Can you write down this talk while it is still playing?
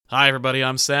Hi, everybody.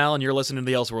 I'm Sal, and you're listening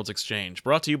to the Elseworlds Exchange,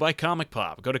 brought to you by Comic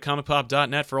Pop. Go to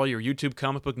comicpop.net for all your YouTube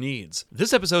comic book needs.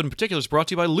 This episode in particular is brought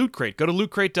to you by Loot Crate. Go to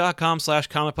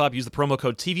lootcrate.com/comicpop, use the promo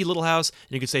code TV Little House,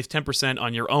 and you can save 10%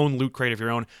 on your own Loot Crate of your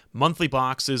own monthly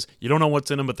boxes. You don't know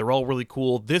what's in them, but they're all really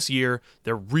cool. This year,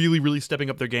 they're really stepping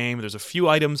up their game. There's a few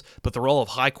items, but they're all of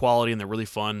high quality, and they're really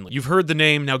fun. You've heard the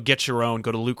name, now get your own.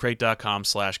 Go to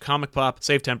lootcrate.com/comicpop,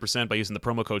 save 10% by using the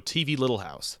promo code TV Little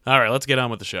House. All right, let's get on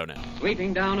with the show now.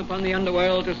 Sweeping down upon the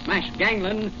underworld to smash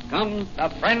gangland comes the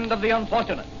friend of the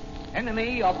unfortunate,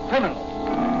 enemy of criminals.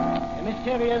 A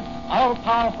mysterious,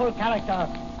 all-powerful character,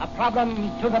 a problem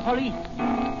to the police,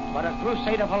 but a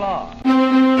crusader for law.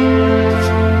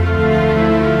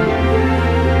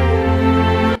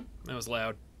 That was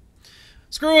loud.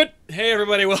 Screw it! Hey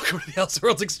everybody, welcome to the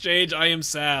Elseworlds Exchange. I am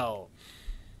Sal.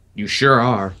 You sure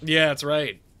are. Yeah, that's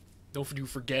right. Don't you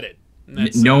forget it.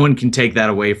 No one can take that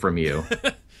away from you.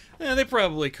 Yeah, they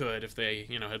probably could if they,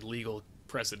 had legal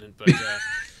precedent, but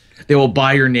They will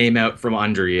buy your name out from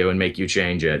under you and make you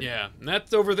change it. yeah. And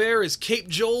that over there is Cape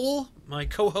Joel, my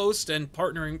co-host and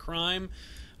partner in crime.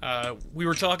 We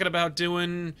were talking about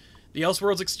doing the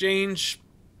Elseworlds Exchange,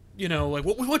 like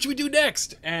what should we do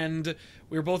next? And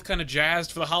we were both kind of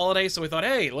jazzed for the holiday, so we thought,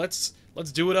 hey, let's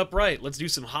do it upright. Let's do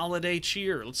some holiday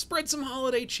cheer. Let's spread some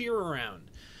holiday cheer around.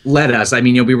 Let us. I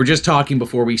mean, we were just talking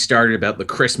before we started about the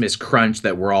Christmas crunch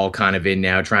that we're all kind of in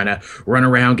now, trying to run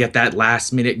around, get that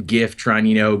last minute gift, trying,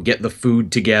 get the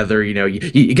food together.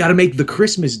 You got to make the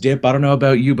Christmas dip. I don't know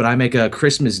about you, but I make a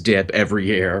Christmas dip every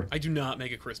year. I do not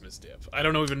make a Christmas dip. I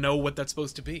don't even know what that's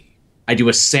supposed to be. I do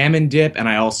a salmon dip, and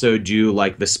I also do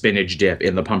like the spinach dip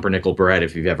in the pumpernickel bread,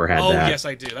 if you've ever had that. Oh, yes,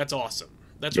 I do. That's awesome.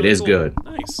 That's It really is cool. good.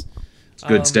 Nice. It's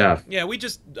good stuff. Yeah, I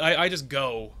just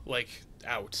go,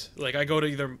 out. I go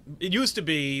to it used to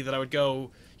be that I would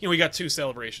go, we got two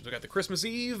celebrations. We got the Christmas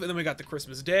Eve, and then we got the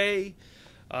Christmas Day.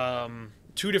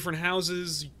 Two different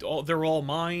houses. They're all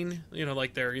mine.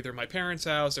 They're either my parents'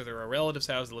 house or they're a relative's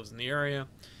house that lives in the area.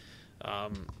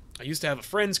 I used to have a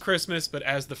friend's Christmas, but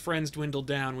as the friends dwindled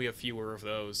down, we have fewer of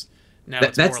those. Now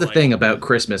That's the thing about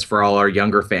Christmas for all our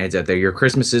younger fans out there. Your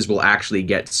Christmases will actually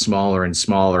get smaller and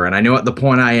smaller. And I know at the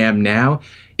point I am now,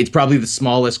 it's probably the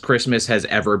smallest Christmas has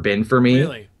ever been for me.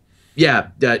 Really? Yeah,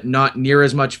 not near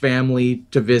as much family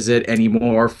to visit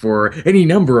anymore for any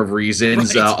number of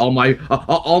reasons. Right.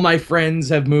 All my friends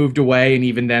have moved away, and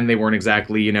even then they weren't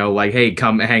exactly, hey,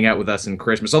 come hang out with us in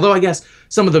Christmas. Although I guess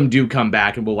some of them do come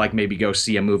back and will maybe go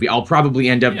see a movie. I'll probably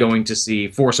end up going to see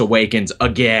Force Awakens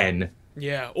again.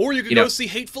 Yeah, or you could go see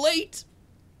Hateful Eight.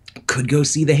 Could go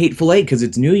see The Hateful Eight because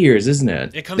it's New Year's, isn't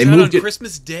it? It comes out on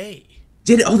Christmas Day.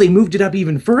 They moved it up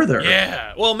even further.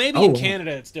 Yeah. Well, maybe in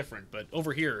Canada it's different, but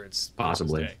over here it's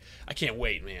possibly. Christmas Day. I can't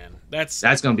wait, man. That's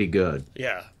gonna be good.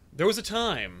 Yeah. There was a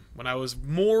time when I was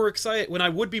more excited, when I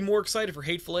would be more excited for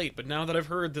Hateful Eight, but now that I've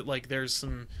heard that there's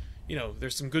some,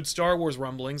 there's some good Star Wars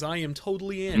rumblings, I am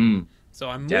totally in. So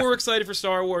I'm more excited for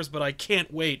Star Wars, but I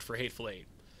can't wait for Hateful Eight.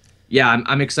 Yeah,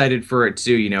 I'm excited for it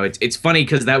too. It's funny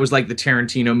because that was the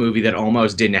Tarantino movie that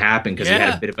almost didn't happen because he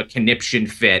had a bit of a conniption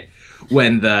fit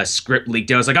when the script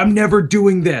leaked out. I was like, I'm never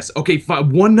doing this. Okay, fine,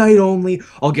 one night only.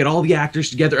 I'll get all the actors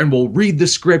together and we'll read the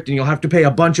script and you'll have to pay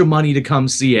a bunch of money to come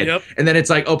see it. Yep. And then it's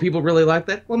like, oh, people really like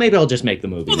that? Well, maybe I'll just make the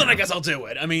movie. Well, now. then I guess I'll do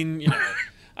it. I mean,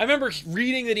 I remember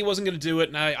reading that he wasn't going to do it,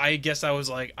 and I guess I was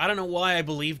like, I don't know why I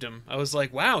believed him. I was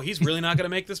like, wow, he's really not going to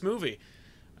make this movie.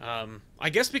 I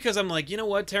guess because I'm like, you know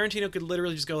what, Tarantino could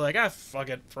literally just go fuck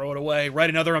it, throw it away, write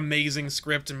another amazing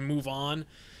script and move on.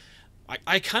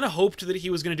 I kind of hoped that he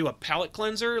was going to do a palate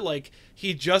cleanser,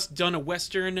 he'd just done a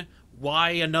Western, why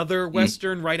another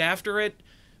Western right after it?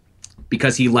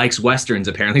 Because he likes Westerns,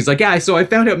 apparently. He's like, yeah, so I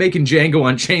found out making Django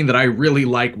Unchained that I really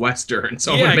like Westerns,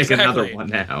 so I'm going to make another one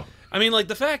now. I mean,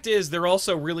 the fact is, they're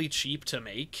also really cheap to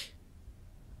make.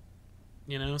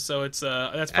 So it's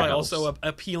that's probably also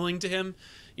appealing to him.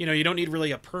 You don't need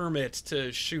really a permit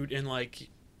to shoot in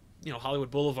Hollywood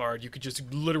Boulevard. You could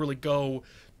just literally go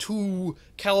to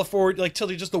California,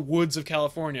 to just the woods of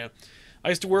California. I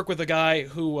used to work with a guy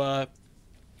who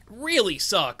really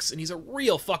sucks, and he's a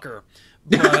real fucker.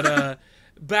 But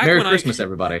Merry Christmas,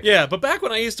 everybody. Yeah, but back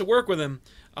when I used to work with him,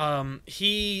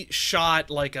 he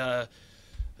shot a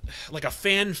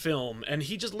fan film, and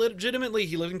he just legitimately,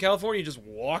 he lived in California, he just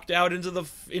walked out into the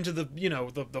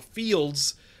the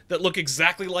fields that look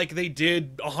exactly like they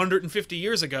did 150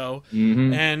 years ago,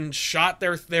 and shot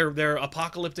their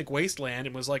apocalyptic wasteland,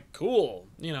 and was like, cool,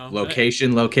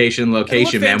 Location, man.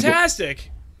 Fantastic.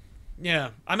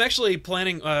 Yeah, I'm actually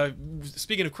planning.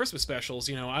 Speaking of Christmas specials,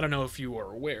 I don't know if you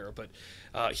are aware, but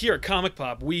here at Comic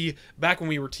Pop, back when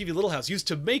we were TV Little House, used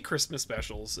to make Christmas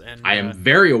specials, and I am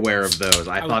very aware of those.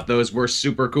 I thought those were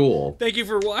super cool. Thank you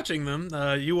for watching them.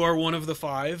 You are one of the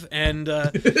 5, and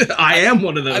I am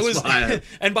one of those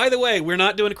 5. And by the way, we're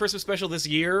not doing a Christmas special this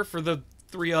year for the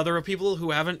 3 other people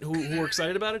who who are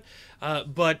excited about it,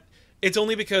 but it's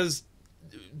only because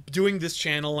doing this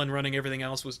channel and running everything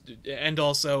else and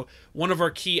also one of our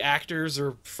key actors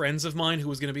or friends of mine who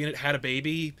was going to be in it had a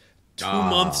baby 2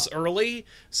 months early,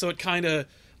 so it kind of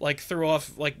like threw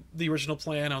off like the original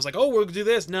plan. I was like, oh, we'll do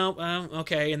this. No,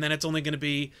 okay, and then it's only going to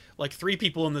be like 3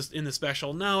 people in the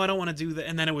special. No, I don't want to do that,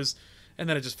 and then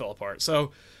it just fell apart.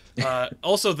 So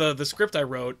also the script I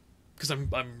wrote, because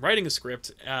I'm writing a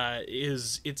script,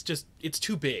 it's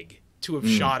too big to have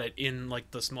shot it in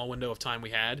like the small window of time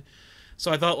we had.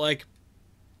 So I thought, like,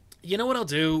 you know what I'll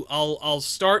do? I'll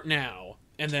start now,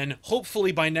 and then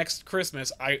hopefully by next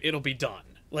Christmas it'll be done.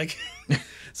 Like,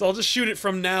 so I'll just shoot it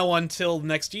from now until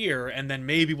next year, and then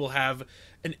maybe we'll have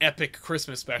an epic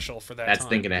Christmas special for that. That's time.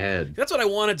 Thinking ahead. That's what I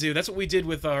want to do. That's what we did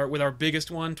with our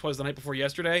biggest one. 'Twas the Night Before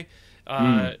Yesterday.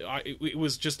 It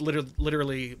was just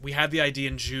literally we had the idea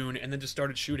in June, and then just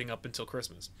started shooting up until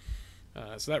Christmas.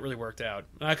 So that really worked out.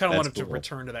 And I kind of wanted to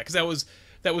return to that, because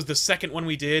that was the second one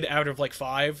we did out of like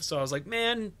 5. So I was like,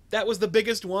 man, that was the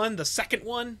biggest one, the second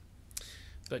one.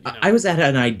 But, I was at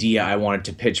an idea I wanted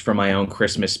to pitch for my own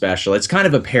Christmas special. It's kind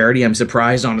of a parody. I'm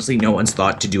surprised, honestly, no one's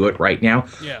thought to do it right now.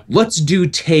 Yeah. Let's do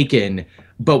Taken,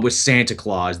 but with Santa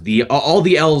Claus. All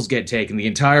the elves get taken, the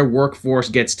entire workforce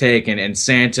gets taken, and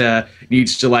Santa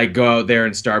needs to like go out there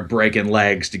and start breaking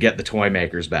legs to get the toy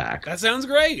makers back. That sounds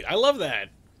great. I love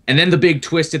that. And then the big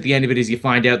twist at the end of it is you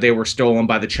find out they were stolen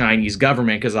by the Chinese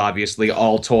government, because obviously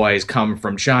all toys come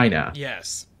from China.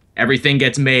 Yes. Everything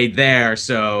gets made there,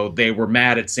 so they were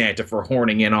mad at Santa for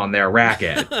horning in on their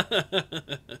racket.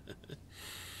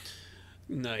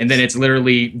 Nice. And then it's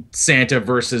literally Santa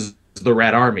versus the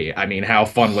Red Army. I mean, how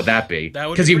fun would that be?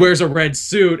 Because he wears a red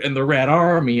suit and the Red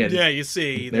Army. And yeah, you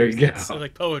see. There you go. It's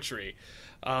like poetry.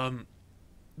 Now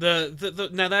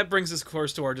that brings us, of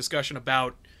course, to our discussion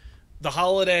about the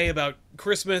holiday, about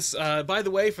Christmas. By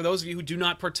the way, for those of you who do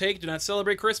not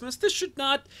celebrate Christmas,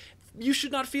 you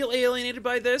should not feel alienated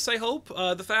by this, I hope.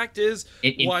 The fact is...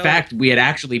 In fact, we had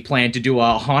actually planned to do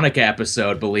a Hanukkah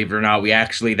episode, believe it or not. We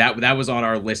actually... That was on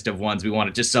our list of ones. We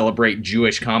wanted to celebrate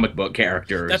Jewish comic book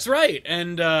characters. That's right.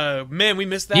 And, man, we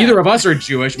missed that. Neither of us are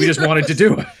Jewish. We just wanted to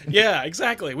do it. Yeah,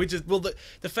 exactly.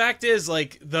 The fact is,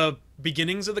 like, the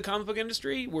beginnings of the comic book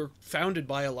industry were founded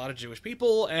by a lot of Jewish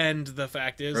people, and the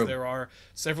fact is there are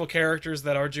several characters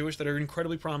that are Jewish that are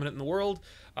incredibly prominent in the world,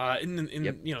 in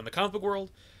the comic book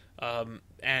world.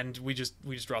 And we just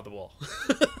dropped the ball.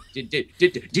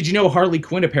 Did you know Harley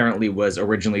Quinn apparently was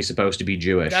originally supposed to be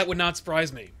Jewish? That would not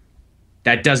surprise me.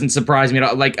 That doesn't surprise me at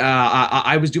all. Like,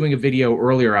 I was doing a video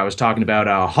earlier. I was talking about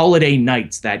Holiday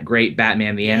Nights, that great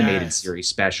Batman the Animated Series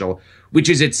special, which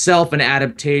is itself an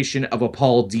adaptation of a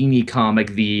Paul Dini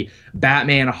comic, the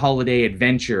Batman Holiday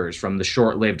Adventures, from the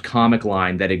short-lived comic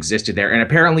line that existed there. And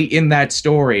apparently in that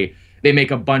story, they make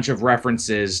a bunch of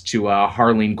references to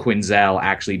Harleen Quinzel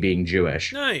actually being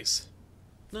Jewish. Nice.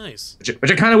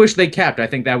 Which I kind of wish they kept. I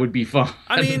think that would be fun.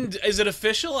 I mean, is it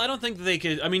official? I don't think that they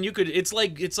could. I mean, you could. It's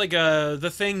like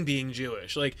the Thing being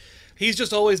Jewish. Like, he's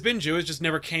just always been Jewish, just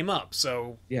never came up.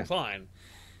 So fine.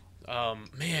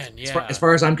 Man, yeah. As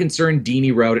far as I'm concerned,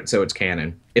 Dini wrote it, so it's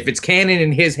canon. If it's canon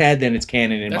in his head, then it's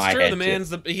canon in my head. That's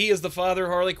true. He is the father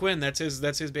of Harley Quinn. That's his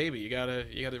baby. You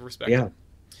gotta respect him.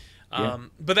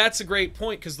 But that's a great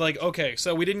point, because, like, okay,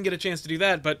 so we didn't get a chance to do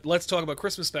that, but let's talk about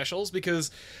Christmas specials,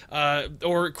 because,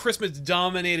 or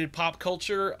Christmas-dominated pop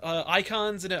culture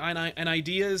icons and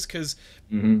ideas, because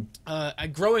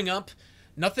growing up,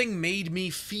 nothing made me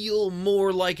feel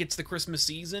more like it's the Christmas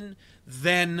season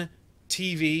than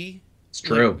TV. It's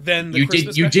true. Than the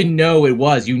you didn't know it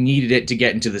was. You needed it to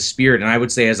get into the spirit. And I would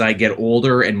say, as I get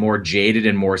older and more jaded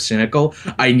and more cynical,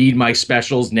 I need my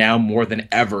specials now more than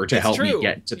ever to help me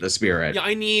get to the spirit. Yeah,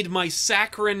 I need my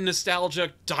saccharine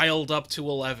nostalgia dialed up to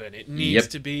 11. It needs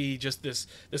to be just this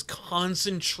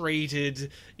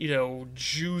concentrated,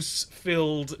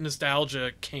 juice-filled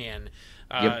nostalgia can.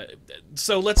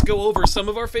 So let's go over some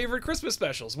of our favorite Christmas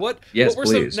specials. What were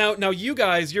please. some? Now you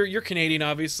guys, you're Canadian,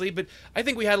 obviously, but I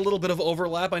think we had a little bit of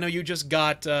overlap. I know you just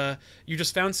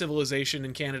found Civilization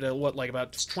in Canada,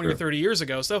 about 20 or 30 years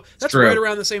ago. So that's right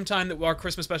around the same time that our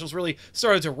Christmas specials really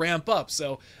started to ramp up.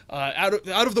 So out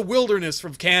of the wilderness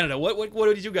from Canada, what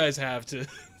did you guys have to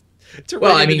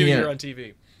ready the new year on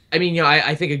TV? I mean,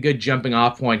 I think a good jumping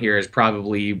off point here is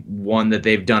probably one that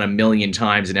they've done a million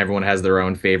times and everyone has their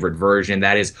own favorite version.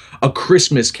 That is A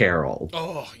Christmas Carol.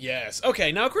 Oh, yes.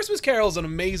 Okay, now A Christmas Carol is an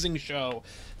amazing show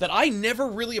that I never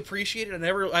really appreciated.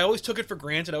 I always took it for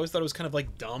granted. I always thought it was kind of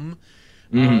like dumb.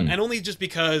 And only just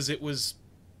because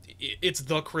it's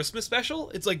the Christmas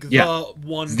special. It's like the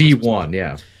one. The Christmas one,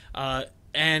 special. yeah.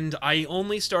 And I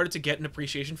only started to get an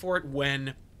appreciation for it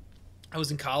when I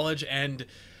was in college and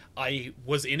I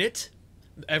was in it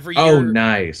every year. Oh,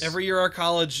 nice. Every year our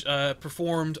college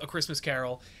performed A Christmas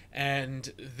Carol, and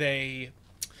I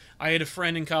had a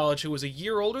friend in college who was a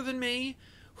year older than me,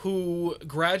 who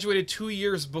graduated 2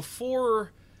 years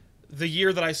before the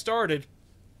year that I started,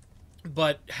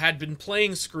 but had been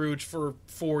playing Scrooge for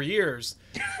 4 years.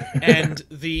 And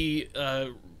the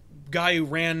guy who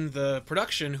ran the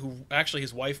production, who actually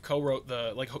his wife co-wrote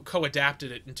co-adapted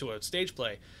it into a stage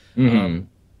play,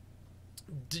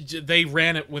 they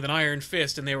ran it with an iron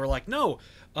fist, and they were like, no,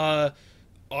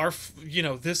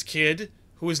 this kid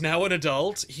who is now an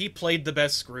adult, he played the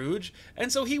best Scrooge,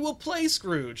 and so he will play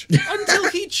Scrooge until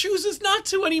he chooses not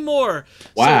to anymore.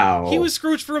 Wow. So he was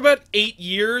Scrooge for about 8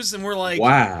 years, and we're like,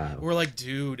 wow. We're like,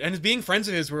 dude. And being friends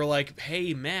of his, we're like,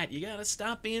 hey, Matt, you gotta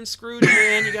stop being Scrooge,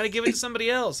 man. You gotta give it to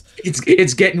somebody else.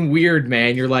 It's getting weird,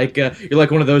 man. You're like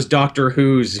one of those Doctor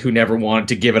Who's who never wanted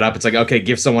to give it up. It's like, okay,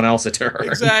 give someone else a turn.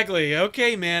 Exactly.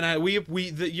 Okay, man.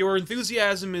 Your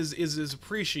enthusiasm is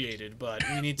appreciated, but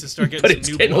we need to start getting But some it's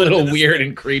new getting a blood little into this weird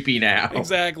thing. and creepy now.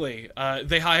 Exactly.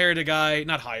 They hired a guy,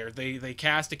 not hired, they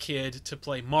cast a kid to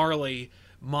play Marley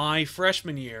my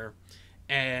freshman year,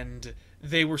 and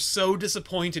they were so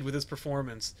disappointed with his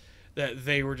performance that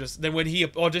they were just, then when he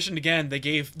auditioned again, they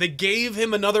gave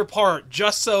him another part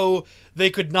just so they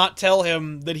could not tell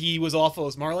him that he was awful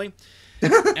as Marley.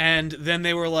 And then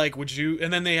they were like, would you,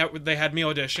 and then they had me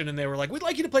audition, and they were like, we'd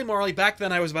like you to play Marley. Back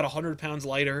then I was about 100 pounds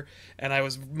lighter, and I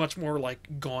was much more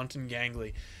like gaunt and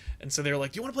gangly. And so they were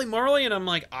like, do you want to play Marley? And I'm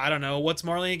like, I don't know. What's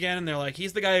Marley again? And they're like,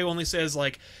 he's the guy who only says,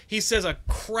 he says a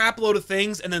crap load of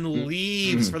things and then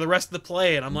leaves for the rest of the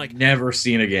play. And I'm like, never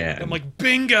seen again. I'm like,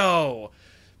 bingo!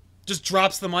 Just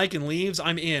drops the mic and leaves.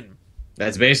 I'm in.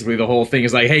 That's basically the whole thing.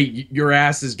 Is like, hey, your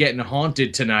ass is getting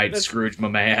haunted tonight, Scrooge, my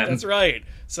man. That's right.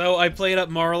 So I played up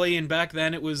Marley, and back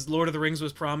then it was Lord of the Rings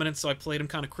was prominent, so I played him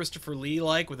kind of Christopher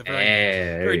Lee-like with a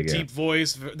very deep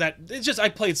voice. I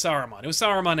played Saruman. It was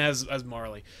Saruman as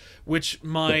Marley, which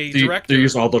my director...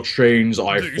 These are the chains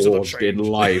I forged in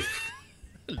life.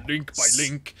 Link by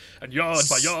link, and yard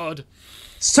by yard.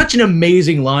 Such an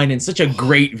amazing line and such a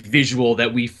great visual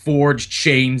that we forge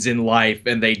chains in life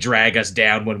and they drag us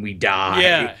down when we die.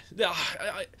 Yeah.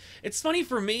 It's funny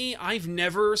for me, I've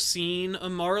never seen a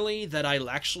Marley that I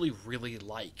actually really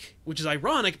like, which is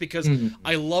ironic because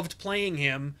I loved playing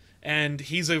him and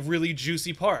he's a really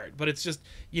juicy part, but it's just,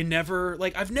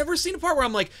 I've never seen a part where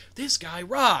I'm like, this guy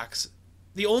rocks.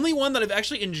 The only one that I've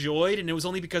actually enjoyed, and it was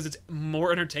only because it's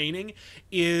more entertaining,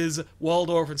 is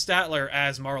Waldorf and Statler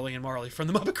as Marley and Marley from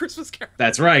the Muppet Christmas Carol.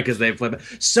 That's right, because they've played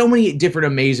so many different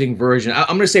amazing versions. I'm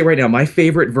going to say right now, my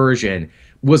favorite version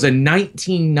was a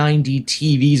 1990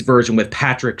 TV's version with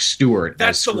Patrick Stewart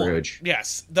as Scrooge. The one.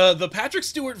 Yes. The Patrick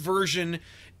Stewart version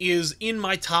is in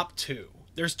my top 2.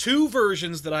 There's 2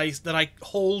 versions that I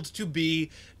hold to be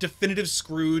definitive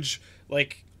Scrooge, A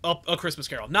Christmas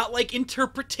Carol. Not like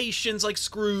interpretations like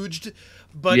Scrooged,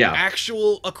 but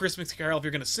actual A Christmas Carol. If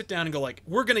you're going to sit down and go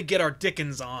we're going to get our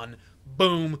Dickens on,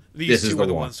 boom, these two are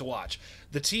the ones to watch.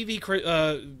 The TV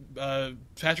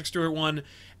Patrick Stewart one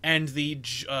and the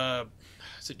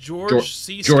is it George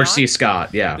C.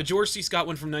 Scott? Yeah. The George C. Scott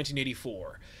one from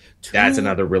 1984. That's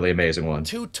another really amazing one.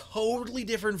 2 totally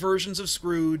different versions of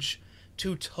Scrooge,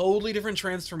 2 totally different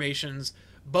transformations,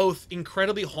 both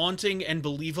incredibly haunting and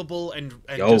believable and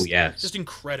just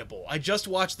incredible. I just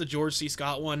watched the George C.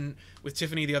 Scott one with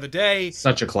Tiffany the other day.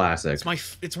 Such a classic.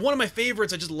 It's one of my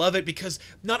favorites. I just love it because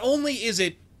not only is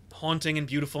it haunting and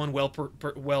beautiful and well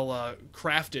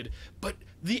crafted, but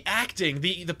the acting,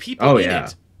 the people in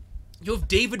it. You have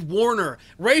David Warner,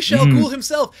 Rachel Gould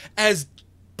himself as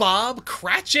Bob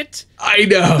Cratchit. I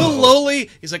know. The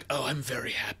lowly. He's like, oh, I'm very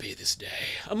happy this day.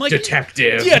 I'm like,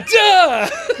 detective. Yeah, duh.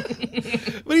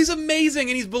 But he's amazing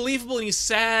and he's believable and he's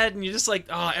sad and you're just like,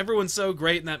 oh, everyone's so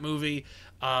great in that movie.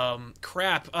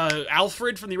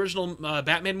 Alfred from the original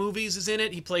Batman movies is in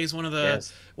it. He plays one of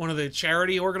the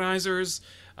charity organizers.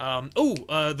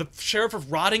 The Sheriff of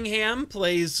Rottingham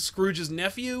plays Scrooge's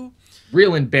nephew.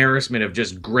 Real embarrassment of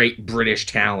just great British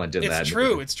talent in that.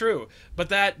 It's true.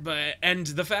 But and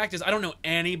the fact is, I don't know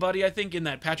anybody, I think, in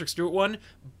that Patrick Stewart one,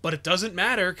 but it doesn't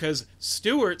matter because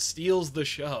Stewart steals the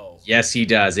show. Yes, he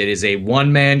does. It is a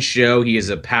one-man show. He is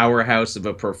a powerhouse of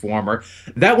a performer.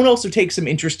 That one also takes some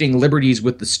interesting liberties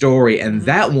with the story, and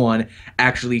that one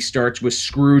actually starts with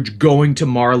Scrooge going to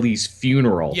Marley's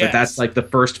funeral. Yes. But that's like the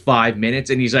first 5 minutes,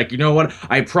 and he's like, you know what?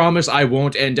 I promise I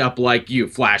won't end up like you.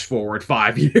 Flash forward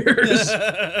 5 years.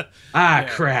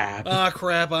 Crap.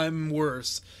 Crap, I'm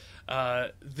worse.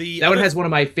 That one has one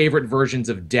of my favorite versions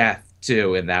of death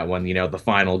too. In that one, the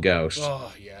final ghost.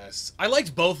 Oh yes, I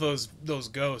liked both those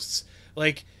ghosts.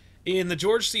 Like in the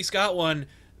George C. Scott one,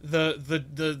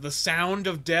 the sound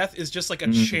of death is just like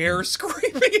a chair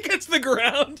scraping against the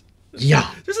ground.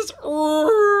 Yeah. There's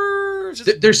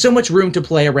There's so much room to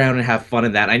play around and have fun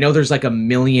in that. I know there's like a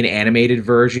million animated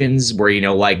versions where,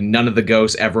 like none of the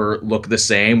ghosts ever look the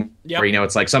same. Yep. Where,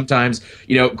 it's like sometimes,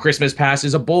 Christmas past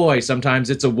is a boy, sometimes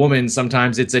it's a woman,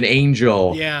 sometimes it's an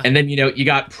angel. Yeah. And then, you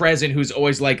got Present, who's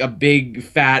always like a big,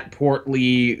 fat,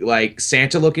 portly, like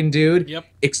Santa looking dude. Yep.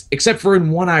 Except for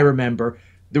in one I remember,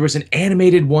 there was an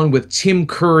animated one with Tim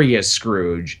Curry as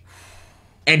Scrooge.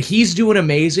 And he's doing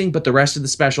amazing, but the rest of the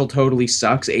special totally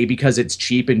sucks. A, because it's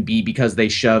cheap, and B, because they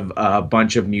shove a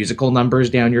bunch of musical numbers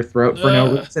down your throat for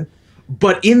no reason.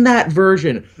 But in that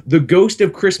version, the Ghost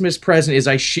of Christmas Present is,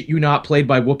 I shit you not, played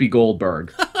by Whoopi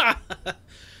Goldberg.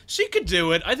 She could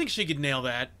do it. I think she could nail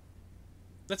that.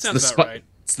 That sounds about right.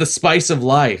 It's the spice of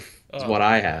life, is what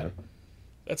I have.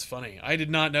 That's funny. I did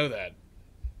not know that.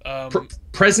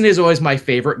 Present is always my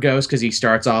favorite ghost because he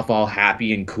starts off all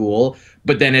happy and cool,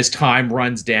 but then as time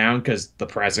runs down, because the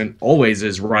present always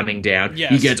is running down,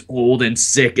 yes, he gets old and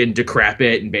sick and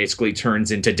decrepit and basically turns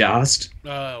into dust.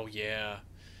 Oh, yeah.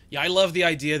 Yeah, I love the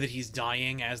idea that he's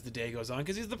dying as the day goes on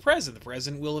because he's the present. The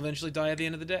present will eventually die at the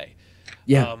end of the day.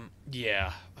 Yeah.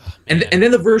 Yeah. Oh, and then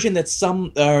the version that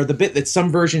the bit that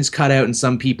some versions cut out and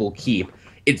some people keep.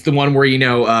 It's the one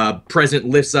where, Present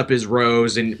lifts up his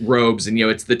robes and,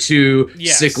 it's the two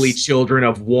sickly children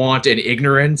of want and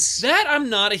ignorance. That I'm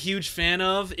not a huge fan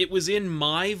of. It was in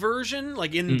my version,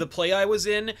 like in the play I was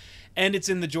in, and it's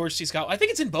in the George C. Scott. I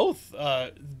think it's in both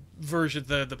versions,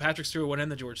 the Patrick Stewart one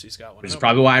and the George C. Scott one. Which is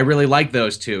probably why I really like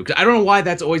those two. 'Cause I don't know why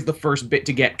that's always the first bit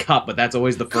to get cut, but that's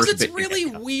always the first bit. Because it's really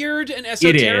weird and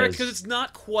esoteric, because it's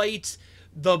not quite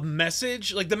the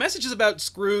message. Like, the message is about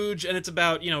Scrooge, and it's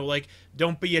about,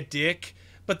 don't be a dick.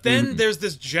 But then there's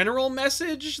this general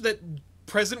message that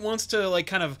Present wants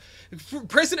to,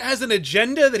 Present has an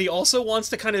agenda that he also wants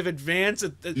to kind of advance.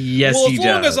 Yes, he does. As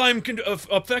long as I'm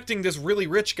affecting this really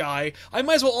rich guy, I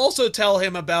might as well also tell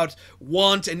him about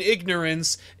want and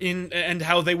ignorance and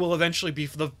how they will eventually be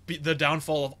the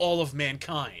downfall of all of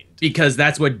mankind. Because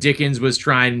that's what Dickens was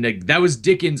that was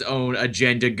Dickens' own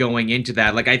agenda going into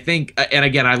that. Like, I think, and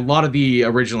again, a lot of the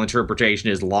original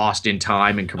interpretation is lost in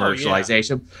time and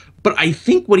commercialization. But I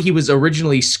think what he was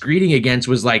originally screeding against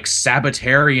was,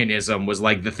 Sabbatarianism was,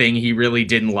 the thing he really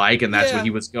didn't like, and that's what he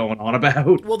was going on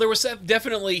about. Well,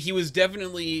 he was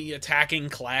definitely attacking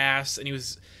class, and he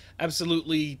was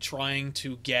absolutely trying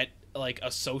to get,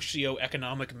 a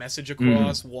socio-economic message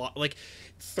across,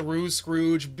 through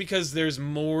Scrooge, because there's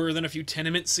more than a few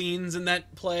tenement scenes in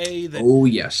that play. Oh,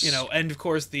 yes. And of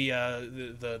course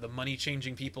the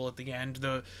money-changing people at the end.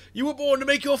 You were born to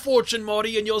make your fortune,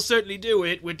 Marty, and you'll certainly do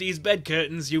it. With these bed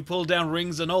curtains, you pull down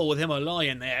rings and all with him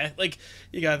lying there.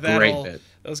 You got that Great whole... bit.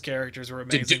 Those characters were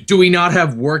amazing. Do we not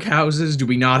have workhouses? Do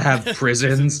we not have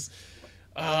prisons?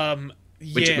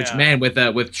 Which man,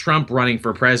 with Trump running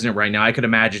for president right now, I could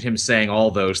imagine him saying all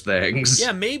those things.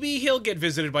 Yeah, maybe he'll get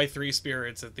visited by three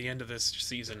spirits at the end of this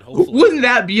season, hopefully. Wouldn't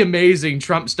that be amazing?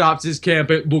 Trump stops his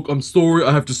campaign. Look, I'm sorry,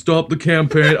 I have to stop the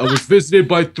campaign. I was visited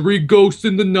by 3 ghosts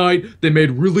in the night. They made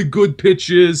really good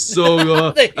pitches,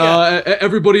 so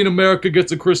everybody in America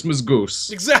gets a Christmas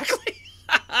goose. Exactly.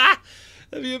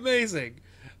 That'd be amazing.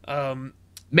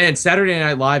 Man, Saturday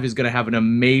Night Live is going to have an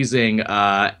amazing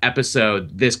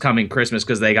episode this coming Christmas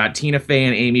because they got Tina Fey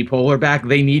and Amy Poehler back.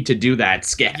 They need to do that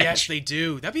sketch. Yes, they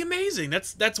do. That'd be amazing.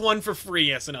 That's one for free,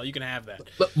 SNL. You can have that.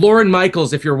 But Lauren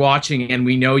Michaels, if you're watching, and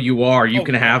we know you are, you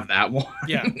can have that one.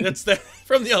 Yeah, that's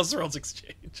from the Elseworlds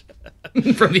Exchange.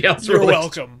 From the Elseworlds. You're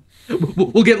welcome.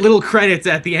 We'll get little credits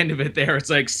at the end of it there. It's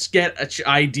like sketch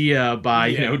idea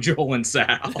by, Joel and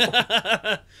Sal.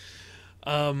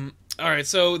 All right,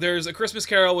 so there's A Christmas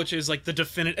Carol, which is like the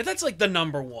definitive. That's like the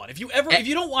number one. If you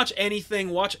don't watch anything,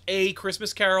 watch A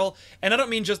Christmas Carol, and I don't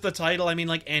mean just the title. I mean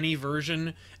like any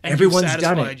version. And everyone's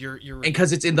done it. And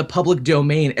because it's in the public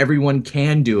domain, everyone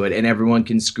can do it, and everyone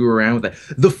can screw around with it.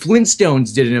 The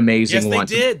Flintstones did an amazing one. Yes,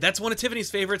 they did. That's one of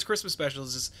Tiffany's favorites Christmas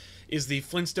specials. Is the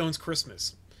Flintstones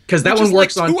Christmas. Because that one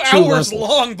works like on 2 hours levels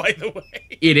long, by the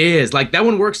way. It is. Like, that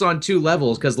one works on 2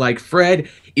 levels, because, like, Fred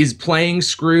is playing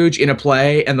Scrooge in a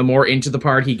play, and the more into the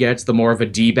part he gets, the more of a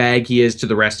D-bag he is to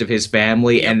the rest of his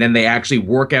family, and then they actually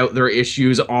work out their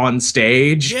issues on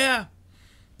stage. Yeah.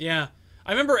 Yeah.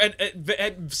 I remember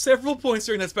at several points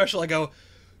during that special, I go,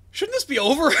 shouldn't this be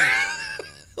over?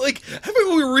 Like,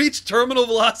 haven't we reached terminal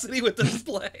velocity with this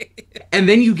play? And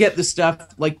then you get the stuff,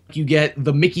 like, you get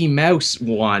the Mickey Mouse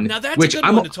one. Now that's which a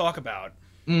good one to talk about.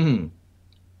 Mm-hmm.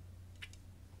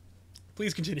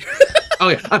 Please continue. Oh,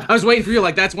 yeah. I was waiting for you,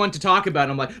 like, that's one to talk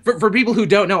about. I'm like, for people who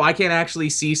don't know, I can't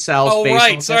actually see Sal's face. Oh,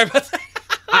 right. Sorry about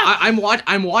that.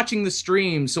 I'm watching the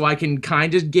stream, so I can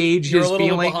kind of gauge his feelings. You're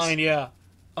a little bit behind, yeah.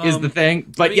 Is the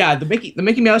thing. But yeah, the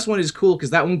Mickey Mouse one is cool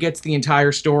because that one gets the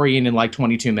entire story in like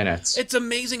 22 minutes. It's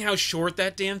amazing how short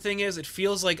that damn thing is. It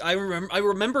feels like I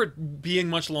remember it being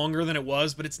much longer than it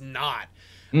was, but it's not.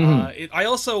 Mm-hmm. I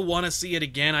also want to see it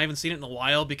again. I haven't seen it in a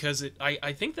while because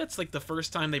I think that's like the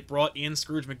first time they brought in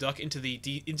Scrooge McDuck into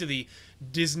the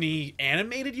Disney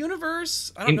animated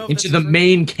universe. I don't know if into the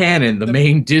main canon, the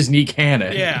main Disney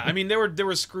canon. Yeah, I mean there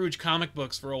were Scrooge comic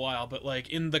books for a while, but like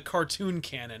in the cartoon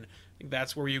canon, I think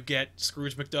that's where you get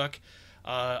Scrooge McDuck.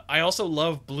 I also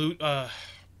love Blue.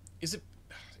 Is it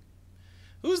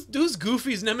who's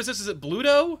Goofy's nemesis? Is it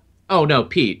Bluto? Oh no,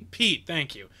 Pete. Pete,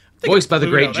 thank you. Voiced by the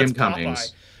great Jim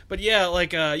Cummings. But yeah,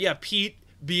 like Pete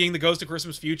being the Ghost of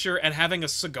Christmas Future and having a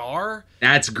cigar.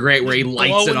 That's great, where he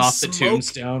lights it off the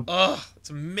tombstone. Ugh,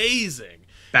 it's amazing.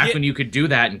 Back when you could do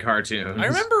that in cartoons. I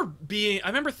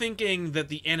remember thinking that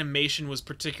the animation was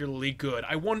particularly good.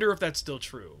 I wonder if that's still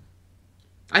true.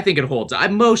 I think it holds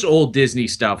up. Most old Disney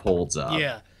stuff holds up.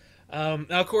 Yeah. Now,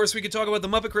 of course, we could talk about the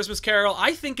Muppet Christmas Carol.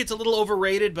 I think it's a little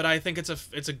overrated, but I think it's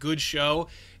a good show.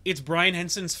 It's Brian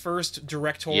Henson's first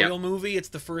directorial movie. It's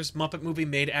the first Muppet movie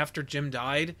made after Jim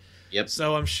died. Yep.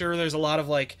 So I'm sure there's a lot of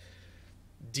like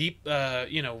deep,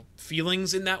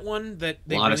 feelings in that one that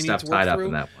they really need to work through. A lot of stuff tied up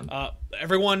in that one.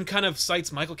 Everyone kind of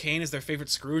cites Michael Caine as their favorite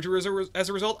Scrooger as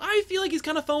a result. I feel like he's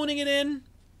kind of phoning it in.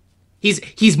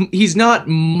 He's not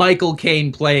Michael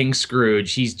Caine playing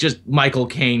Scrooge. He's just Michael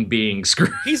Caine being Scrooge.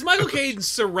 He's Michael Caine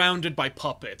surrounded by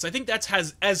puppets. I think that's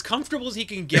as comfortable as he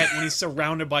can get when he's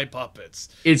surrounded by puppets.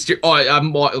 It's just,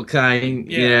 I'm Michael Caine.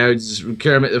 Yeah. You know, just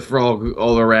Kermit the Frog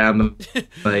all around the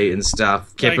plate and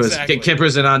stuff.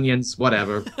 Kippers and onions,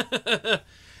 whatever.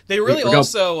 They really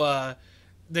also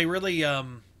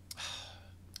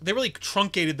they really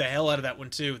truncated the hell out of that one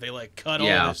too. They like cut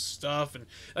all this stuff, and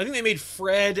I think they made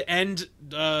Fred and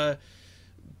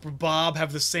Bob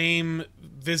have the same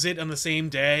visit on the same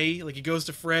day. Like he goes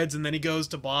to Fred's and then he goes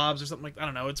to Bob's or something like I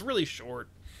don't know. It's really short.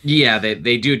 Yeah,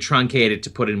 they do truncate it to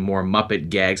put in more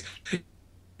Muppet gags.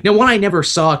 Now, one I never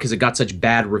saw because it got such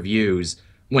bad reviews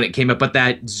when it came up, but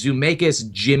that Zemeckis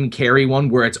Jim Carrey one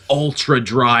where it's ultra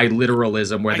dry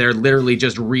literalism, where they're literally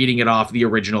just reading it off the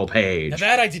original page. Now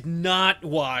that I did not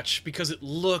watch because it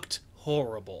looked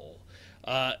horrible.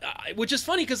 Which is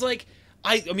funny because, like,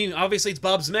 I mean, obviously it's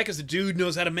Bob Zemeckis. The dude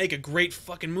knows how to make a great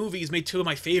fucking movie. He's made 2 of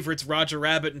my favorites, Roger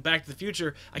Rabbit and Back to the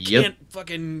Future. I can't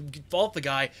fucking fault the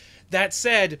guy. That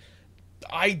said,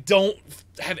 I don't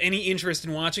have any interest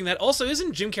in watching that. Also,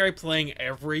 isn't Jim Carrey playing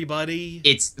everybody?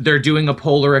 They're doing a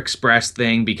Polar Express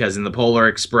thing because in the Polar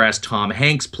Express, Tom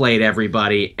Hanks played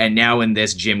everybody, and now in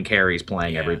this, Jim Carrey's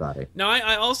playing everybody. Now,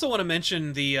 I also want to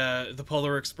mention the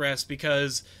Polar Express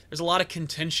because there's a lot of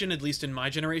contention, at least in my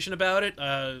generation, about it.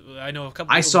 I know a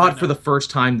couple. I saw it for the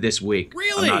first time this week.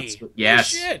 Really?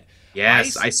 Yes. Oh, shit.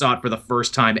 Yes, I saw it for the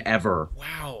first time ever.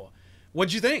 Wow.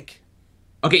 What'd you think?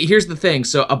 Okay, here's the thing.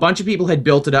 So a bunch of people had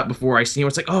built it up before I seen it.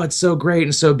 It's like, oh, it's so great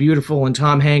and so beautiful. And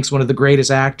Tom Hanks, one of the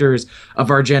greatest actors of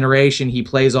our generation, he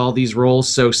plays all these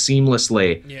roles so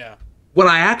seamlessly. Yeah. When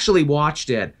I actually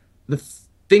watched it, the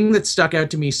thing that stuck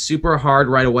out to me super hard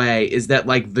right away is that,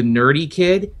 like, the nerdy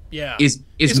kid is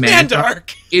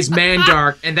Mandark. Is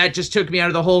Mandark, and that just took me out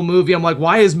of the whole movie. I'm like,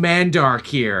 why is Mandark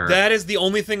here? That is the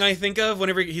only thing I think of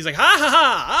whenever he's like, ha ha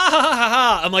ha, ha ha ha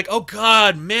ha. I'm like, oh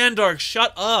god, Mandark,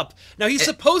 shut up. Now he's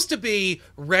supposed to be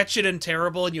wretched and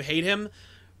terrible, and you hate him,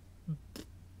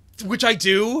 which I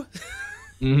do.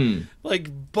 Mm-hmm. Like,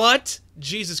 but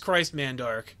Jesus Christ,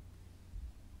 Mandark.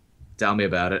 Tell me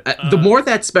about it. The more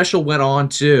that special went on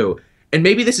too, and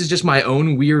maybe this is just my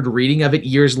own weird reading of it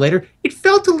years later, it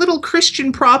felt a little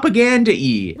Christian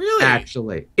propaganda-y. Really?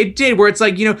 Actually. It did, where it's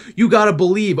like, you gotta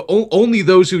believe. Only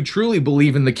those who truly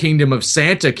believe in the kingdom of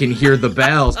Santa can hear the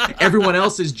bells. Everyone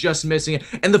else is just missing it.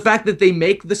 And the fact that they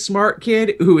make the smart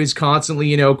kid, who is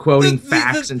constantly, quoting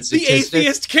facts and statistics. The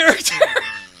atheist character.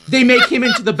 They make him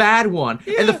into the bad one.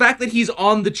 Yeah. And the fact that he's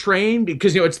on the train,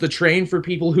 because, it's the train for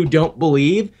people who don't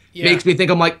believe, makes me think,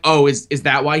 I'm like, oh, is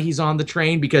that why he's on the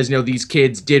train? Because, these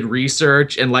kids did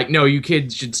research and like, no, you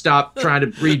kids should stop trying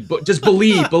to read, just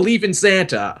believe in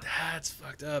Santa. That's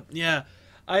fucked up. Yeah.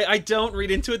 I don't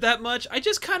read into it that much. I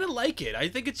just kind of like it. I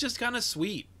think it's just kind of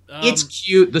sweet. It's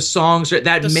cute. The songs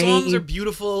are, songs are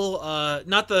beautiful.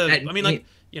 Not the,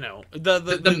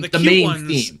 the cute main ones.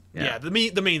 Theme. Yeah,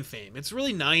 the main theme. It's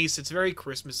really nice. It's very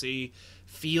Christmassy.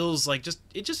 Feels like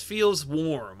it just feels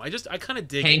warm. I kind of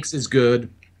dig Hanks is good.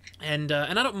 And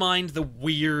I don't mind the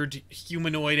weird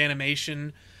humanoid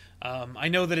animation. I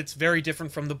know that it's very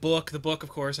different from the book. The book, of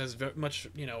course, has very much,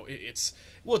 it's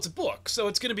a book, so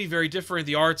it's going to be very different.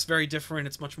 The art's very different.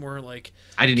 It's much more like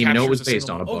I didn't even know it was based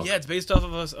on a book. Oh yeah, it's based off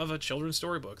of a children's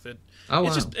storybook.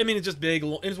 It's just big.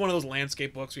 It's one of those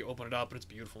landscape books where you open it up and it's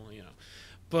beautiful,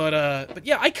 But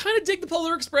yeah, I kind of dig the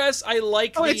Polar Express. I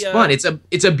like. It's fun.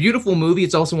 It's a beautiful movie.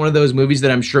 It's also one of those movies that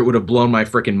I'm sure it would have blown my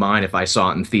freaking mind if I saw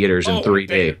it in theaters in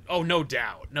 3D. Oh, no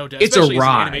doubt, no doubt. It's especially a ride.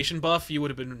 As an animation buff, you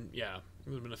would have been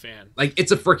a fan. Like,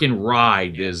 it's a freaking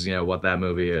ride. Is what that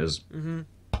movie is. Mm-hmm.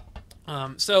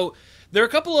 So there are a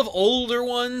couple of older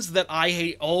ones that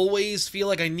I always feel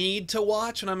like I need to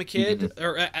watch when I'm a kid,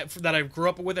 or that I grew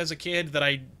up with as a kid that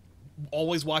I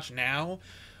always watch now.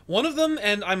 One of them,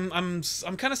 and I'm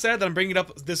kind of sad that I'm bringing it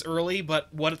up this early,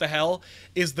 but what the hell,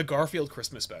 is the Garfield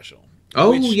Christmas special.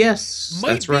 Oh, yes,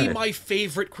 that's right. Might be my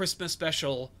favorite Christmas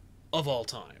special of all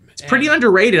time. It's pretty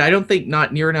underrated. I don't think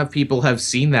not near enough people have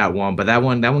seen that one, but that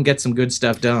one gets some good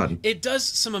stuff done. It does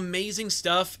some amazing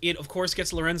stuff. It, of course,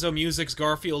 gets Lorenzo Music's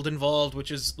Garfield involved,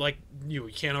 which is, like, you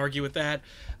can't argue with that.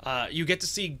 You get to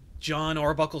see John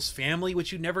Arbuckle's family,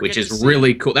 which you never get to see. Which is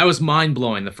really cool. That was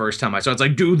mind-blowing the first time I saw it. It's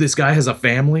like, dude, this guy has a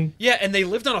family? Yeah, and they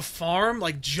lived on a farm.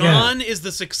 Like, John is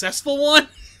the successful one.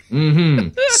 Mm-hmm.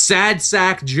 Sad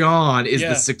sack John is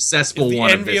the successful one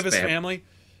the envy of his family.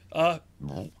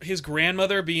 His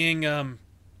grandmother being a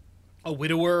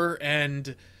widower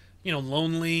and,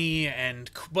 lonely,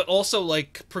 but also,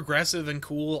 like, progressive and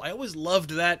cool. I always loved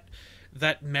that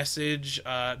message.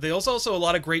 There's also a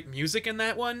lot of great music in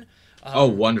that one.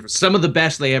 Wonderful. Some of the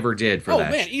best they ever did for that.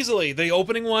 Oh, man, easily. The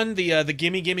opening one, the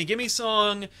Gimme, Gimme, Gimme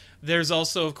song. There's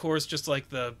also, of course, just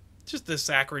the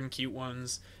saccharine cute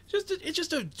ones. It's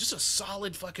just a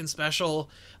solid fucking special.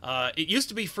 It used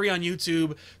to be free on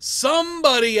YouTube.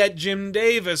 Somebody at Jim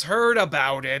Davis heard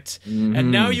about it,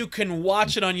 and now you can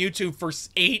watch it on YouTube for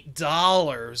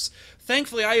 $8.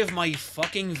 Thankfully, I have my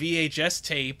fucking VHS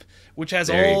tape, which has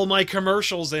all my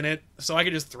commercials in it, so I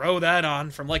could just throw that on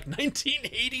from, like,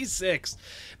 1986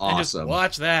 and just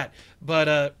watch that.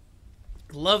 But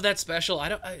love that special.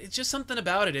 It's just something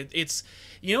about it. It's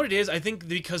you know what it is? I think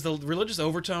because the religious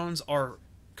overtones are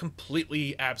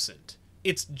completely absent.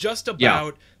 It's just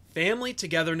about family,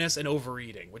 togetherness, and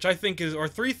overeating, which I think are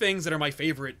three things that are my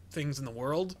favorite things in the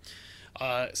world.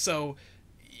 So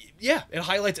yeah, it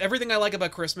highlights everything I like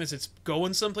about Christmas. It's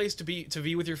going someplace to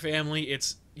be with your family.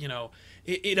 It's,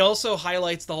 it also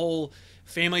highlights the whole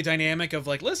family dynamic of,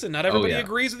 like, listen, not everybody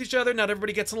agrees with each other, not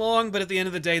everybody gets along, but at the end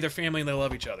of the day, they're family and they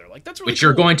love each other. Like, that's really Which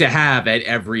you're going to have at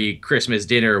every Christmas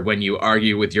dinner when you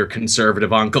argue with your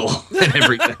conservative uncle and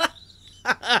everything.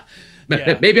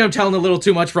 Maybe I'm telling a little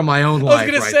too much from my own life. I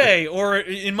was going to say, or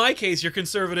in my case, you're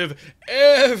conservative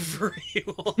everyone.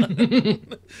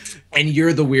 And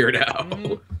you're the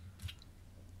weirdo.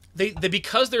 They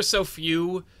because there's so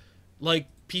few, like,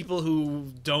 people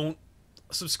who don't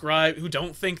subscribe, who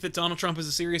don't think that Donald Trump is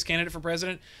a serious candidate for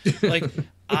president, like,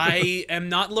 I am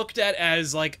not looked at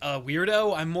as, like, a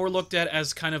weirdo. I'm more looked at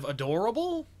as kind of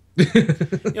adorable.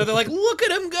 They're like, look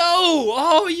at him go.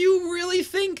 Oh, you really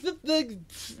think that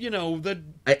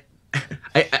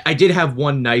I did have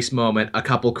one nice moment a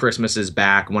couple Christmases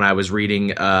back when I was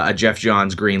reading a Jeff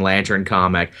Johns Green Lantern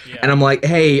comic, and I'm like,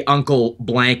 hey, Uncle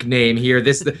blank name here,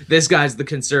 this guy's the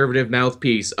conservative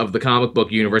mouthpiece of the comic book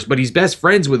universe, but he's best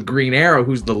friends with Green Arrow,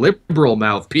 who's the liberal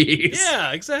mouthpiece.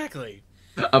 Yeah, exactly.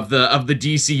 Of the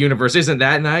DC universe. Isn't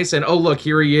that nice? And oh, look,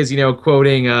 here he is,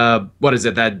 quoting what is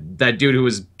it, that dude who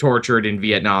was tortured in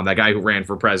Vietnam, that guy who ran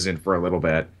for president for a little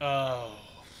bit.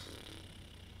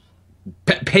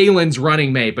 Palin's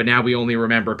running mate, but now we only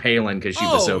remember Palin because she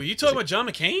was so. You talking about John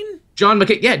McCain? John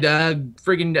McCain, yeah,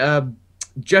 friggin'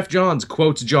 Jeff Johns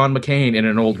quotes John McCain in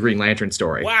an old Green Lantern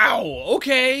story. Wow.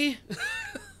 Okay.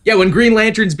 Yeah, when Green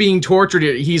Lantern's being tortured,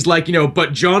 he's like,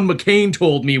 but John McCain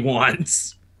told me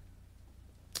once.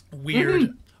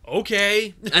 Weird.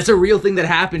 Okay. That's a real thing that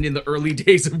happened in the early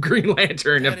days of Green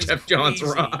Lantern of That is Jeff Johns'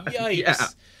 crazy. run.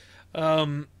 Yikes.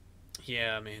 Yeah.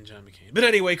 Yeah, man, John McCain. But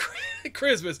anyway,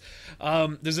 Christmas.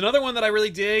 There's another one that I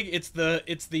really dig. It's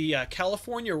the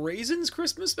California Raisins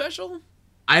Christmas special.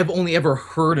 I've only ever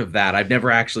heard of that. I've never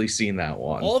actually seen that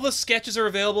one. All the sketches are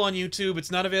available on YouTube.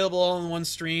 It's not available all in one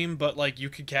stream, but like you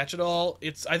could catch it all.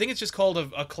 I think it's just called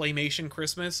a Claymation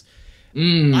Christmas.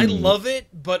 I love it,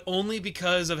 but only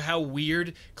because of how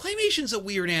weird. Claymation's a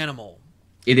weird animal.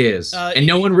 It is, and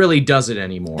no one really does it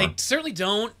anymore. They certainly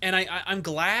don't, and I'm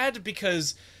glad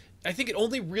because I think it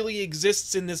only really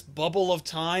exists in this bubble of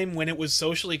time when it was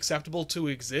socially acceptable to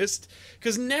exist.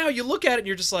 Because now you look at it and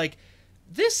you're just like,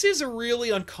 this is really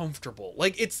uncomfortable.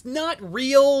 Like, it's not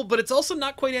real, but it's also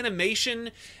not quite animation.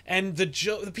 And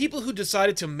the people who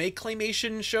decided to make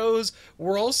claymation shows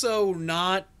were also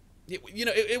not.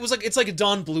 It's like a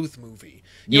Don Bluth movie.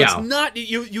 Yeah. It's not.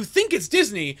 You think it's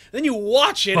Disney, then you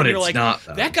watch it, But and you're it's like, not,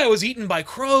 though. that guy was eaten by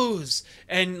crows,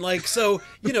 and like so.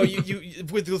 You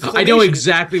with I know claymation,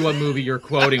 exactly what movie you're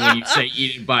quoting when you say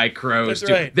 "eaten by crows."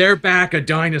 That's right. They're back, a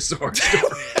dinosaur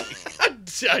story.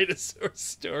 Dinosaur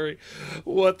story.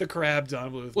 What the crab,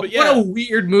 Don Bluth. But What a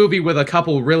weird movie with a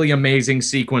couple really amazing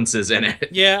sequences in it.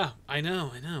 Yeah, I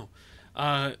know.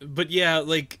 But yeah,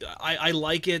 like I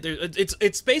like it.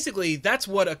 It's basically that's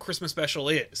what a Christmas special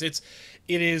is. It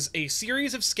is a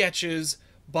series of sketches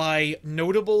by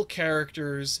notable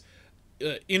characters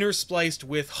interspliced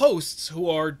with hosts who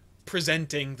are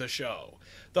presenting the show.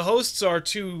 The hosts are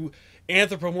two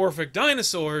anthropomorphic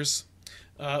dinosaurs,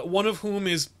 one of whom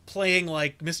is playing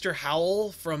like Mr.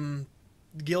 Howell from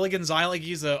Gilligan's Island. Like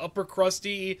he's a upper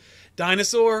crusty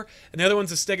dinosaur, and the other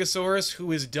one's a Stegosaurus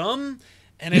who is dumb.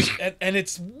 And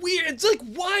it's weird. It's like,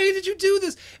 why did you do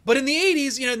this? But in the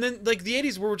 80s, and then like the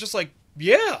 80s, we were just like,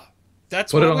 yeah,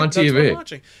 that's Put what it on that's what TV. I'm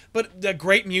watching. But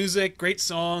great music, great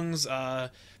songs.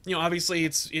 Obviously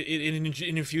it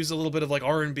infused a little bit of like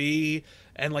R&B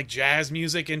and like jazz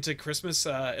music into Christmas.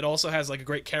 It also has like a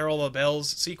great Carol of the Bells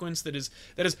sequence that is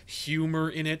humor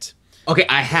in it. Okay,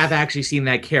 I have actually seen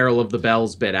that Carol of the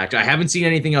Bells bit. Actually, I haven't seen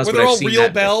anything else. Where but they're I've all seen real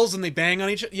that bells and they bang on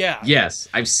each other. Yeah. Yes,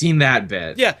 I've seen that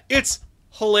bit. Yeah, it's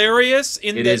hilarious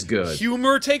in It that is good.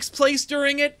 humor takes place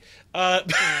during it,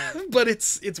 but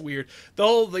it's weird. The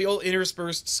old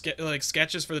interspersed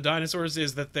sketches for the dinosaurs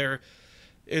is that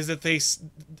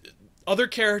other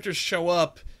characters show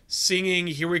up singing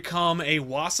 "Here We Come" a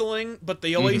wassailing, but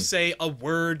they always say a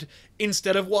word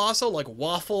instead of wassail, like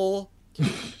waffle.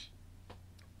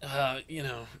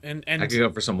 And I could go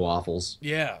for some waffles.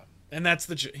 yeah, and that's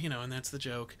the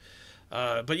joke.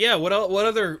 But yeah, what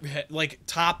other like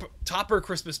topper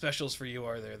Christmas specials for you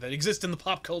are there that exist in the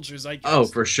pop culture zeitgeist? Oh,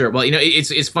 for sure. Well,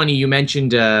 it's funny you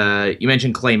mentioned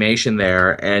claymation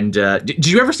there, and did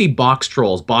you ever see Box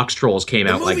Trolls? Box Trolls came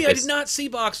out like this. I did not see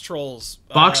Box Trolls.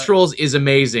 Box Trolls is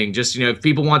amazing. Just if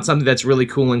people want something that's really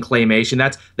cool in claymation,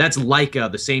 that's Leica,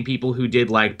 the same people who did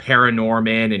like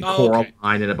Paranorman and Coraline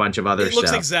and a bunch of other It stuff.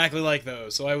 looks exactly like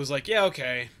those, so I was like, yeah,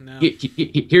 okay. No.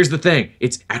 Here's the thing: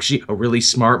 it's actually a really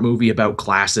smart movie about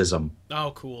classism.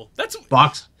 Oh, cool. That's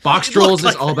Box It Trolls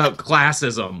looked is all like about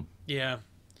classism. yeah,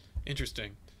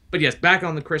 interesting. But yes, back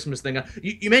on the Christmas thing.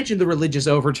 You mentioned the religious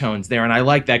overtones there, and I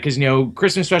like that because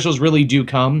Christmas specials really do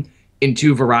come in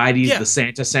two varieties: Yeah. the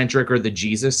Santa-centric or the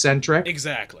Jesus-centric.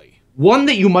 Exactly. One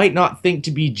that you might not think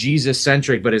to be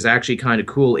Jesus-centric, but is actually kind of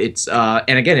cool. It's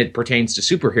and again, it pertains to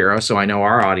superheroes, so I know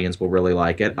our audience will really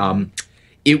like it.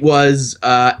 It was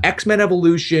X-Men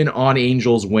Evolution on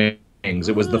Angel's Wings.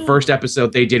 It was the first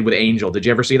episode they did with Angel. Did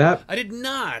you ever see that? I did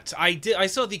not. I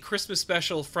saw the Christmas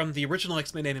special from the original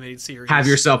X-Men animated series. Have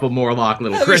yourself a Morlock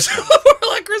little Have Christmas. yourself a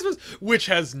Morlock Christmas, which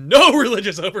has no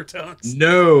religious overtones.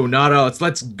 No, not all.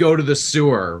 Let's go to the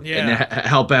sewer Yeah. and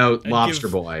help out And Lobster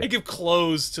give- Boy. and give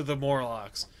clothes to the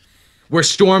Morlocks. Where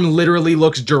Storm literally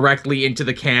looks directly into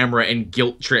the camera and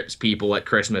guilt trips people at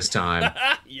Christmas time.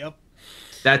 Yep.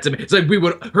 That's it's like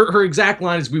her exact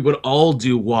line is, "We would all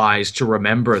do wise to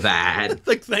remember that."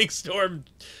 Like, thanks, Storm.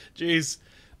 Jeez.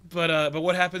 But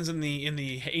what happens in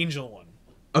the Angel one?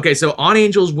 Okay, so on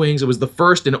Angel's Wings, it was the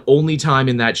first and only time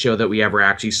in that show that we ever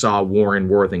actually saw Warren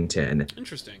Worthington.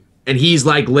 Interesting. And he's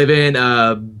like living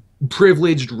a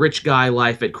privileged rich guy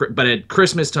life, but at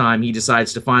Christmas time, he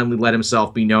decides to finally let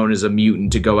himself be known as a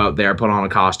mutant to go out there, put on a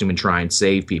costume, and try and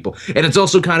save people. And it's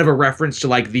also kind of a reference to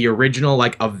like the original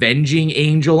like Avenging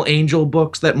Angel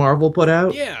books that Marvel put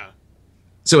out. Yeah.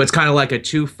 So it's kind of like a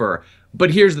twofer.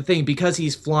 But here's the thing, because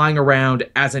he's flying around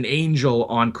as an angel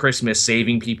on Christmas,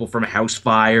 saving people from house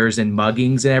fires and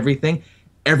muggings and everything,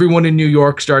 everyone in New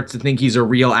York starts to think he's a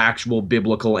real, actual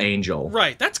biblical angel.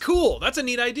 Right. That's cool. That's a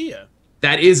neat idea.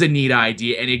 That is a neat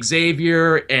idea. And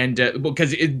Xavier and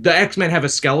because the X-Men have a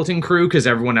skeleton crew because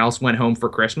everyone else went home for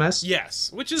Christmas.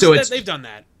 Yes, which is So that they've done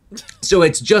that. So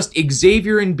it's just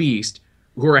Xavier and Beast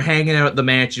who are hanging out at the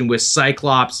mansion with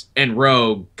Cyclops and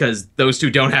Rogue because those two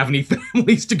don't have any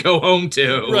families to go home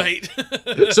to. Right.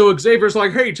 So Xavier's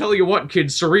like, hey, tell you what,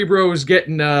 kids, Cerebro is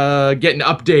getting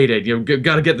updated. You know,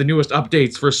 got to get the newest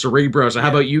updates for Cerebro. So how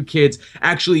about you kids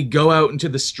actually go out into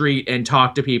the street and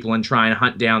talk to people and try and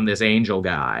hunt down this angel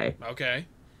guy? Okay.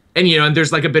 And, you know, and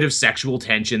there's like a bit of sexual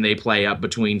tension they play up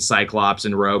between Cyclops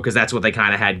and Rogue because that's what they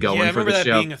kind of had going Yeah, for I remember the that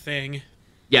show. being a thing.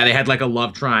 Yeah, they had like a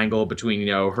love triangle between, you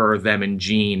know, her, them, and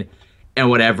Jean and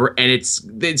whatever. And it's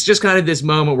just kind of this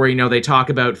moment where, you know, they talk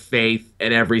about faith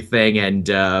and everything.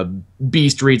 And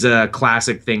Beast reads a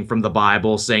classic thing from the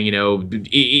Bible saying, you know,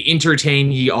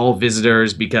 entertain ye all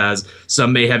visitors because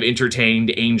some may have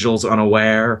entertained angels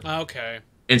unaware. Okay.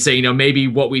 And say, you know, maybe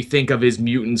what we think of as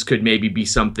mutants could maybe be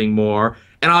something more.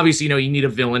 And obviously, you know, you need a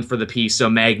villain for the piece, so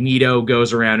Magneto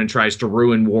goes around and tries to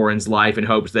ruin Warren's life in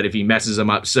hopes that if he messes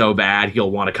him up so bad, he'll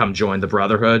want to come join the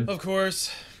Brotherhood. Of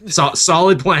course.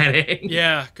 Solid planning.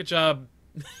 Yeah, good job.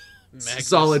 Magnus.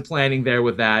 Solid planning there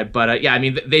with that. But yeah, I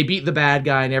mean, they beat the bad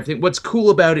guy and everything. What's cool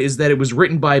about it is that it was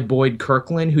written by Boyd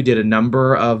Kirkland, who did a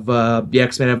number of the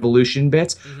X-Men Evolution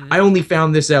bits. I only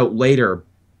found this out later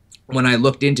when I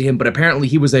looked into him, but apparently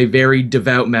he was a very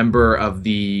devout member of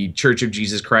the Church of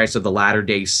Jesus Christ of the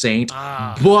Latter-day Saint.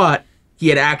 But he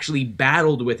had actually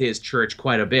battled with his church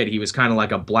quite a bit. He was kind of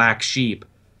like a black sheep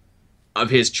of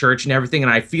his church and everything. And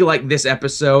I feel like this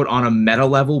episode on a meta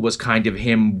level was kind of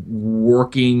him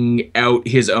working out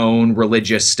his own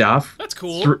religious stuff. That's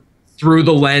cool. Through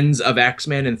the lens of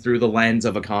X-Men and through the lens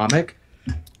of a comic.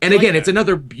 And again, it's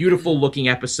another beautiful looking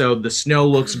episode. The snow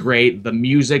looks great. The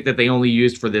music that they only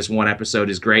used for this one episode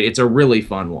is great. It's a really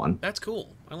fun one. That's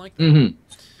cool. I like that.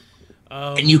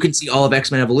 And you can see all of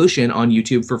X-Men Evolution on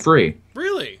YouTube for free.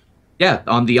 Really? Yeah,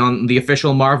 on the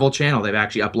official Marvel channel. They've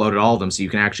actually uploaded all of them, so you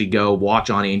can actually go watch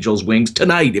On Angel's Wings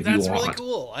tonight if you want. That's really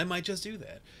cool. I might just do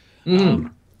that.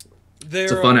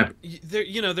 It's a fun episode.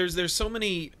 You know, there's so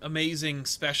many amazing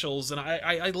specials, and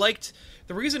I liked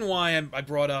the reason why I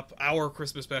brought up our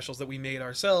Christmas specials that we made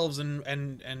ourselves,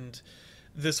 and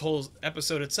this whole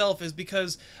episode itself is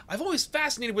because I've always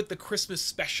fascinated with the Christmas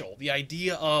special, the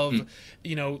idea of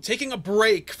you know, taking a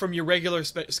break from your regular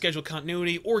scheduled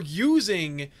continuity or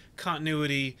using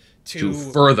continuity to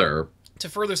further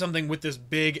something with this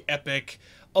big epic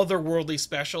otherworldly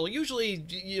special, usually,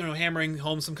 you know, hammering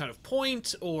home some kind of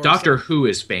point. Or Doctor Who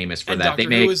is famous for that. Doctor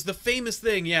Who is the famous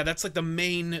thing. Yeah, that's like the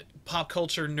main pop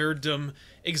culture nerddom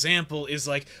example is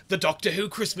like the Doctor Who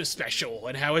Christmas special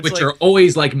and how it's which like, are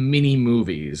always like mini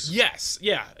movies. Yes,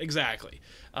 yeah, exactly.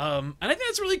 And I think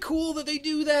that's really cool that they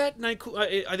do that, and I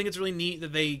think it's really neat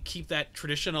that they keep that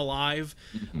tradition alive.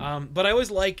 But I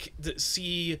always like to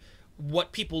see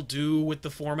what people do with the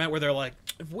format where they're like,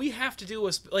 if we have to do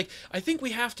I think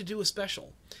we have to do a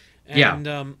special. And,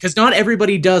 because not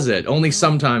everybody does it. Only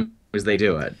sometimes they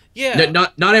do it. Yeah.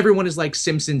 Not everyone is like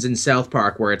Simpsons and South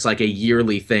Park, where it's like a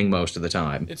yearly thing most of the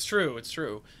time. It's true.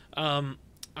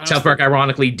 South Park,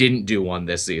 ironically, didn't do one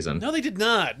this season. No, they did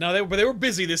not. No, they were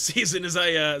busy this season, as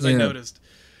I noticed.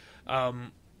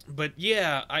 But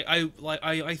yeah, I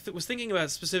was thinking about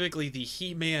specifically the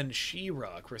He-Man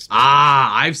She-Ra Christmas.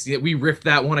 I've seen it. We riffed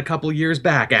that one a couple years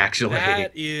back, actually.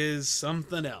 That is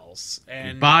something else.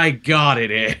 And by God,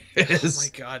 it is. Oh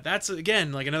my God, that's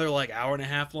again like another like hour and a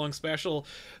half long special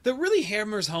that really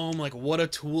hammers home like what a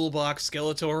toolbox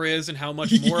Skeletor is and how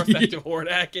much more effective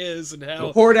Hordak is and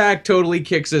how Hordak totally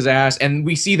kicks his ass, and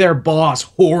we see their boss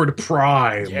Horde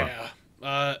Prime.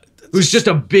 Yeah. Who's just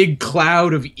a big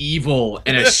cloud of evil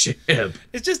and a ship.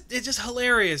 It's just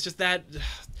hilarious. Just that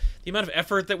the amount of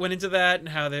effort that went into that and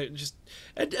how they just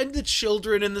and the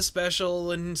children in the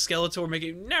special and Skeletor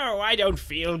making no, I don't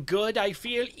feel good. I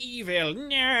feel evil.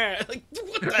 Nah, like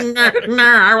what the heck?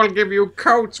 Nah, I will give you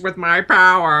coats with my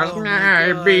powers. Oh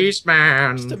my God. Beast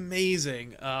Man. Just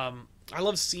amazing. I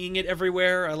love seeing it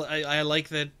everywhere. I like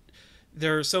that.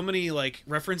 There are so many like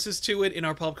references to it in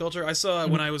our pop culture. I saw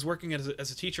when I was working as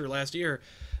a teacher last year,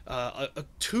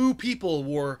 two people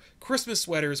wore Christmas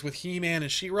sweaters with He-Man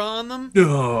and She-Ra on them.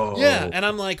 No. Yeah, and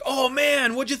I'm like, oh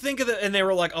man, what'd you think of that? And they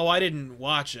were like, oh, I didn't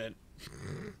watch it.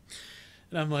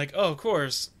 And I'm like, oh, of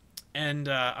course. And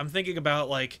I'm thinking about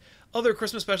like other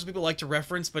Christmas specials people like to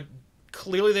reference, but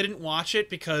clearly they didn't watch it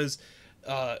because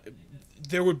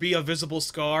there would be a visible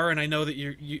scar, and I know that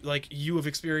you have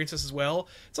experienced this as well.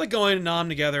 It's like going to Nam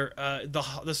together.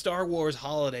 The Star Wars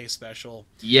Holiday Special.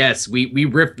 Yes, we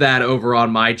ripped that over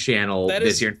on my channel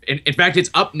this year. In fact, it's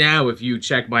up now if you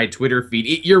check my Twitter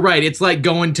feed. You're right. It's like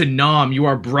going to Nam. You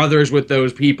are brothers with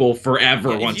those people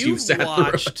forever once you've sat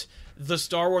watched the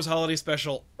Star Wars Holiday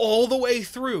Special all the way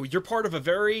through. You're part of a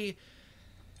very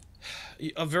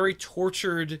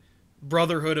tortured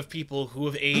brotherhood of people who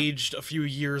have aged a few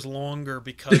years longer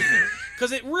because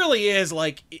it really is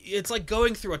like, it's like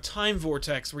going through a time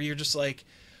vortex where you're just like,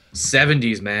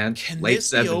 70s, man. Late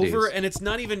this 70s. be over? And it's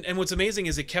not even. And what's amazing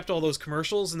is it kept all those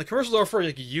commercials, and the commercials are for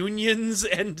like unions,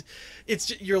 and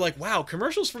you're like, wow,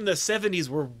 commercials from the 70s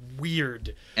were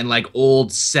weird. And like old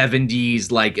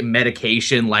 70s like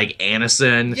medication, like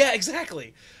Anacin. Yeah,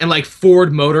 exactly. And like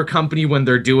Ford Motor Company when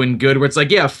they're doing good, where it's like,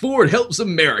 yeah, Ford helps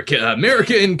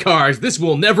America in cars. This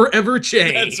will never ever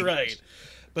change. That's right.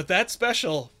 But that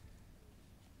special,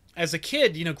 as a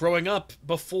kid, growing up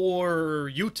before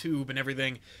YouTube and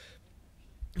everything,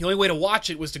 the only way to watch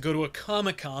it was to go to a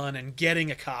Comic-Con and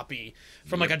getting a copy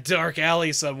from like a dark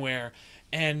alley somewhere.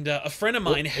 And a friend of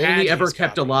mine had only ever his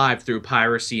kept copy. Alive through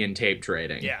piracy and tape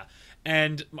trading. Yeah.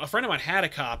 And a friend of mine had a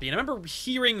copy, and I remember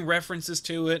hearing references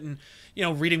to it, and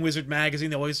reading Wizard magazine.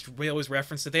 They always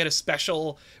referenced it. They had a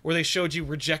special where they showed you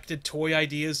rejected toy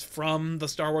ideas from the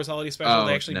Star Wars Holiday Special.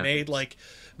 They actually made like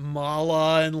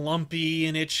Mala and Lumpy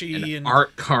and Itchy and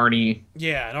Art Carney.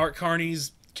 Yeah, and Art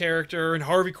Carney's character and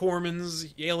Harvey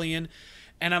Korman's alien.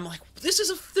 And I'm like, this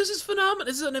is phenomenal.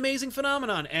 This is an amazing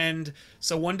phenomenon. And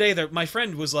so one day my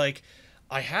friend was like,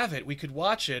 I have it. We could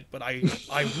watch it, but I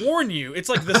warn you, it's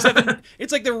like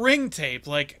it's like the Ring tape.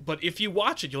 Like, but if you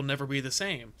watch it, you'll never be the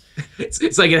same.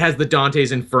 It's like it has the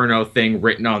Dante's Inferno thing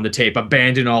written on the tape.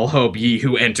 Abandon all hope, ye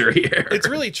who enter here. It's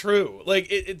really true. Like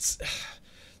it's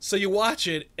so you watch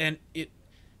it, and it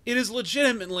is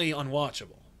legitimately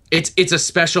unwatchable. It's a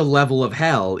special level of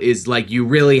hell. Is like you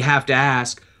really have to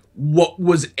ask, what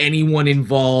was anyone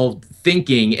involved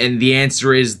thinking? And the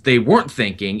answer is they weren't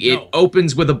thinking. It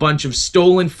opens with a bunch of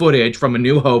stolen footage from A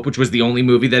New Hope, which was the only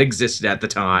movie that existed at the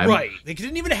time. Right. They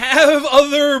didn't even have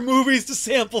other movies to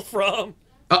sample from.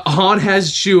 Han has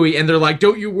Chewie, and they're like,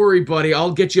 don't you worry, buddy,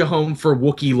 I'll get you home for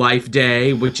Wookiee Life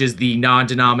Day, which is the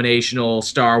non-denominational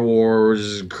Star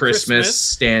Wars Christmas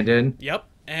stand-in. Yep.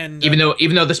 And even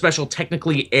though the special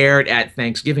technically aired at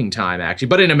Thanksgiving time, actually,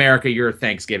 but in America, your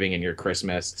Thanksgiving and your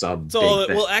Christmas, it's a big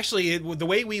thing. Well, actually, the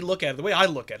way we look at it, the way I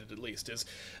look at it at least, is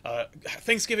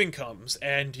Thanksgiving comes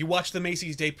and you watch the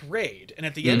Macy's Day Parade, and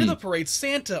at the end of the parade,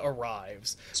 Santa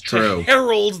arrives to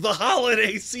herald the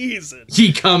holiday season.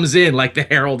 He comes in like the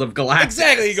Herald of Galactus.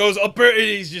 Exactly. He goes up, and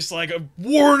he's just like, a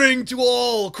warning to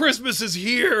all: Christmas is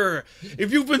here.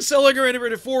 If you've been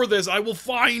celebrating for this, I will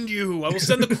find you. I will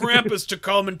send the Krampus to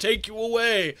come and take you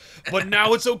away. But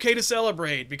now it's okay to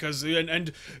celebrate because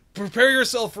and prepare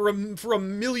yourself for a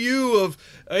milieu of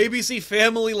ABC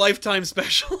Family Lifetime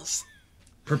specials.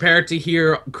 Prepare to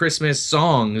hear Christmas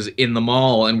songs in the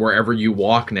mall and wherever you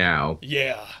walk now.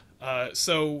 Yeah. But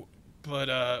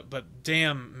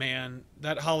damn, man,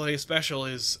 that holiday special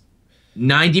is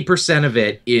 90% of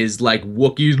it is like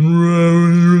Wookiees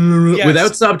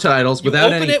without subtitles,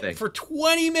 without anything. Open it for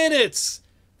 20 minutes.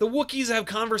 The Wookiees have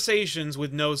conversations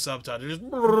with no subtitles.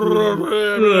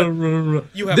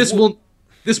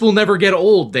 This will never get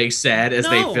old, they said as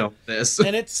they filmed this.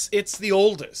 And it's the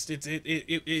oldest.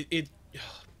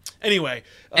 Anyway,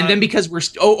 and then because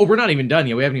we're not even done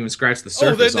yet. We haven't even scratched the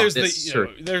surface. Then there's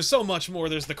there's so much more.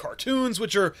 There's the cartoons,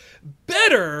 which are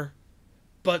better,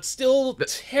 but still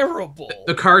terrible.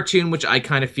 The cartoon, which I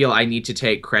kind of feel I need to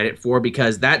take credit for,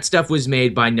 because that stuff was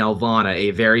made by Nelvana,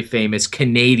 a very famous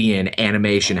Canadian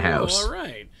animation house. All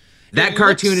right. That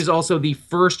cartoon is also the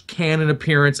first canon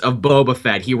appearance of Boba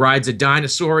Fett. He rides a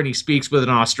dinosaur and he speaks with an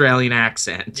Australian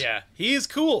accent. Yeah, he's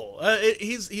cool.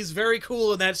 He's very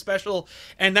cool in that special,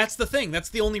 and that's the thing. That's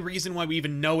the only reason why we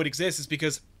even know it exists, is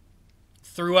because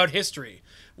throughout history,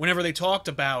 whenever they talked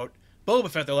about Boba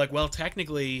Fett, they're like, well,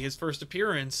 technically his first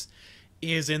appearance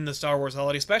is in the Star Wars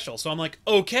Holiday Special. So I'm like,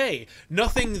 okay,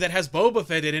 nothing that has Boba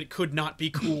Fett in it could not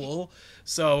be cool.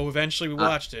 So eventually we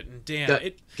watched it, and damn,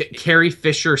 Carrie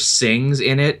Fisher sings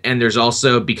in it, and there's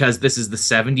also, because this is the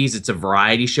 70s, it's a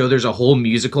variety show, there's a whole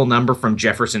musical number from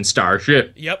Jefferson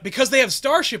Starship. Yep, because they have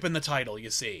Starship in the title, you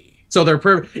see. So they're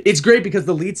perfect. It's great because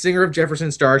the lead singer of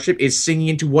Jefferson Starship is singing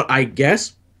into what I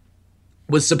guess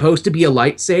was supposed to be a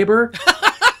lightsaber.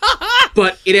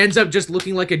 But it ends up just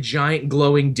looking like a giant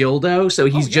glowing dildo, so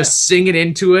he's just singing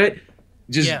into it,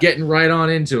 getting right on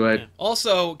into it. Yeah.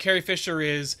 Also, Carrie Fisher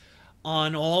is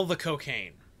on all the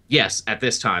cocaine. Yes, at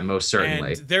this time, most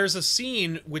certainly. And there's a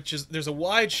scene there's a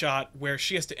wide shot where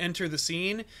she has to enter the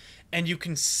scene, and you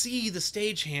can see the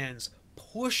stagehands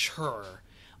push her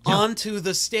onto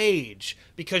the stage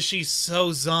because she's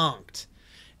so zonked.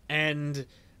 And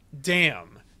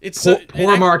damn, it's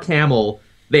poor Mark Hamill.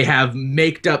 They have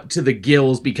maked up to the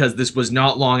gills because this was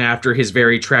not long after his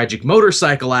very tragic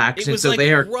motorcycle accident. It was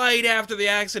like right after the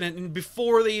accident and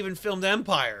before they even filmed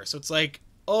Empire. So it's like,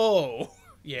 oh,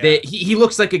 yeah. He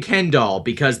looks like a Ken doll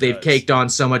because they've caked on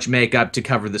so much makeup to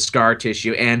cover the scar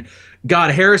tissue. And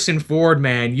God, Harrison Ford,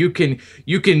 man, you can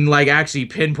like actually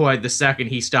pinpoint the second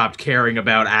he stopped caring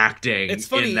about acting. It's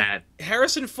funny. In that.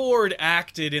 Harrison Ford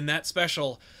acted in that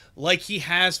special like he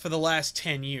has for the last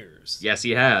 10 years. Yes,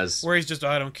 he has. Where he's just,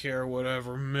 I don't care,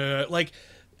 whatever. Meh. Like,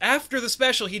 after the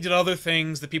special, he did other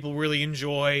things that people really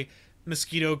enjoy.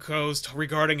 Mosquito Coast,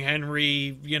 Regarding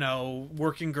Henry, you know,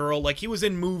 Working Girl. Like, he was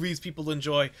in movies people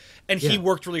enjoy, and he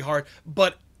worked really hard.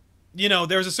 But, you know,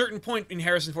 there was a certain point in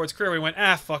Harrison Ford's career where he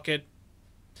went, fuck it.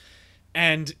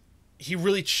 And he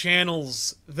really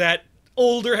channels that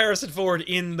older Harrison Ford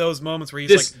in those moments where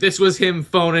he's this was him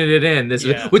phoning it in.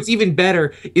 What's even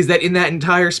better is that in that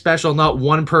entire special, not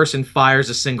one person fires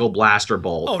a single blaster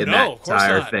bolt in that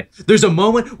entire thing. There's a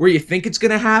moment where you think it's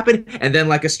gonna happen, and then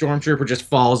like a stormtrooper just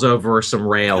falls over some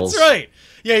rails. That's right.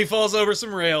 Yeah, he falls over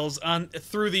some rails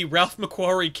through the Ralph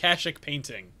McQuarrie Kashuk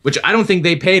painting. Which I don't think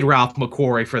they paid Ralph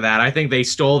McQuarrie for that. I think they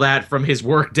stole that from his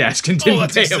work desk and didn't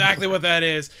that's pay him. Exactly what that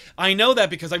is. I know that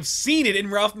because I've seen it in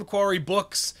Ralph McQuarrie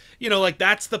books. You know, like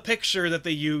that's the picture that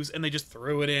they use, and they just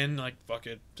threw it in. Like, fuck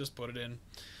it, just put it in.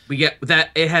 We get that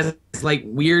it has like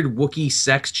weird Wookiee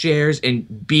sex chairs,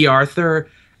 and B. Arthur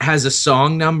has a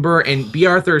song number, and B.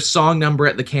 Arthur's song number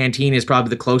at the canteen is probably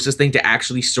the closest thing to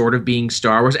actually sort of being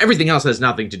Star Wars. Everything else has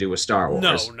nothing to do with Star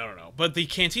Wars. No. But the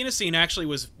cantina scene actually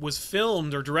was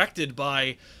filmed or directed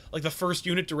by like the first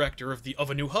unit director of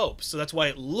A New Hope. So that's why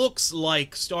it looks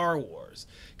like Star Wars,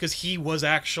 because he was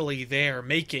actually there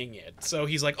making it. So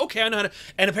he's like, okay, I know how to.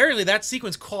 And apparently that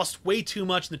sequence cost way too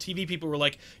much, and the TV people were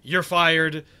like, "You're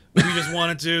fired. We just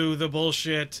want to do the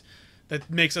bullshit that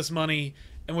makes us money."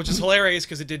 And which is hilarious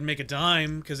because it didn't make a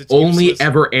dime because it's only useless.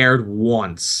 Ever aired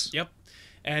once. Yep.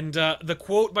 And the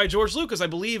quote by George Lucas, I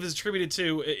believe, is attributed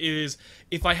to is,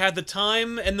 "If I had the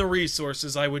time and the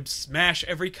resources, I would smash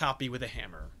every copy with a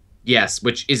hammer." Yes,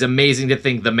 which is amazing to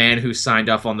think the man who signed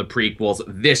off on the prequels,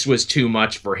 this was too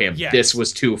much for him. Yes. This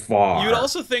was too far. You'd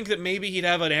also think that maybe he'd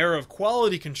have an air of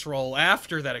quality control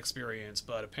after that experience,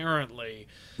 but apparently,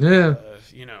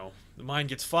 you know, the mind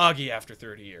gets foggy after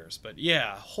 30 years. But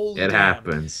yeah, holy It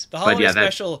happens. The holiday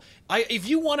special, if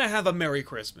you want to have a Merry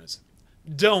Christmas,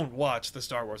 don't watch the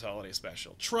Star Wars Holiday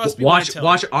Special. Trust me.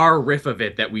 Watch our riff of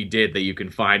it that we did that you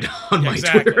can find on my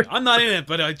Twitter. I'm not in it,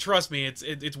 but trust me,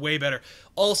 it's way better.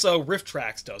 Also, Riff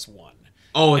Tracks does one.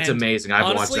 Oh, it's amazing. I've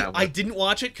honestly, watched that one. I didn't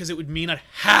watch it because it would mean I'd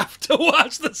have to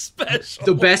watch the special.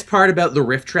 The best part about the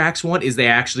Riff Tracks one is they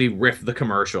actually riff the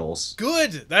commercials.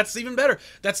 Good. That's even better.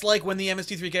 That's like when the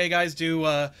MST3K guys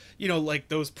do, you know, like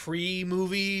those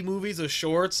pre-movie movies, those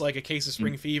shorts, like A Case of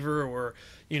Spring Fever or,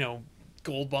 you know,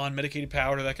 Gold Bond, Medicated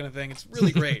Powder, that kind of thing. It's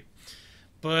really great.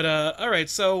 But, all right,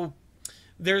 so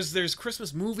there's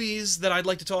Christmas movies that I'd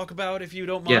like to talk about, if you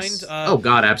don't mind. Yes. Oh,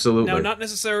 God, absolutely. Now, not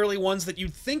necessarily ones that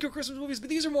you'd think are Christmas movies, but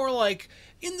these are more like,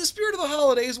 in the spirit of the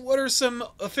holidays, what are some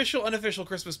official, unofficial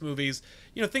Christmas movies?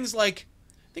 You know, things like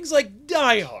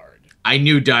Die Hard. I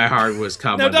knew Die Hard was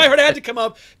coming. Now, Die Hard had to come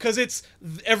up because it's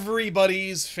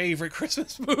everybody's favorite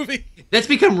Christmas movie. That's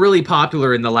become really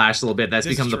popular in the last little bit. That's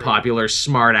become the true. popular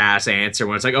smart-ass answer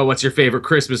when it's like, oh, what's your favorite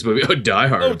Christmas movie? Oh, Die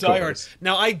Hard. Oh, Die Hard.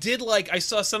 Now, I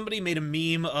saw somebody made a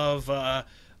meme of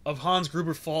Hans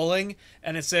Gruber falling,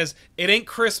 and it says, "It ain't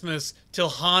Christmas till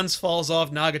Hans falls off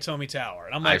Nagatomi Tower."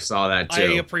 And I'm like, I saw that too.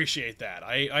 I appreciate that.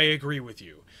 I agree with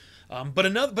you.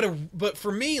 But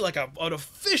for me, like an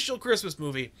official Christmas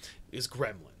movie is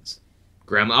Gremlins.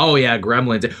 Oh yeah,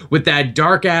 Gremlins with that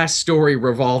dark ass story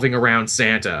revolving around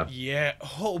Santa. Yeah.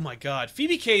 Oh my God,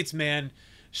 Phoebe Cates, man,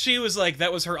 she was like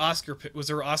that was her Oscar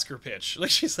pitch. Like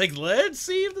she's like, let's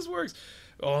see if this works.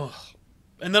 Oh,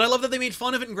 and then I love that they made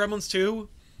fun of it in Gremlins 2,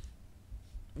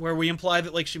 where we imply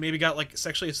that like she maybe got like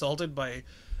sexually assaulted by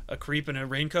a creep in a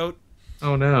raincoat.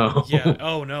 Oh no. Yeah.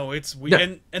 Oh no. It's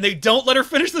weird, and they don't let her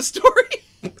finish the story.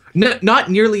 Not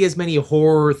nearly as many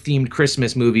horror-themed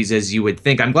Christmas movies as you would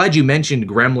think. I'm glad you mentioned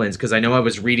Gremlins, because I know I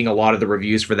was reading a lot of the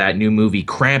reviews for that new movie,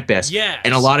 Krampus. Yes.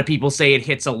 And a lot of people say it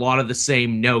hits a lot of the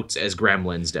same notes as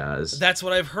Gremlins does. That's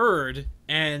what I've heard,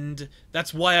 and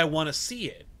that's why I want to see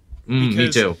it. Me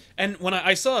too. And when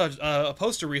I saw a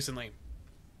poster recently,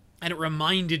 and it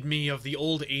reminded me of the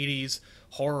old 80s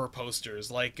horror posters,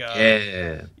 like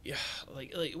Yeah.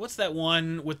 like what's that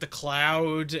one with the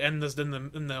cloud and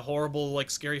the horrible like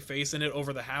scary face in it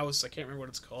over the house? I can't remember what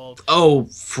it's called. Oh,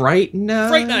 Fright Night.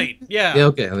 Fright Night. Yeah. Yeah,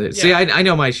 okay. See, I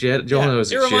know my shit. Joel knows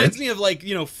his shit. It reminds shit. me of like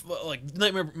like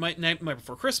Nightmare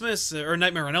Before Christmas, or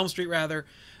Nightmare on Elm Street rather.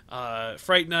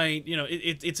 Fright Night.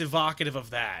 It's evocative of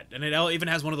that, and it even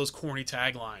has one of those corny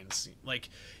taglines like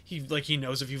he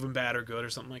knows if you've been bad or good or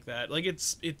something like that. Like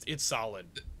it's solid.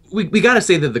 We got to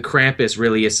say that the Krampus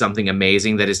really is something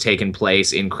amazing that has taken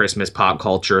place in Christmas pop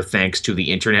culture thanks to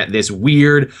the internet. This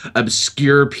weird,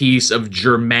 obscure piece of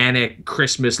Germanic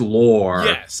Christmas lore.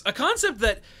 Yes, a concept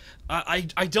that I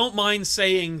don't mind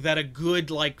saying that a good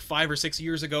like 5 or 6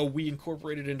 years ago we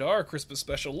incorporated into our Christmas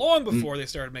special long before they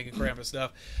started making Krampus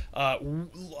stuff.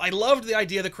 I loved the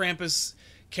idea of the Krampus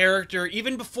character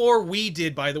even before we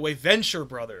did, by the way. Venture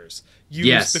Brothers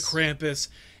used the Krampus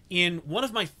in one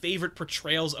of my favorite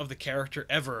portrayals of the character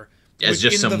ever, as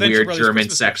just some weird German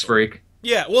sex freak.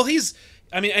 Yeah, well,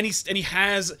 and he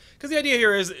has, because the idea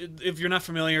here is, if you're not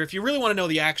familiar, if you really want to know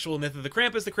the actual myth of the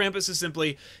Krampus is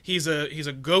simply he's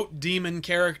a goat demon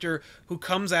character who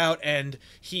comes out and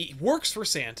he works for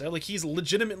Santa, like he's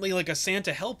legitimately like a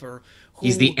Santa helper.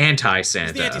 He's the anti-Santa.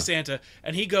 He's the anti-Santa,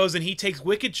 and he goes and he takes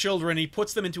wicked children, he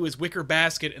puts them into his wicker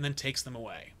basket, and then takes them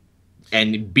away.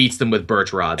 And beats them with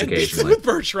birch rods occasionally.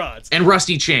 And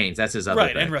rusty chains. That's his other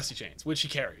thing. And rusty chains, which he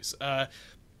carries.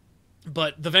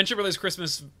 But the Venture Brothers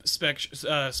Christmas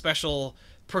special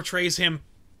portrays him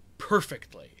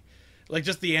perfectly. Like,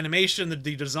 just the animation, the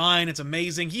design, it's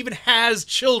amazing. He even has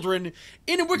children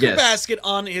in a wicker basket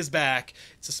on his back.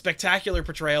 It's a spectacular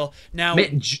portrayal. Now,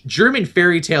 man, German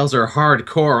fairy tales are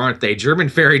hardcore, aren't they? German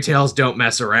fairy tales don't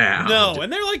mess around. No,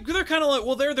 and they're kind of like,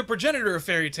 well, they're the progenitor of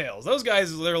fairy tales. Those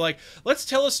guys, they're like, let's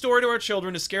tell a story to our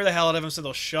children to scare the hell out of them so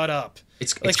they'll shut up.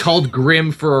 It's called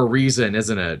Grimm for a reason,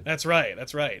 isn't it? That's right.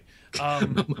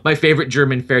 My favorite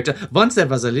German fairy tale. Once there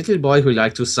was a little boy who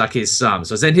liked to suck his thumb.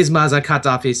 So then his mother cut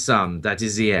off his thumb. That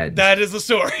is the end. That is the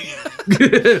story.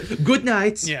 Good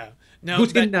night. Yeah.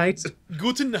 Good night.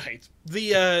 Guten night.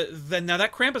 Now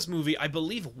that Krampus movie, I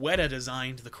believe Weta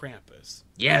designed the Krampus.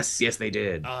 Yes, they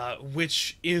did.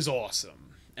 Which is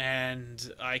awesome,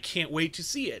 and I can't wait to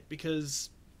see it because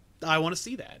I want to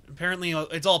see that. Apparently,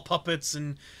 it's all puppets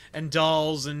and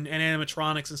dolls and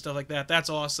animatronics and stuff like that. That's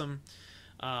awesome.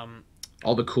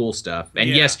 All the cool stuff.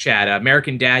 And yes, Chad,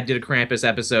 American Dad did a Krampus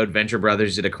episode. Venture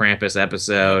Brothers did a Krampus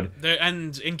episode.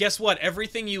 And guess what?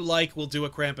 Everything you like will do a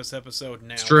Krampus episode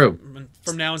now. It's true.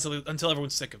 From now until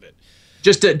everyone's sick of it.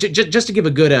 Just to give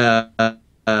a good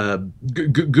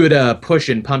push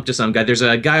and pump to some guy. There's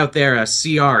a guy out there,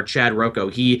 CR Chad Rocco.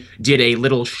 He did a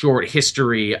little short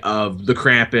history of the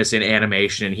Krampus in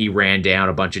animation, and he ran down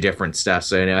a bunch of different stuff.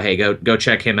 So hey, go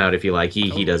check him out if you like.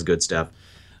 He does good stuff.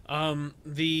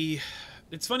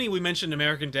 It's funny we mentioned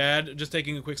American Dad, just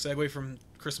taking a quick segue from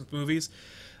Christmas movies.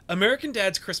 American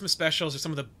Dad's Christmas specials are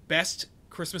some of the best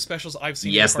Christmas specials I've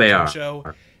seen in a cartoon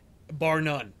show, bar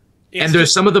none. And they're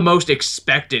some of the most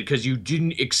expected, because you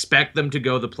didn't expect them to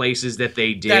go the places that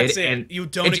they did. That's it. And you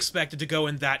don't expect it to go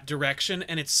in that direction,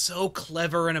 and it's so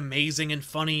clever and amazing and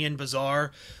funny and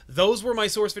bizarre. Those were my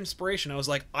source of inspiration. I was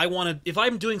like, if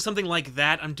I'm doing something like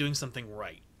that, I'm doing something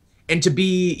right. And to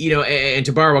be, and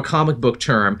to borrow a comic book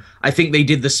term, I think they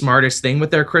did the smartest thing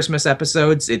with their Christmas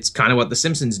episodes. It's kind of what The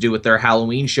Simpsons do with their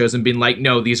Halloween shows and being like,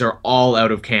 no, these are all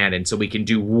out of canon, so we can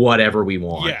do whatever we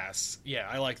want. Yes. Yeah,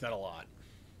 I like that a lot.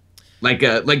 Like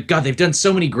God, they've done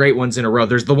so many great ones in a row.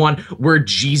 There's the one where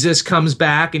Jesus comes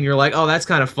back, and you're like, oh, that's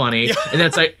kind of funny. Yeah. And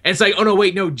then it's like, oh no,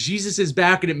 wait, no, Jesus is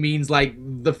back, and it means like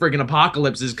the friggin'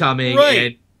 apocalypse is coming, right.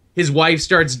 And his wife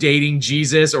starts dating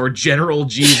Jesus or General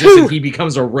Jesus, and he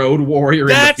becomes a road warrior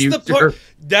in the future.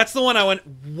 That's the one I went,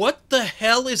 what the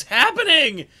hell is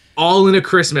happening? All in a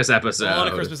Christmas episode.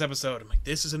 I'm like,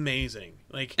 this is amazing.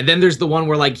 And then there's the one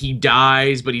where he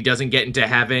dies, but he doesn't get into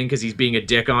heaven because he's being a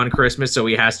dick on Christmas, so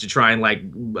he has to try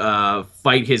and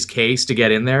fight his case to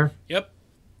get in there. Yep.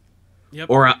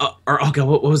 Or oh god,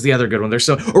 what was the other good one?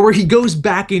 Or where he goes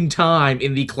back in time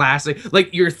in the classic,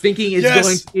 you're thinking it's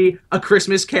going to be A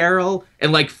Christmas Carol,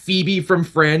 and Phoebe from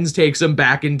Friends takes him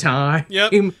back in time.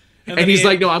 Yep. And he's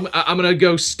like, no, I'm gonna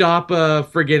go stop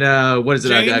friggin' what is it?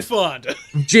 Jane Fonda.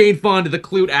 Jane Fonda, the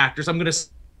Clute actress. I'm gonna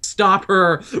stop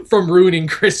her from ruining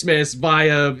Christmas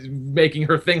by making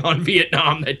her thing on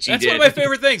Vietnam that she did. That's one of my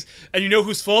favorite things. And you know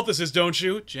whose fault this is, don't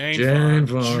you? Jane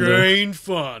Fonda. Jane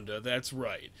Fonda. That's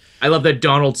right. I love that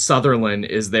Donald Sutherland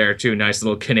is there too. Nice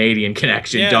little Canadian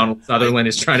connection. Yeah. Donald Sutherland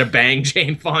is trying to bang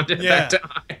Jane Fonda at that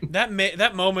time.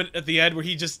 That moment at the end where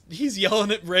he's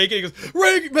yelling at Reagan. He goes,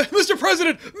 "Reagan, Mr.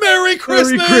 President, Merry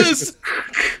Christmas!"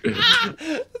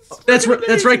 That's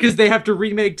right, because they have to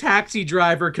remake Taxi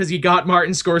Driver because he got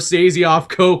Martin Scorsese off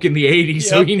coke in the '80s,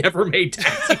 so he never made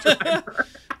Taxi Driver.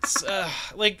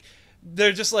 Like,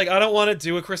 they're just like, I don't want to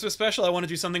do a Christmas special. I want to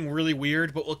do something really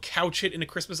weird, but we'll couch it in a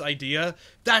Christmas idea.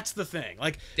 That's the thing.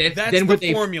 Like, that's then the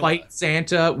they formula. Fight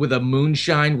Santa with a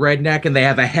moonshine redneck, and they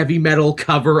have a heavy metal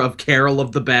cover of Carol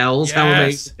of the Bells. Yes. How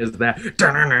amazing is that?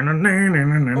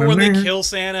 Or when they kill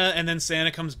Santa, and then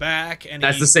Santa comes back, and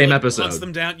that's the same episode. Hunts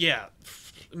them down. Yeah,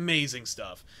 amazing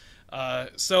stuff.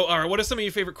 So, all right, what are some of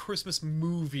your favorite Christmas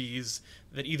movies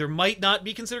that either might not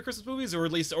be considered Christmas movies, or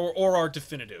at least or are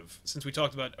definitive? Since we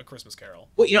talked about A Christmas Carol.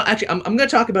 Well, actually, I'm going to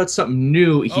talk about something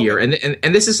new here, okay.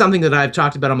 and this is something that I've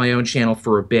talked about on my own channel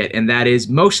for a bit, and that is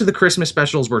most of the Christmas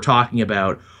specials we're talking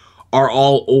about are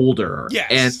all older. Yes.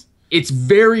 And it's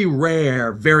very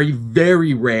rare, very,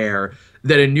 very rare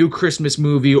that a new Christmas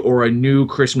movie or a new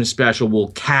Christmas special will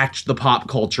catch the pop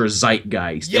culture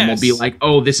zeitgeist and will be like,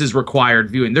 oh, this is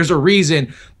required viewing. There's a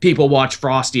reason people watch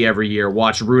Frosty every year,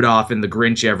 watch Rudolph and the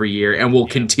Grinch every year, and will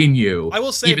continue. I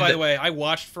will say, by the way, I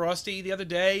watched Frosty the other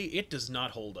day. It does not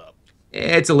hold up.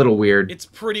 It's a little weird. It's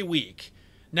pretty weak.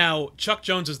 Now, Chuck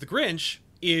Jones's The Grinch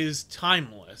is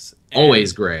timeless.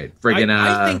 Always great. Friggin'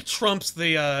 I think trumps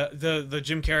the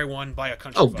Jim Carrey one by a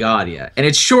country. Oh God, yeah, and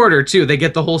it's shorter too. They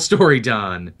get the whole story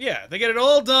done. Yeah, they get it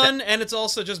all done, and it's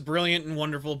also just brilliant and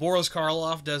wonderful. Boris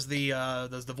Karloff does the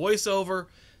voiceover.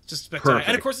 Just spectacular. Perfect.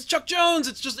 And of course, it's Chuck Jones.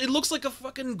 It looks like a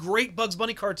fucking great Bugs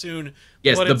Bunny cartoon.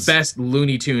 Yes, the best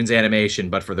Looney Tunes animation,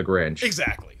 but for the Grinch.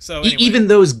 Exactly. So anyway. Even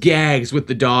those gags with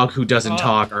the dog who doesn't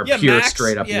talk are pure Max,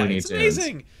 straight up Looney it's Tunes.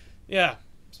 Amazing. Yeah.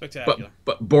 Spectacular.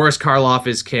 But Boris Karloff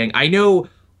is king. I know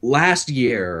last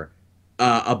year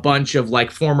a bunch of like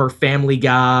former Family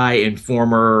Guy and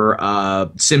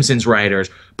former Simpsons writers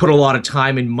put a lot of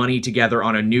time and money together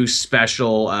on a new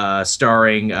special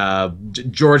starring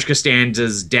George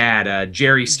Costanza's dad,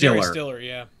 Jerry Stiller. Jerry Stiller,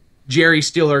 yeah. Jerry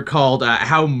Stiller called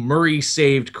How Murray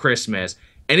Saved Christmas.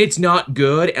 And it's not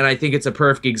good, and I think it's a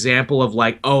perfect example of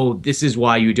like, oh, this is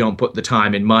why you don't put the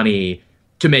time and money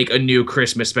to make a new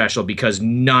Christmas special, because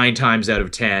 9 times out of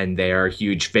 10 they are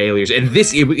huge failures. And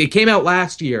it came out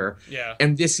last year. Yeah.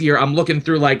 And this year I'm looking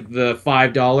through like the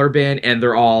 $5 bin, and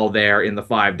they're all there in the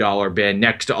 $5 bin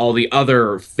next to all the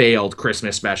other failed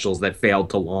Christmas specials that failed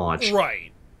to launch.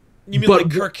 Right. You mean like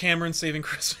Kirk Cameron Saving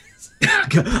Christmas?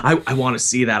 I want to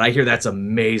see that. I hear that's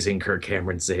amazing. Kirk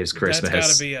Cameron Saves Christmas.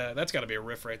 That's gotta be a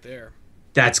riff right there.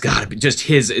 That's got to be just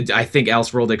his. I think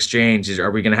Elseworld Exchange.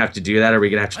 Are we going to have to do that? Or are we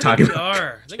going to have to talk about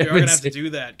I think we are going to have to do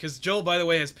that. Because Joel, by the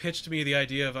way, has pitched me the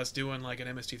idea of us doing like an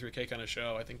MST3K kind of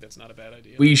show. I think that's not a bad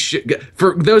idea. We should.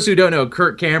 For those who don't know,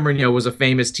 Kirk Cameron, was a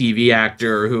famous TV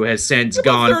actor who has since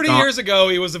gone. 30 years ago,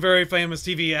 he was a very famous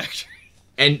TV actor.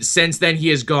 And since then, he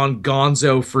has gone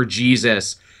gonzo for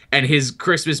Jesus. And his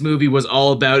Christmas movie was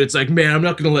all about, it's like, man, I'm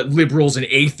not going to let liberals and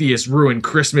atheists ruin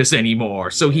Christmas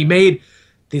anymore. So he made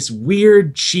this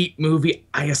weird, cheap movie,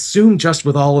 I assume just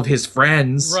with all of his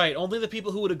friends. Right, only the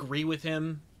people who would agree with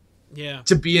him. Yeah.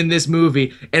 To be in this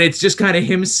movie. And it's just kind of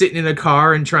him sitting in a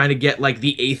car and trying to get, like,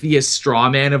 the atheist straw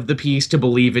man of the piece to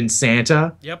believe in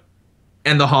Santa. Yep.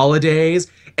 And the holidays.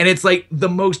 And it's, like, the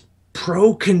most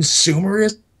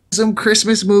pro-consumerism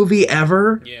Christmas movie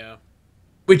ever. Yeah.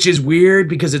 Which is weird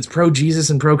because it's pro-Jesus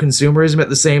and pro-consumerism at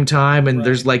the same time, and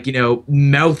there's like,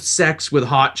 mouth sex with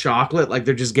hot chocolate, like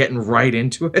they're just getting right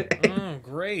into it. Oh,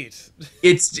 great.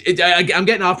 I'm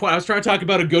getting off point. I was trying to talk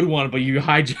about a good one, but you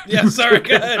hijacked. Yeah, sorry,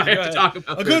 go ahead. I have to talk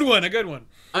about a good one, a good one.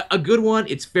 A good one.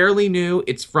 It's fairly new.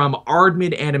 It's from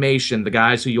Aardman Animation, the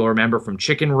guys who you'll remember from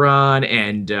Chicken Run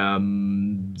and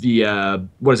Wallace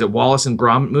and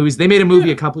Gromit movies. They made a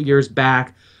movie a couple years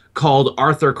back called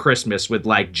Arthur Christmas with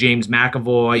like James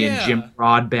McAvoy and Jim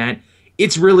Broadbent.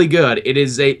 It's really good. It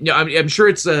is I'm sure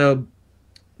it's a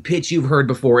pitch you've heard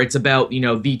before. It's about,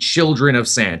 the children of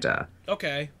Santa.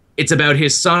 Okay. It's about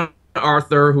his son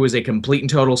Arthur, who is a complete and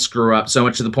total screw up, so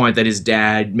much to the point that his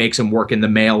dad makes him work in the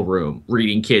mail room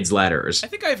reading kids' letters. I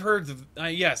think I've heard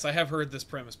yes, I have heard this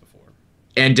premise before.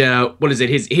 And what is it?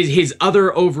 His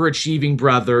other overachieving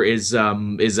brother is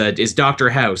Dr.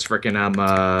 House, frickin'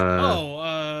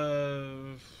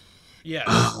 yes.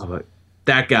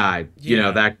 That guy,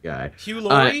 that guy. Hugh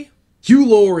Laurie? Hugh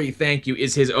Laurie, thank you,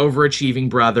 is his overachieving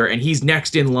brother, and he's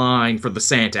next in line for the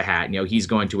Santa hat. He's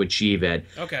going to achieve it.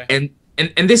 Okay.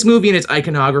 And this movie and its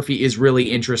iconography is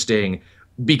really interesting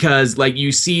because, like,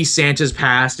 you see Santa's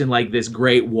past in, like, this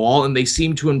great wall, and they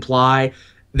seem to imply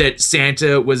that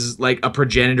Santa was, like, a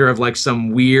progenitor of, like,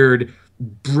 some weird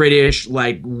British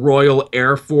like Royal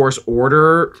Air Force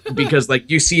order because like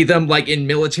you see them like in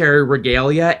military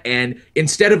regalia, and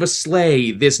instead of a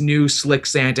sleigh, this new slick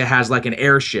Santa has like an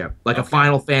airship, like a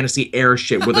Final Fantasy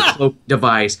airship with a cloak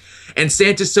device. And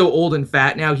Santa's so old and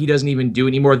fat now he doesn't even do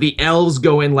anymore. The elves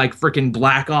go in like freaking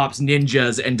Black Ops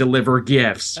ninjas and deliver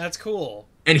gifts. That's cool.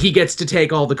 And he gets to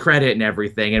take all the credit and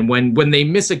everything. And when they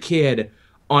miss a kid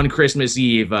on Christmas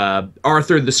Eve,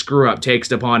 Arthur the Screw-Up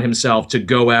takes it upon himself to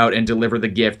go out and deliver the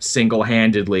gift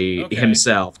single-handedly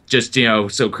himself, just, you know,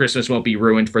 so Christmas won't be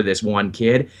ruined for this one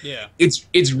kid. Yeah.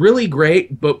 It's really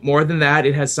great, but more than that,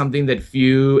 it has something that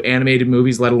few animated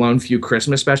movies, let alone few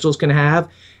Christmas specials, can have,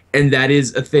 and that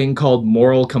is a thing called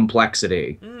moral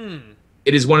complexity.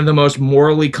 It is one of the most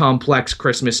morally complex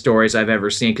Christmas stories I've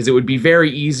ever seen, because it would be very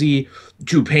easy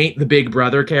to paint the Big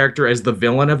Brother character as the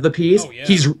villain of the piece. Oh, yeah.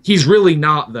 He's really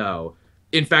not, though.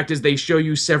 In fact, as they show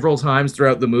you several times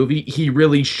throughout the movie, he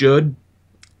really should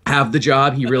have the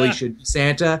job. He really should be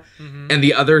Santa. And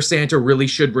the other Santa really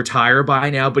should retire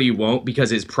by now, but he won't because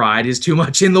his pride is too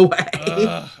much in the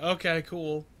way. Okay,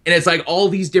 cool. And it's like all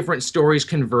these different stories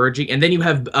converging. And then you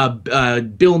have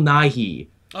Bill Nighy.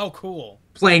 Oh, cool.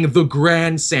 Playing the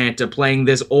Grand Santa, playing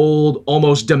this old,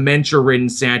 almost dementia-ridden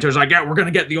Santa. It's like, yeah, we're gonna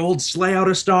get the old sleigh out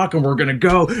of stock, and we're gonna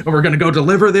go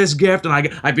deliver this gift. And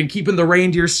I've been keeping the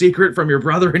reindeer secret from your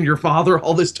brother and your father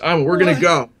all this time. And we're gonna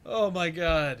go. Oh my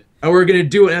god. And we're gonna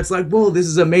do it. And it's like, whoa, this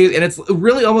is amazing. And it's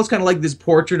really almost kind of like this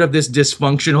portrait of this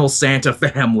dysfunctional Santa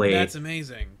family. That's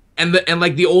amazing. And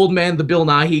like the old man, the Bill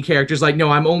Nighy character is like, no,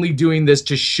 I'm only doing this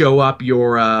to show up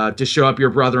your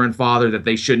brother and father that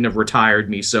they shouldn't have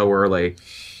retired me so early.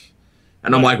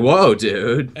 And I'm like, whoa,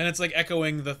 dude. And it's like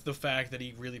echoing the fact that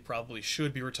he really probably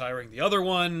should be retiring the other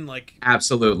one. Like,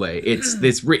 absolutely, it's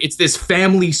this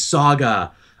family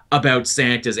saga about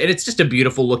Santas, and it's just a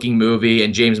beautiful looking movie,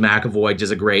 and James McAvoy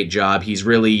does a great job. He's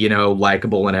really, you know,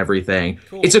 likable and everything.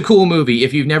 Cool. It's a cool movie.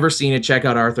 If you've never seen it, check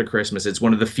out Arthur Christmas. It's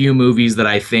one of the few movies that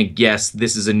I think, yes,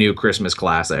 this is a new Christmas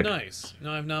classic. Nice.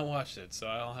 No, I've not watched it, so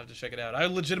I'll have to check it out. I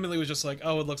legitimately was just like,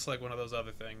 oh, it looks like one of those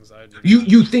other things.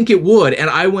 You think it would, and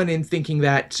I went in thinking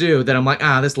that too, that I'm like,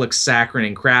 this looks saccharine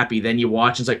and crappy. Then you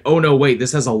watch and it's like, oh no, wait,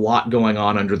 this has a lot going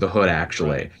on under the hood, actually.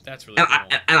 Right. That's really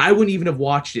cool. And I wouldn't even have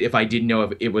watched it if I didn't know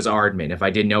if it was Aardman, if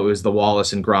I didn't know it was the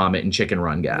Wallace and Gromit and Chicken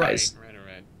Run guys.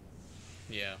 Right.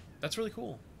 Yeah, that's really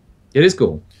cool. It is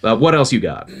cool. What else you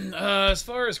got? As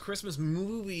far as Christmas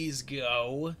movies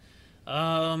go,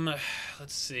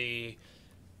 let's see.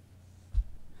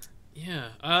 Yeah.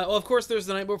 Well, of course, there's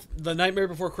the Nightmare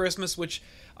Before Christmas, which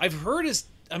I've heard is,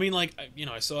 I mean, like, you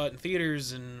know, I saw it in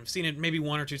theaters and seen it maybe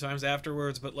 1 or 2 times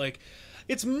afterwards, but like,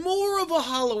 it's more of a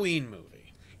Halloween movie.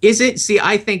 Is it? See,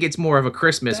 I think it's more of a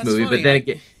Christmas movie, funny. But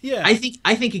then yeah, I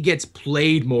think it gets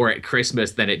played more at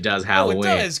Christmas than it does Halloween.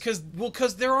 Oh, it does,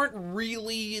 because there aren't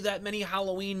really that many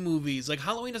Halloween movies. Like,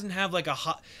 Halloween doesn't have like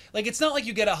it's not like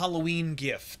you get a Halloween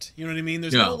gift. You know what I mean?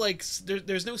 There's no like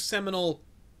there's no seminal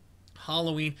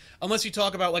Halloween, unless you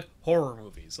talk about like horror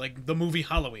movies, like the movie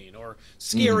Halloween, or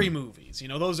scary movies. You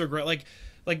know, those are great.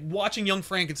 Like watching Young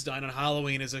Frankenstein on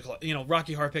Halloween is a, you know,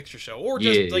 Rocky Horror Picture Show, or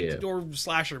just or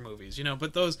slasher movies, you know.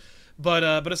 But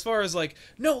as far as like,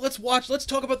 no, let's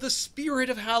talk about the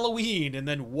spirit of Halloween and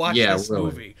then watch this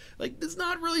movie. Like, it's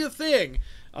not really a thing.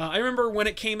 I remember when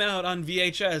it came out on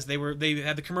VHS, they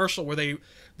had the commercial where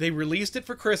they released it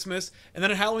for Christmas, and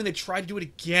then at Halloween they tried to do it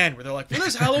again, where they're like, for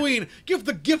this Halloween, give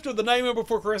the gift of the Nightmare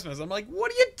Before Christmas. I'm like,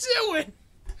 what are you doing?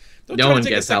 Don't try to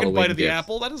take a second bite of the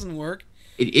apple. That doesn't work.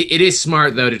 It is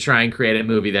smart, though, to try and create a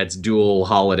movie that's dual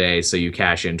holiday, so you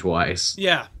cash in twice.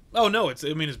 Yeah. Oh, no, it's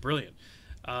brilliant.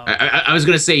 I was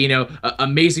going to say, you know,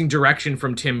 amazing direction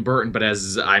from Tim Burton, but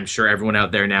as I'm sure everyone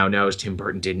out there now knows, Tim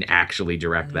Burton didn't actually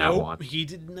direct that one. Nope, he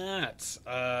did not.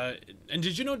 And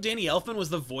did you know Danny Elfman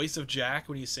was the voice of Jack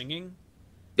when he's singing?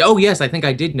 Oh, yes, I think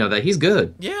I did know that. He's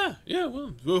good. Yeah,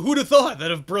 well, who'd have thought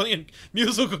that a brilliant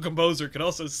musical composer could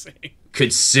also sing?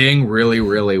 Could sing really,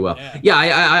 really well. Yeah,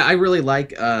 I really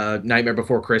like Nightmare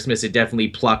Before Christmas. It definitely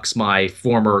plucks my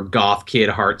former goth kid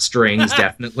heartstrings,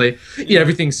 definitely. You know,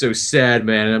 everything's so sad,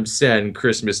 man. I'm sad in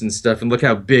Christmas and stuff. And look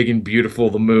how big and beautiful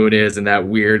the moon is and that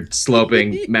weird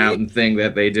sloping mountain thing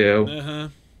that they do. Uh-huh.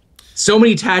 So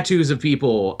many tattoos of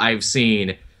people I've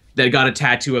seen that got a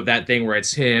tattoo of that thing where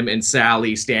it's him and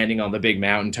Sally standing on the big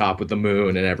mountaintop with the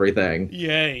moon and everything.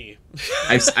 Yay.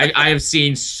 I have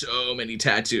seen so many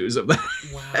tattoos of that.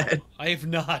 Wow. I have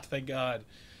not, thank God.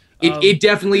 It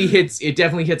definitely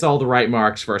hits all the right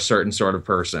marks for a certain sort of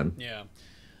person.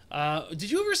 Yeah.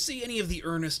 Did you ever see any of the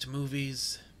Ernest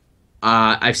movies?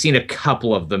 I've seen a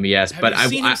couple of them, yes, Have but you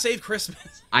seen him save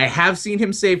Christmas? I have seen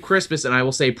him save Christmas, and I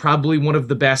will say probably one of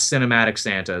the best cinematic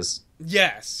Santas.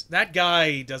 Yes, that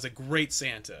guy does a great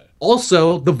Santa.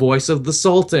 Also, the voice of the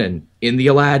Sultan in the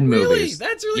Aladdin Really? movies.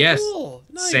 That's really yes, cool.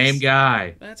 Nice. Same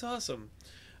guy. That's awesome.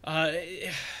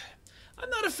 I'm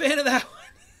not a fan of that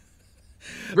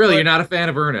one. Really, But- you're not a fan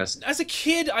of Ernest? As a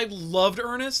kid, I loved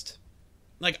Ernest.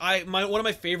 Like one of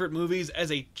my favorite movies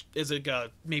as a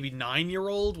maybe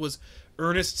 9-year-old was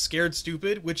Ernest Scared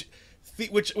Stupid, which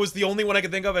was the only one I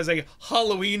could think of as a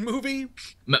Halloween movie.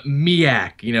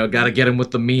 Miak, gotta get him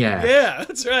with the Miak. Yeah,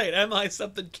 that's right. M.I.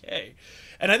 something K.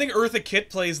 And I think Eartha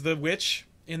Kitt plays the witch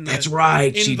in the That's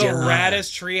right, in she the does.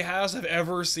 raddest treehouse I've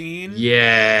ever seen.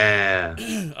 Yeah.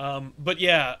 But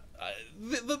yeah,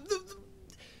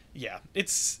 yeah,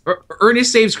 it's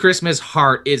Ernest Saves Christmas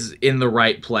heart is in the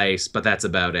right place, but that's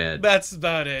about it. that's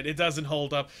about it. It doesn't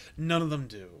hold up. None of them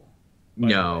do. by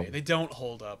the No. way. They don't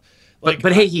hold up.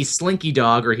 But hey, he's Slinky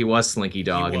Dog, or he was Slinky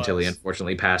Dog He until he was.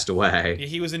 unfortunately passed away.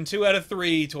 he was in 2 out of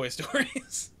 3 Toy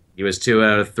Stories. He was 2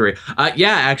 out of 3.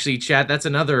 Yeah, actually, Chad, that's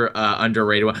another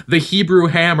underrated one. The Hebrew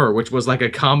Hammer, which was like a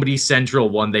Comedy Central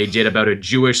one they did about a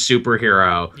Jewish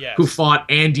superhero Yes. who fought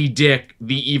Andy Dick,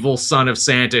 the evil son of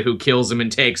Santa, who kills him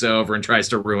and takes over and tries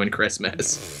to ruin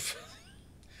Christmas.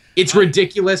 It's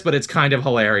ridiculous, but it's kind of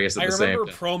hilarious at I the same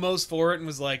remember time. promos for it and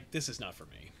was like, this is not for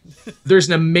me. There's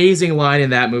an amazing line in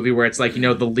that movie where it's like,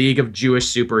 the League of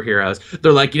Jewish Superheroes.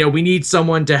 They're like, we need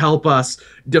someone to help us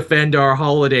defend our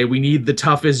holiday. We need the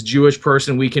toughest Jewish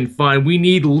person we can find. We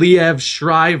need Liev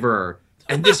Shriver.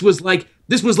 And this was like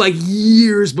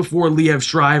years before Liev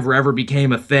Shriver ever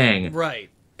became a thing Right.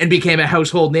 and became a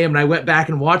household name. And I went back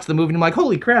and watched the movie and I'm like,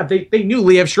 holy crap, they knew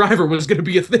Liev Shriver was going to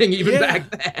be a thing even Yeah. back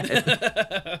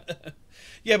then.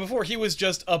 Yeah, before he was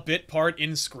just a bit part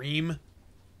in Scream.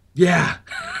 Yeah.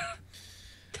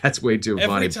 That's way too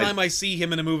funny. Every time I see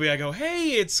him in a movie, I go,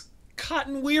 hey, it's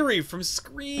Cotton Weary from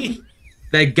Scream.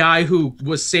 That guy who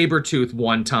was Sabretooth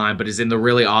one time, but is in the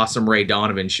really awesome Ray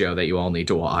Donovan show that you all need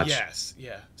to watch. Yes,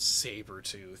 yeah.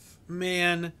 Sabretooth.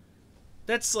 Man,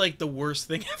 that's like the worst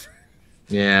thing ever.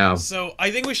 Yeah. So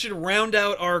I think we should round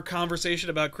out our conversation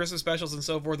about Christmas specials and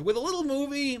so forth with a little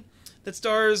movie that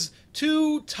stars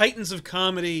 2 titans of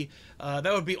comedy.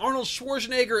 That would be Arnold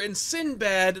Schwarzenegger and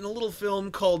Sinbad in a little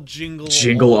film called Jingle.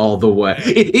 Jingle all the way.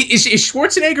 Is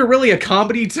Schwarzenegger really a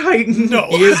comedy titan? No.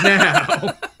 He is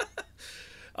now.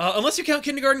 Unless you count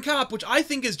Kindergarten Cop, which I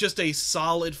think is just a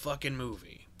solid fucking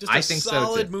movie. Just a I think so,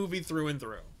 solid too. movie through and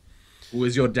through. Who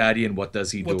is your daddy and what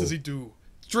does he do? What does he do?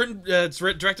 It's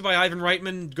directed by Ivan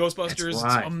Reitman, Ghostbusters. That's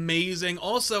right. It's amazing.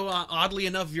 Also, oddly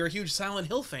enough, if you're a huge Silent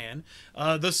Hill fan,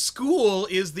 The School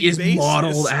is the Is basis.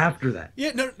 modeled after that.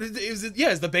 Yeah, no,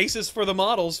 it's the basis for the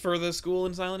models for The School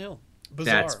in Silent Hill.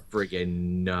 Bizarre. That's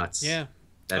friggin' nuts. Yeah.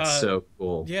 That's so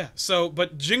cool. Yeah. So,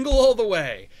 but Jingle All the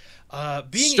Way.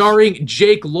 Being Starring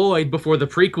Jake Lloyd before the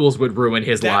prequels would ruin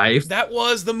his life. That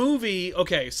was the movie.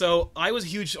 Okay, so I was a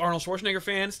huge Arnold Schwarzenegger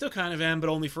fan. Still kind of am, but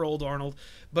only for old Arnold.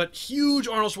 But huge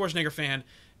Arnold Schwarzenegger fan.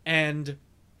 And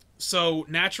so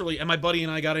naturally, and my buddy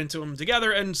and I got into him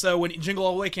together. And so when Jingle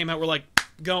All the Way came out, we're like,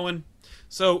 going.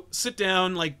 So sit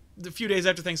down, like a few days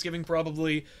after Thanksgiving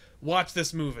probably, watch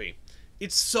this movie.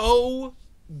 It's so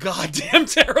goddamn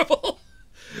terrible.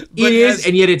 It is,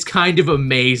 and yet it's kind of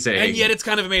amazing. And yet it's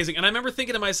kind of amazing. And I remember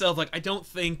thinking to myself, like, I don't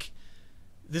think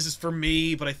this is for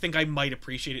me, but I think I might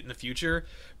appreciate it in the future.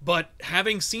 But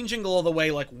having seen Jingle All the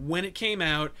Way, like, when it came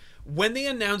out, when they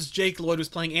announced Jake Lloyd was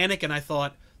playing Anakin, I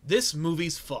thought, this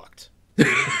movie's fucked.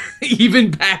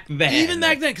 Even back then. Even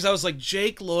back then, because I was like,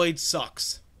 Jake Lloyd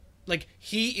sucks. Like,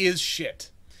 he is shit.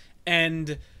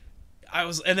 And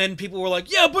then people were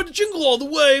like, yeah, but Jingle All the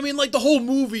Way, I mean, like, the whole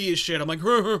movie is shit. I'm like,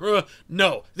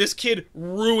 no, this kid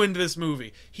ruined this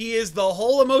movie. He is the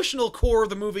whole emotional core of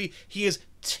the movie. He is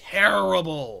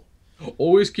terrible.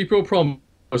 Always keep your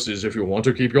promises if you want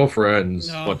to keep your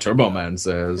friends. No. What Turbo Man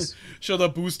says. Shut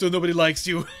up, Booster, nobody likes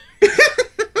you.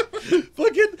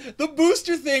 Fucking, the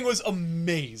Booster thing was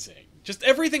amazing. Just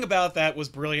everything about that was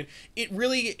brilliant. It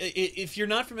really, if you're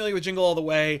not familiar with Jingle All the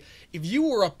Way, if you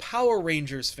were a Power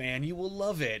Rangers fan, you will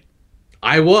love it.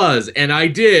 I was, and I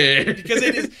did. Because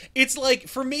it's like,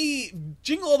 for me,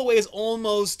 Jingle All the Way is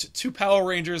almost to Power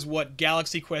Rangers what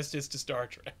Galaxy Quest is to Star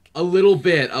Trek. A little.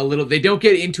 They don't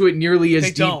get into it nearly as They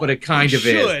deep, don't. but it kind They of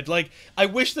is. should. Like, I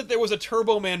wish that there was a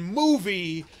Turbo Man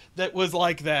movie that was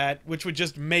like that, which would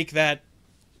just make that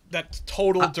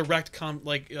total direct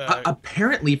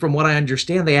Apparently, from what I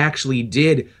understand, they actually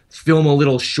did film a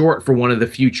little short for one of the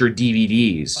future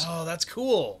DVDs. Oh, that's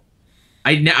cool.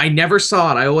 I never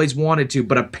saw it. I always wanted to,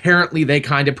 but apparently they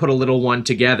kind of put a little one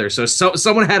together. So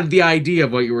someone had the idea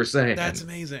of what you were saying. That's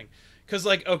amazing. Because,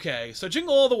 like, okay, so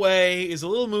Jingle All the Way is a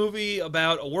little movie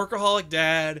about a workaholic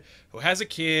dad who has a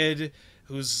kid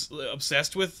who's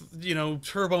obsessed with, you know,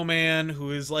 Turbo Man,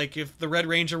 who is like if the Red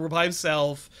Ranger were by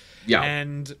himself. Yeah.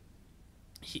 And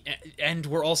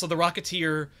we're also the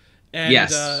Rocketeer. And,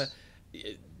 Yes.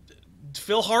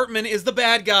 Phil Hartman is the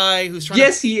bad guy who's trying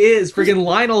Yes, he is. Friggin'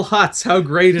 Lionel Hutz. How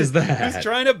great is that? He's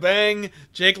trying to bang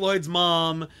Jake Lloyd's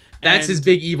mom. That's his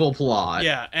big evil plot.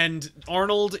 Yeah, and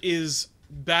Arnold is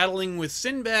battling with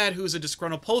Sinbad, who's a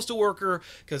disgruntled postal worker,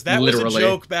 because that was a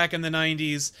joke back in the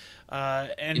 90s.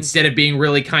 And instead of being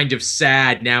really kind of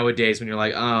sad nowadays when you're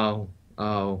like, oh.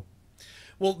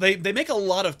 Well, they make a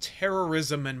lot of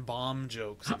terrorism and bomb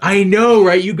jokes. I know,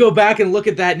 right? You go back and look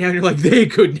at that now and you're like, they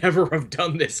could never have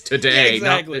done this today. Yeah,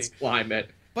 exactly. Not this climate.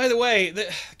 By the way,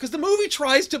 because the movie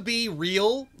tries to be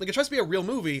real, like it tries to be a real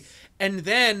movie, and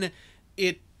then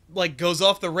it like goes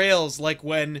off the rails, like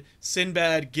when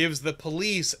Sinbad gives the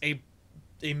police a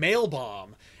mail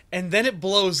bomb, and then it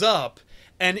blows up.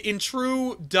 And in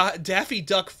true Daffy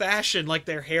Duck fashion, like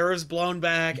their hair is blown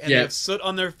back and they have soot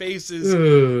on their faces,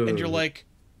 and you're like,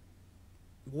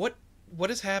 what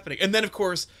is happening? And then, of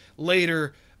course,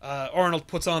 later, Arnold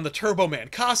puts on the Turbo Man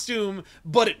costume,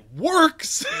 but it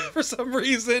works for some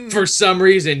reason. For some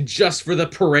reason, just for the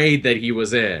parade that he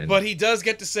was in. But he does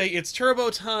get to say, it's turbo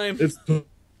time. It's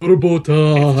turbo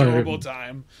time. It's turbo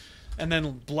time. And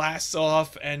then blasts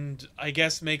off and I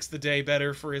guess makes the day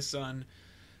better for his son.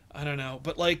 I don't know.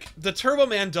 But, like, the Turbo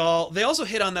Man doll, they also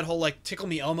hit on that whole, like, Tickle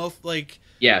Me Elmo, like,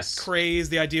 craze.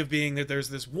 The idea of being that there's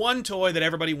this one toy that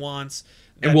everybody wants.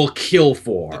 And will kill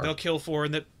for. That they'll kill for,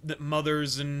 and that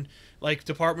mothers and, like,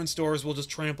 department stores will just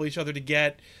trample each other to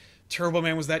get. Turbo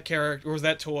Man was that character, or was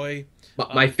that toy.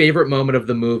 My favorite moment of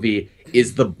the movie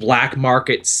is the black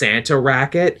market Santa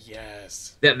racket.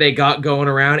 Yes. That they got going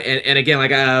around. And again,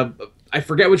 like, I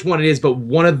forget which one it is, but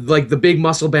one of, like, the big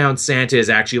muscle-bound Santa is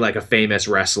actually, like, a famous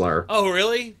wrestler. Oh,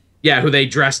 really? Yeah, who they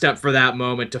dressed up for that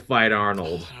moment to fight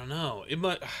Arnold. I don't know.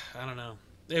 I don't know.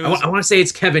 I want to say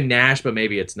it's Kevin Nash, but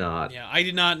maybe it's not. Yeah, I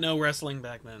did not know wrestling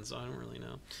back then, so I don't really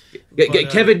know. But,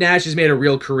 Kevin Nash has made a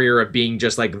real career of being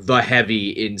just like the heavy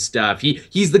in stuff.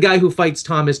 He's the guy who fights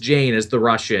Thomas Jane as the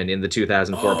Russian in the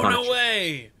 2004 Punch. Oh, no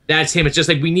way! That's him. It's just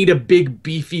like we need a big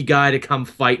beefy guy to come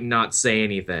fight and not say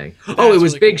anything. It was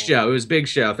really Big cool. Show. It was Big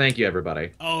Show. Thank you,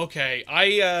 everybody. Oh, okay.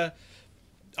 I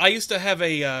used to have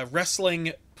a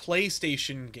wrestling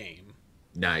PlayStation game.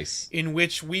 Nice. In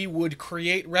which we would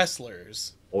create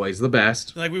wrestlers. Always the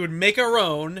best. Like, we would make our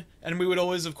own, and we would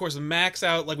always, of course, max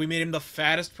out, like, we made him the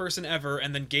fattest person ever,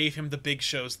 and then gave him the Big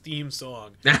Show's theme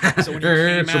song. So when he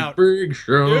came out, Big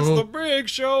Show. It's the Big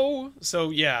Show!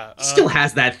 So, yeah. Still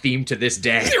has that theme to this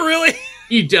day. Is it really?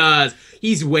 He does.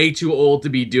 He's way too old to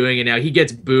be doing it now. He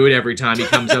gets booed every time he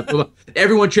comes up.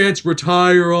 Everyone chants,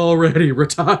 retire already,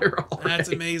 retire already. That's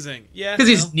amazing. Yeah. Because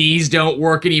his knees don't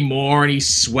work anymore, and he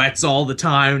sweats all the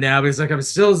time now, but he's like, I'm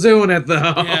still doing it,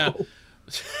 though. Yeah.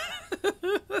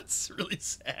 That's really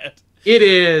sad. It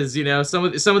is, you know, some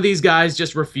of these guys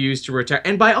just refuse to retire.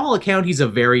 And by all account, he's a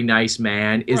very nice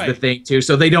man, is the thing, too.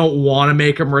 So they don't want to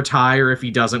make him retire if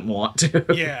he doesn't want to.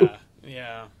 Yeah.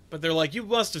 But they're like, you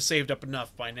must have saved up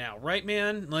enough by now, right,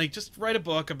 man? Like, just write a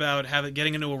book about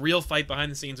getting into a real fight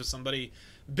behind the scenes with somebody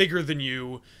bigger than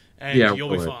you, and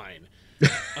you'll be fine.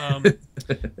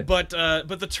 But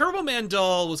the Turbo Man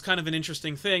doll was kind of an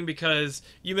interesting thing because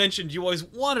you mentioned you always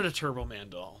wanted a Turbo Man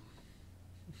doll.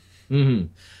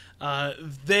 Mm-hmm.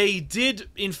 They did,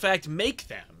 in fact, make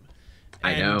them.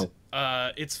 I know.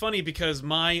 It's funny because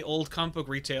my old comic book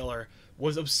retailer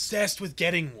was obsessed with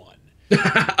getting one.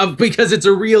 Because it's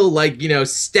a real, like, you know,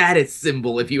 status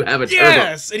symbol if you have a Turbo.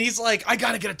 Yes! And he's like, I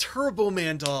gotta get a Turbo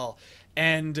Man doll.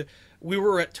 And we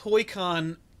were at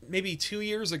ToyCon maybe 2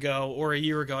 years ago or a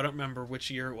year ago. I don't remember which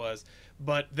year it was.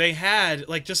 But they had,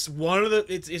 like, just one of the...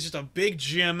 It's just a big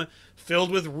gym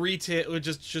filled with retail...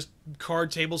 Just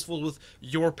card tables filled with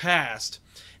your past.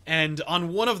 And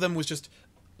on one of them was just...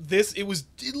 It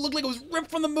looked like it was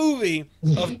ripped from the movie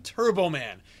of Turbo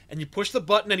Man. And you push the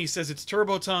button and he says it's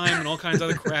turbo time and all kinds of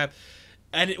other crap.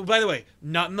 And by the way,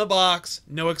 not in the box,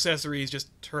 no accessories, just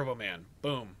Turbo Man.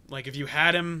 Boom. Like, if you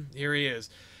had him, here he is.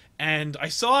 And I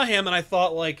saw him and I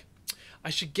thought, like,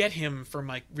 I should get him for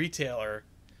my retailer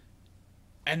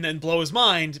and then blow his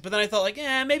mind. But then I thought, like,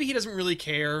 maybe he doesn't really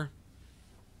care.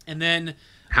 And then...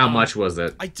 How much was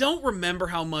it? I don't remember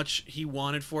how much he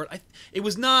wanted for it. It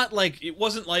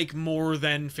wasn't like more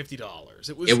than $50.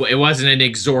 It wasn't an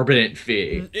exorbitant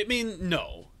fee. I mean,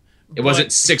 no. It wasn't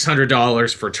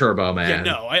 $600 for Turbo Man. Yeah,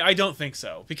 no, I don't think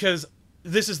so, because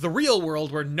this is the real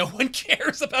world where no one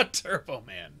cares about Turbo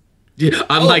Man. Yeah,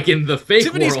 unlike in the fake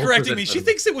Tiffany's world. correcting me. She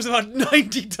thinks it was about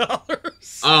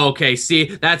 $90. Oh, okay,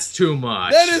 see, that's too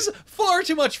much. That is far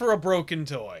too much for a broken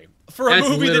toy. For a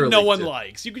movie that no one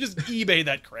likes. You could just eBay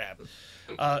that crap.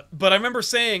 But I remember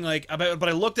saying, like, but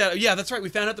I looked at it, yeah, that's right, we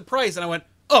found out the price, and I went,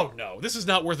 oh no, this is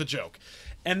not worth a joke.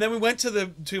 And then we went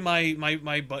to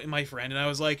my friend, and I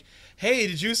was like, hey,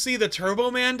 did you see the Turbo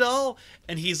Man doll?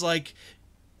 And he's like,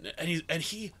 and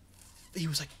he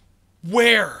was like,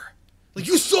 where? Like,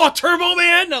 you saw Turbo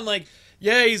Man? And I'm like,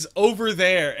 yeah, he's over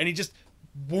there. And he just,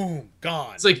 boom,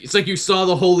 gone. It's like you saw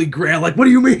the Holy Grail. Like, what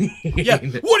do you mean? Yeah,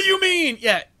 what do you mean?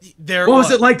 Yeah, there. What was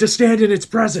it like to stand in its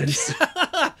presence?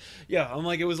 Yeah, I'm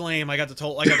like, it was lame. I got to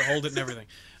hold it and everything.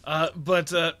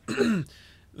 But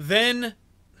then,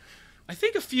 I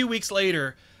think a few weeks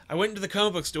later, I went into the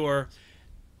comic book store,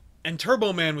 and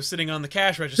Turbo Man was sitting on the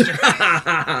cash register.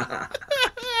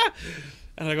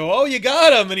 And I go, oh, you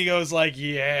got him? And he goes like,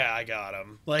 yeah, I got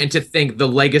him. Like, and to think the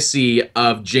legacy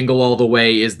of Jingle All the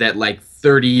Way is that like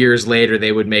 30 years later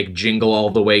they would make Jingle All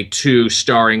the Way 2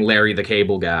 starring Larry the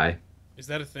Cable Guy. Is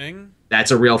that a thing? That's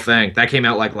a real thing. That came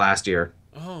out like last year.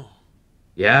 Oh.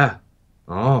 Yeah.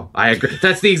 Oh, I agree.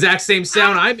 That's the exact same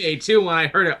sound I made too when I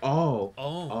heard it. Oh.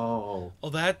 Oh. Oh. Oh,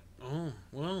 that. Oh,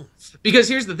 well. Because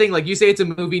here's the thing, like you say it's a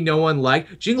movie no one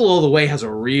liked. Jingle All the Way has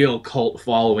a real cult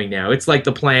following now. It's like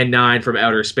the Plan 9 from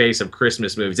outer space of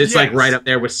Christmas movies. It's like right up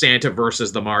there with Santa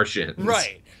versus the Martians.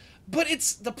 Right. But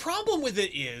it's the problem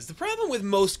with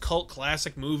most cult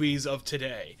classic movies of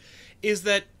today is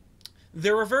that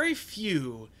there are very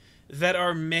few that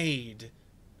are made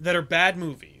that are bad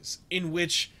movies in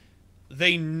which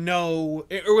they know,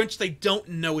 or which they don't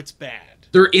know it's bad.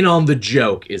 They're in on the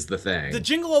joke is the thing. The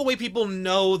Jingle All the Way people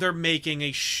know they're making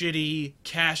a shitty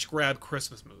cash grab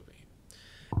Christmas movie.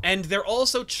 And they're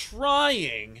also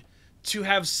trying to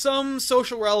have some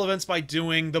social relevance by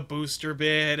doing the booster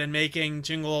bit and making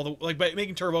Jingle All the, like, by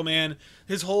making Turbo Man,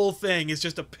 his whole thing is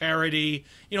just a parody.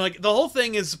 You know, like, the whole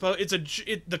thing is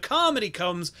the comedy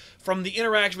comes from the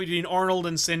interaction between Arnold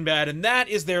and Sinbad, and that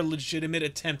is their legitimate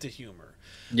attempt at humor.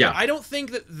 Yeah. But I don't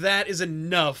think that is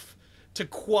enough to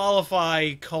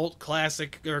qualify cult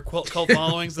classic or cult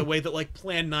followings the way that like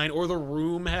Plan 9 or The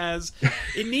Room has.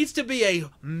 It needs to be a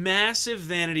massive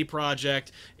vanity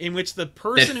project in which the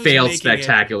person who's failed making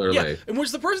spectacularly. in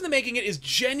which the person that's making it is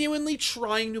genuinely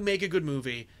trying to make a good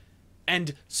movie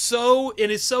and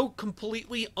is so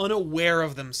completely unaware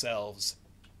of themselves.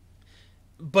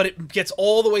 But it gets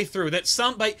all the way through that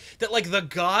like the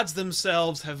gods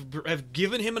themselves have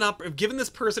given this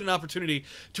person an opportunity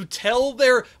to tell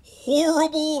their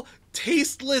horrible,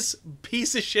 tasteless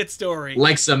piece of shit story,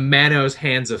 like some Manos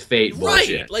Hands of Fate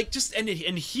bullshit. Right? Like just and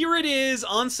here it is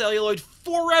on celluloid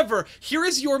forever. Here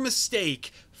is your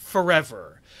mistake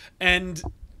forever, and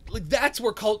like that's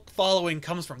where cult following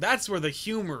comes from. That's where the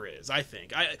humor is. I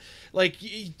think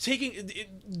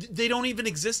they don't even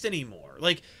exist anymore.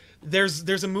 Like.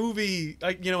 There's a movie,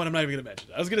 you know what, I'm not even going to mention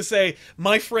it. I was going to say,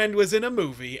 my friend was in a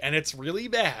movie, and it's really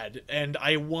bad, and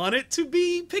I want it to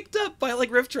be picked up by, like,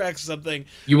 Riff Tracks or something.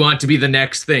 You want to be the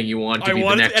next thing. You want to be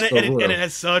the next thing. And it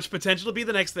has such potential to be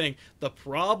the next thing. The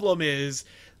problem is,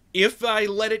 if I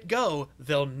let it go,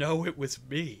 they'll know it was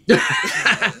me.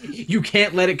 You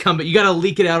can't let it come, but you gotta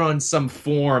leak it out on some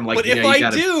form. Like, but if I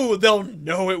do, they'll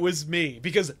know it was me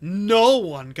because no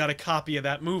one got a copy of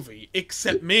that movie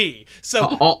except me. So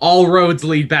all roads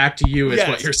lead back to you, is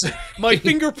what you're saying. My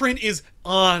fingerprint is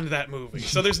on that movie,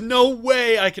 so there's no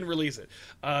way I can release it.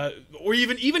 Or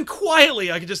even quietly,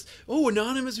 I could just, oh,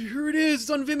 anonymous, here it is. It's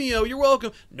on Vimeo. You're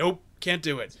welcome. Nope, can't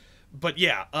do it. But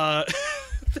yeah,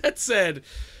 that said.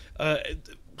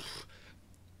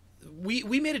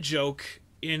 We made a joke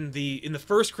in the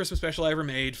first Christmas special I ever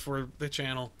made for the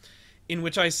channel, in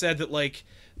which I said that like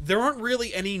there aren't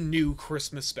really any new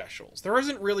Christmas specials. There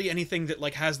isn't really anything that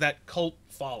like has that cult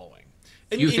following.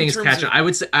 Few things catch on. I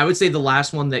would say the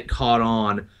last one that caught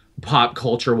on pop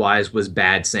culture wise was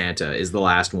Bad Santa is the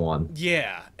last one.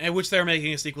 Yeah, and which they're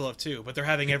making a sequel of too, but they're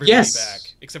having everybody back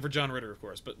except for John Ritter, of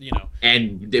course. But you know,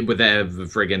 and with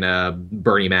friggin'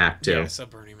 Bernie Mac too. Yeah, so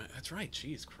Bernie Mac. That's right.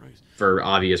 Jeez Christ. For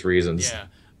obvious reasons. Yeah,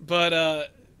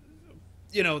 but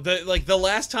you know, the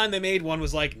last time they made one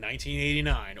was like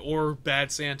 1989 or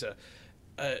Bad Santa.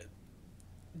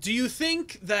 Do you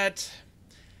think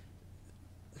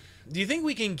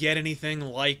we can get anything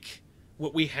like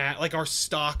what we had, like our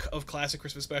stock of classic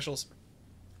Christmas specials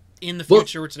in the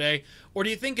future or today? Or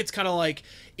do you think it's kind of like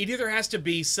it either has to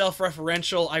be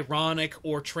self-referential, ironic,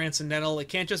 or transcendental? It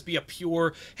can't just be a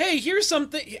pure, hey, here's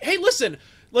something, hey, listen,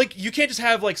 Like, you can't just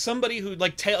have, like, somebody who,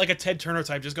 like, like a Ted Turner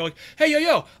type just go, like, hey,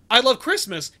 yo, I love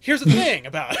Christmas. Here's the thing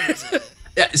about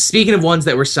it. Speaking of ones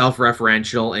that were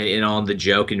self-referential and on the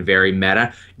joke and very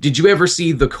meta, did you ever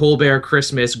see the Colbert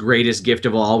Christmas Greatest Gift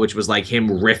of All, which was, like, him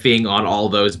riffing on all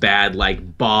those bad,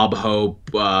 like, Bob Hope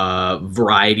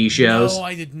variety shows? No,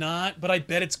 I did not, but I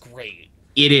bet it's great.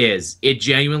 It is. It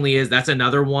genuinely is. That's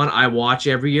another one I watch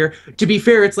every year. To be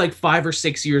fair, it's like 5 or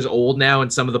 6 years old now,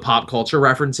 and some of the pop culture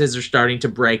references are starting to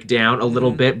break down a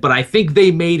little bit, but I think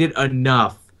they made it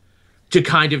enough to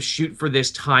kind of shoot for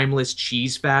this timeless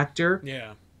cheese factor.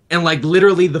 Yeah. And, like,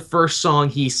 literally the first song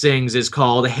he sings is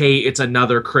called Hey, It's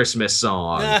Another Christmas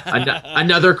Song.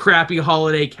 Another crappy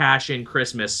holiday cash-in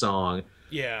Christmas song.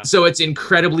 Yeah. So it's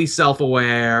incredibly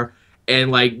self-aware.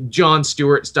 And, like, Jon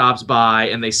Stewart stops by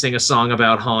and they sing a song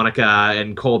about Hanukkah,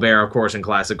 and Colbert, of course, in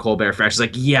classic Colbert fashion, is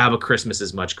like, yeah, but Christmas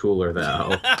is much cooler,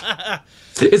 though.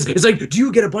 It's like, do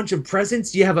you get a bunch of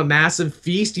presents? Do you have a massive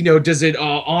feast? You know, does it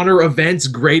honor events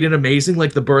great and amazing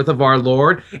like the birth of our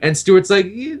Lord? And Stewart's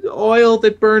like, oil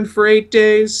that burned for 8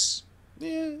 days.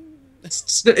 Yeah.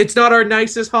 It's not our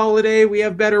nicest holiday. We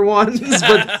have better ones.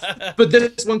 But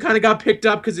this one kind of got picked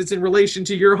up because it's in relation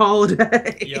to your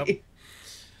holiday. Yep.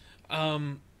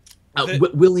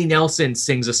 Willie Nelson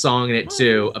sings a song in it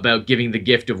too about giving the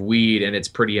gift of weed, and it's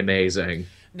pretty amazing.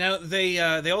 Now they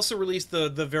also released the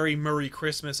Very Murray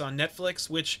Christmas on Netflix,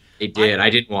 which it did. I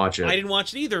didn't watch it. I didn't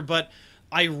watch it either, but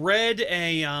I read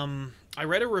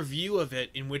a review of it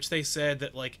in which they said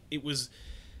that, like, it was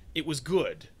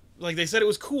good. Like, they said it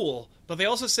was cool, but they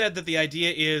also said that the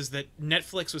idea is that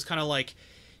Netflix was kind of like,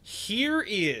 here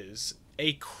is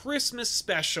a Christmas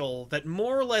special that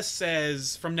more or less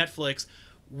says, from Netflix,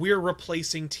 we're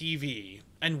replacing TV,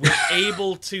 and we're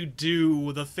able to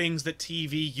do the things that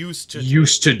TV used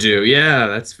to do. Yeah,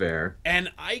 that's fair. And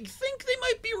I think they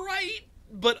might be right,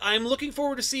 but I'm looking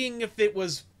forward to seeing if it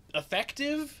was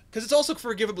effective, because it's also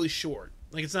forgivably short.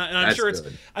 Like, it's not, and I'm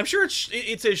sure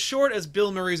it's as short as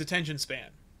Bill Murray's attention span.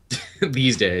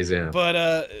 These days, yeah.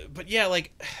 But yeah,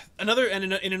 like, in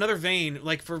another vein,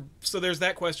 like, so there's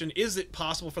that question: is it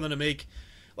possible for them to make,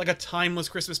 like, a timeless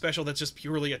Christmas special that's just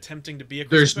purely attempting to be a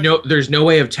Christmas special? There's no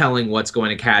way of telling what's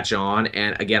going to catch on,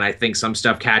 and again, I think some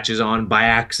stuff catches on by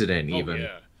accident, even.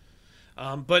 Oh,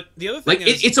 yeah. But the other thing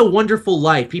is, It's a Wonderful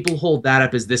Life. People hold that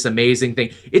up as this amazing thing.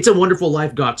 It's a Wonderful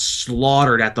Life got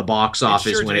slaughtered at the box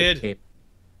office it came.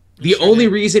 The only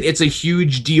reason it's a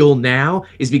huge deal now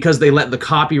is because they let the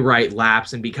copyright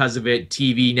lapse, and because of it,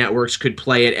 TV networks could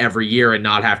play it every year and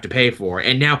not have to pay for it.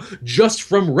 And now, just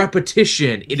from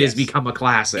repetition, it has become a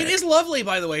classic. It is lovely,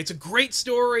 by the way. It's a great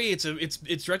story. It's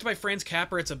directed by Franz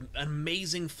Capra. It's an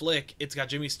amazing flick. It's got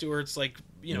Jimmy Stewart's, like,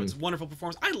 you know, it's a wonderful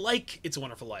performance. I like It's a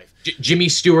Wonderful Life. Jimmy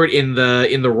Stewart in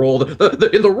the role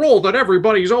in the role that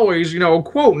everybody's always, you know,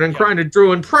 quoting and trying to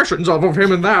do impressions of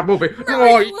him in that movie.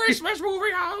 Merry Christmas,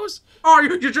 movie house. Oh,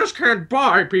 you just can't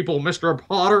buy people, Mr.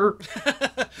 Potter.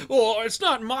 Well, it's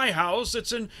not my house.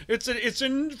 It's in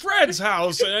Fred's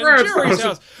house and Jerry's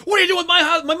house. What are you doing with my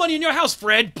house? My money in your house,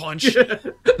 Fred? Punch.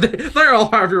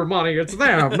 They'll have your money. It's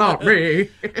them, not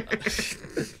me.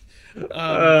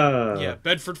 Yeah,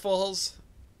 Bedford Falls.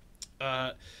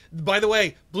 By the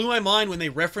way, blew my mind when they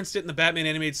referenced it in the Batman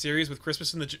animated series with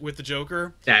Christmas with the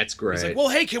Joker. That's great. It's like, well,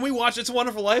 hey, can we watch It's a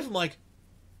Wonderful Life? I'm like,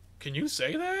 can you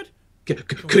say that?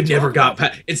 Could never got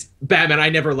past. It's Batman. I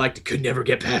never liked it. Could never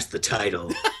get past the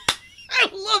title. I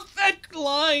love that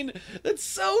line. That's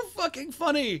so fucking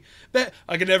funny.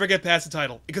 I could never get past the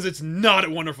title because it's not A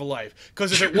Wonderful Life.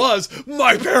 Because if it was,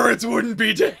 my parents wouldn't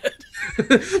be dead.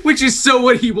 Which is so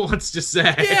what he wants to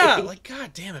say. Yeah, like,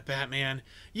 God damn it, Batman.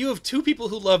 You have two people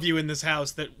who love you in this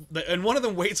house and one of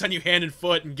them waits on you hand and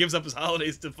foot and gives up his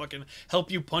holidays to fucking help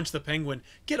you punch the Penguin.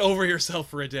 Get over yourself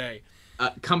for a day.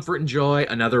 Comfort and Joy,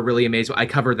 another really amazing. I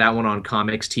covered that one on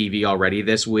Comics TV already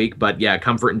this week, but yeah,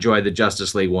 Comfort and Joy, the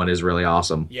Justice League one, is really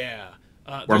awesome. Yeah.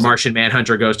 Where Martian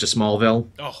Manhunter goes to Smallville.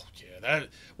 Oh, yeah.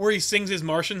 Where he sings his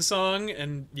Martian song,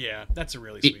 and yeah, that's a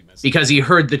really sweet message. Because he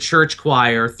heard the church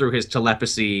choir through his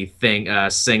telepathy thing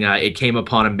sing It Came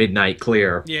Upon a Midnight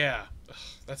Clear. Yeah. Ugh,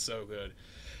 that's so good.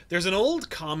 There's an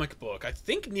old comic book, I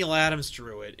think Neil Adams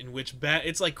drew it, in which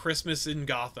it's like Christmas in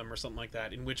Gotham or something like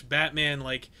that, in which Batman,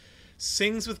 like,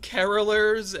 sings with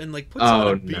carolers and, like, puts on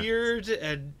a beard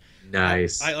and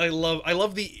nice. I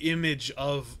love the image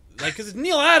of, like, because it's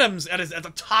Neil Adams at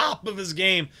the top of his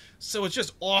game, so it's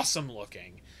just awesome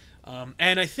looking.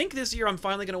 And I think this year I'm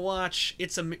finally gonna watch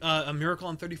It's a Miracle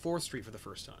on 34th Street for the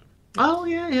first time. Oh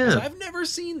yeah. I've never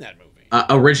seen that movie.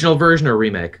 Original version or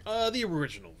remake? The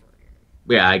original version.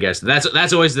 Yeah, I guess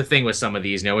that's always the thing with some of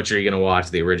these. You know, which are you gonna watch,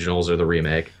 the originals or the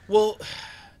remake? Well,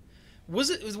 Was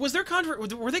there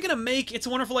were they going to make It's a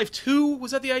Wonderful Life 2?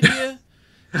 Was that the idea?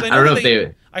 I don't know if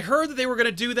they... I heard that they were going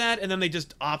to do that, and then they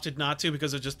just opted not to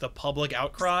because of just the public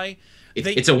outcry.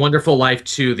 It's a Wonderful Life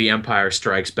 2, The Empire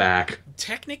Strikes Back.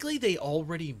 Technically, they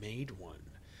already made one.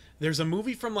 There's a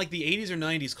movie from like the 80s or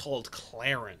 90s called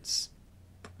Clarence.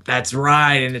 That's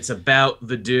right, and it's about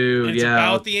the dude, and it's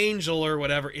about the angel or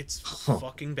whatever. It's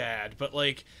fucking bad, but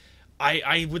like,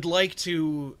 I would like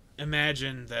to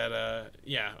imagine that.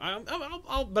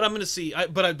 But I'm gonna see.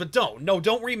 But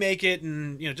don't remake it,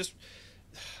 and just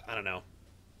I don't know.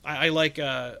 I like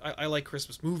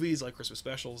Christmas movies, I like Christmas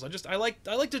specials. I like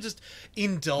to just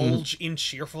indulge in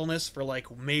cheerfulness for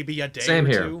like maybe a day Same or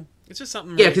here. two. It's just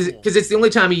something. Yeah, really because it's the only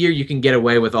time of year you can get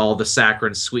away with all the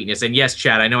saccharine sweetness. And yes,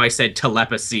 Chad, I know I said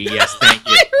telepathy. Yes, thank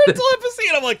you. I heard telepathy,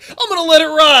 and I'm like, I'm gonna let it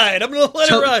ride. I'm gonna let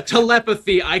it ride.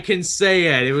 Telepathy, I can say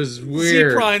it. It was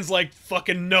weird. Z-Prime's like,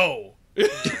 fucking no.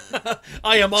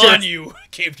 I am on you,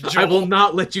 Cave to Joel. I will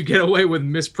not let you get away with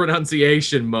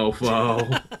mispronunciation,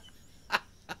 mofo.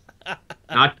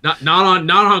 not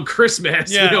on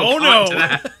Christmas. Yeah. Oh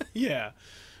no. Yeah.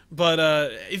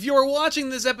 But if you are watching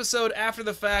this episode after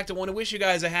the fact, I want to wish you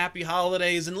guys a happy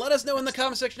holidays, and let us know in the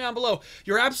comment section down below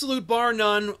your absolute bar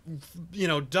none,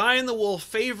 die-in-the-wool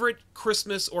favorite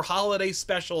Christmas or holiday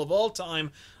special of all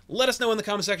time. Let us know in the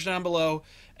comment section down below,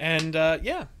 and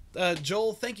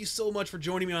Joel, thank you so much for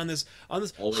joining me on this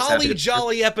holly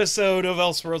jolly episode of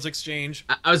Elseworlds Exchange.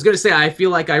 I was going to say, I feel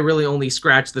like I really only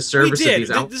scratched the surface of these.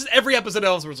 This is every episode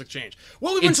of Elseworlds Exchange.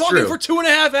 Well, we've been talking for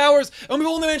 2.5 hours, and we've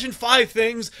only mentioned 5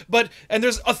 things, and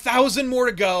there's 1,000 more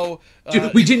to go.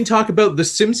 Dude, we didn't talk about the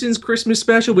Simpsons Christmas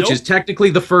special, which is technically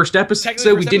the first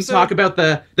episode. We didn't talk about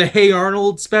the Hey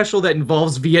Arnold special that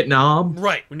involves Vietnam.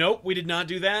 Right. Nope, we did not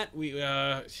do that.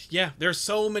 There's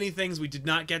so many things we did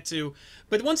not get to.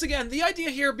 But once again, the idea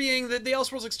here being that the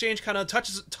Elseworlds Exchange kind of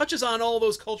touches on all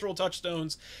those cultural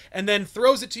touchstones, and then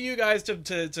throws it to you guys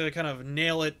to kind of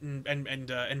nail it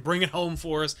and bring it home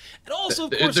for us. And also,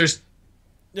 of course, I was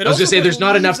going to say, there's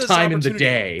not enough time in the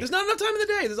day. There's not enough time in the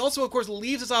day. There's also, of course,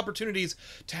 leaves us opportunities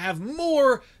to have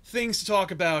more things to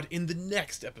talk about in the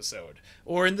next episode,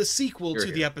 or in the sequel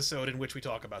to the episode in which we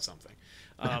talk about something.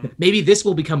 Maybe this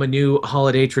will become a new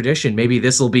holiday tradition. Maybe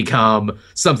this will become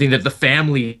something that the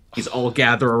families all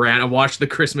gather around and watch the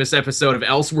Christmas episode of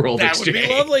Elseworld Exchange. That would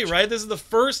be lovely, right? This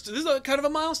is kind of a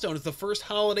milestone. It's the first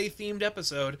holiday-themed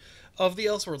episode of the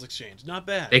Elseworlds Exchange. Not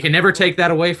bad. They can never take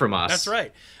that away from us. That's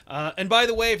right. And by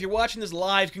the way, if you're watching this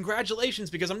live,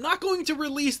 congratulations, because I'm not going to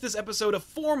release this episode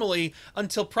formally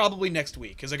until probably next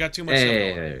week, because I got too much stuff going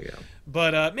on. There you go.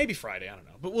 But maybe Friday, I don't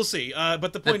know. But we'll see.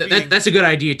 But the point being... That's a good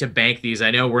idea to bank these.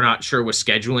 I know we're not sure with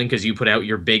scheduling, because you put out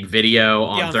your big video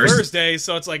on Thursday,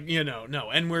 so it's like, no.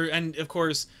 And of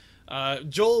course...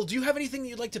 Joel, do you have anything that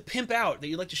you'd like to pimp out, that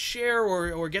you'd like to share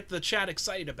or get the chat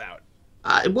excited about?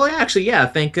 Well, actually, yeah.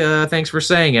 Thanks for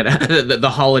saying it. the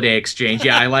holiday exchange.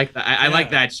 Yeah, I like that. I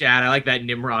like that chat. I like that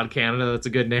Nimrod Canada. That's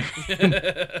a good name.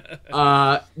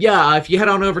 If you head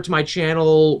on over to my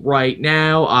channel right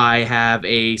now, I have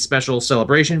a special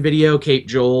celebration video. Cape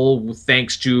Joel,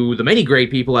 thanks to the many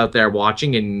great people out there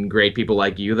watching and great people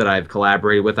like you that I've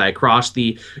collaborated with, I crossed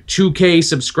the 2K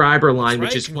subscriber line,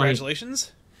 which is congratulations.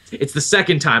 Funny. It's the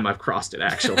second time I've crossed it,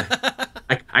 actually.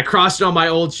 I crossed it on my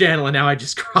old channel, and now I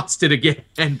just crossed it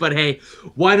again. But hey,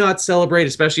 why not celebrate,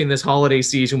 especially in this holiday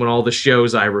season when all the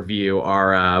shows I review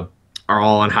are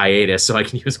all on hiatus, so I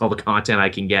can use all the content I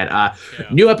can get.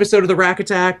 New episode of The Rack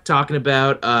Attack, talking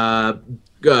about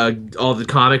all the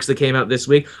comics that came out this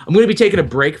week. I'm going to be taking a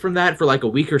break from that for like a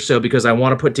week or so, because I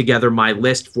want to put together my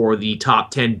list for the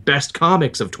top 10 best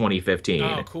comics of 2015.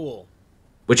 Oh, cool.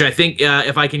 Which I think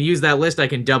if I can use that list, I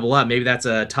can double up. Maybe that's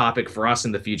a topic for us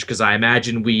in the future, because I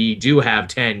imagine we do have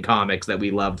 10 comics that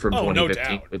we loved from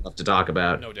 2015 no we'd love to talk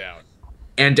about. No doubt.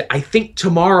 And I think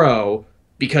tomorrow,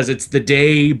 because it's the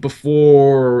day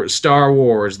before Star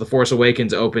Wars The Force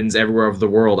Awakens opens everywhere over the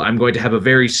world, I'm going to have a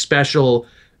very special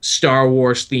Star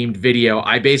Wars themed video.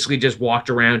 I basically just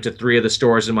walked around to 3 of the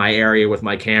stores in my area with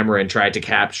my camera and tried to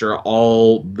capture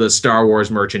all the Star Wars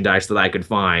merchandise that I could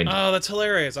find. Oh, that's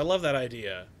hilarious. I love that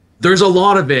idea. There's a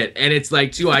lot of it, and it's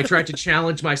like, too, I tried to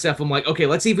challenge myself. I'm like, okay,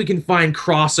 let's see if we can find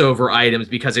crossover items,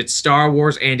 because it's Star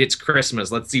Wars and it's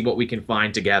Christmas. Let's see what we can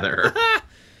find together.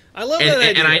 I love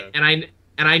that idea.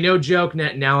 And I know joke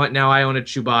now I own a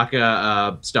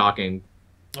Chewbacca stocking.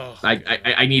 Oh,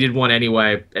 I needed one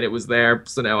anyway, and it was there,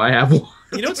 so now I have one.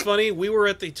 You know what's funny? We were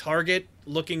at the Target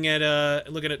looking at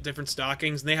different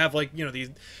stockings, and they have these.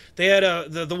 They had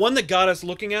the one that got us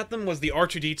looking at them was the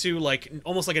R2D2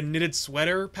 almost like a knitted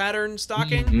sweater pattern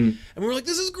stocking, and we were like,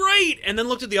 this is great. And then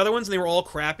looked at the other ones, and they were all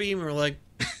crappy, and we were like,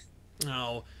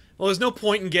 Oh, well, there's no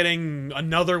point in getting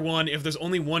another one if there's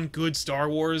only one good Star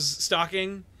Wars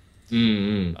stocking.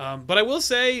 But I will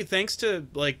say, thanks to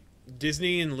like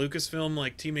Disney and Lucasfilm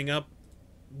like teaming up,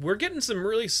 we're getting some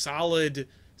really solid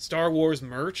Star Wars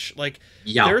merch. Like,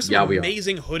 there's some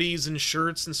amazing hoodies and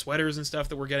shirts and sweaters and stuff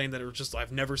that we're getting that are just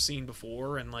I've never seen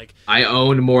before. And like, I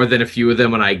owned more than a few of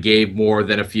them, and I gave more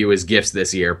than a few as gifts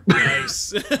this year.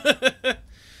 Nice.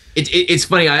 It's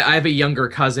funny. I have a younger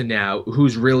cousin now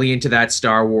who's really into that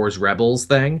Star Wars Rebels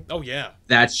thing. Oh, yeah.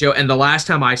 That show. And the last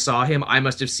time I saw him, I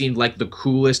must have seemed like the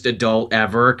coolest adult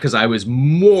ever because I was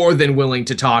more than willing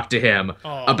to talk to him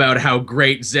about how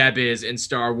great Zeb is and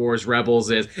Star Wars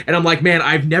Rebels is. And I'm like, man,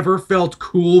 I've never felt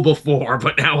cool before,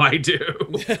 but now I do.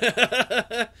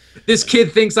 This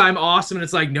kid thinks I'm awesome, and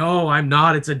it's like, no, I'm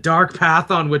not. It's a dark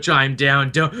path on which I'm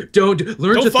down. Don't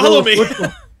learn to follow me.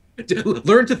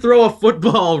 Learn to throw a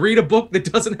football. Read a book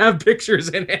that doesn't have pictures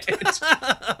in it.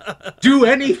 Do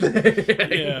anything.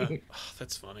 Yeah,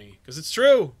 that's funny because it's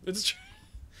true. It's true.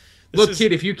 Look,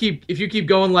 kid, if you keep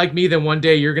going like me, then one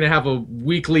day you're gonna have a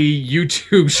weekly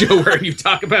YouTube show where you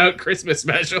talk about Christmas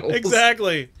specials.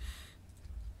 Exactly.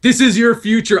 This is your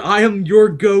future. I am your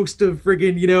ghost of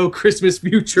friggin', Christmas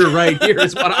future right here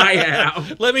is what I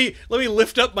am. Let me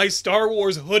lift up my Star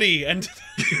Wars hoodie and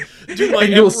do my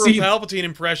Emperor Palpatine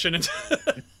impression.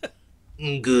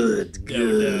 Good.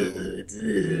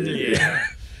 Yeah.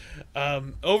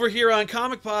 Over here on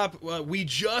Comic Pop, we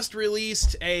just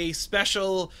released a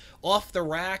special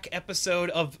off-the-rack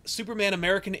episode of Superman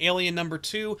American Alien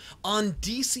 #2 on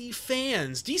DC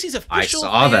Fans. DC's official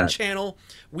fan channel.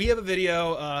 We have a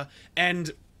video,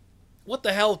 and what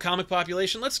the hell, comic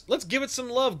population? Let's give it some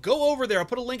love. Go over there. I'll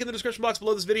put a link in the description box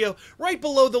below this video. Right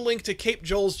below the link to Cape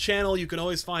Joel's channel, you can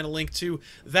always find a link to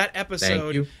that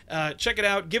episode. Thank you. Check it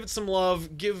out. Give it some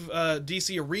love. Give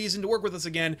DC a reason to work with us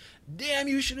again. Damn,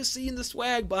 you should have seen the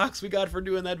swag box we got for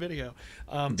doing that video.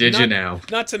 Did you now?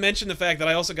 Not to mention the fact that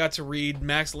I also got to read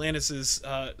Max Landis's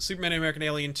Superman American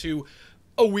Alien 2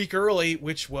 a week early,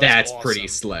 which was awesome. Pretty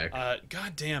slick.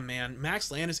 God damn, man. Max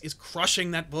Landis is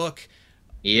crushing that book.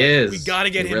 He is. We got to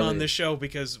get him on this show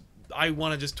because I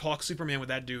want to just talk Superman with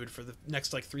that dude for the next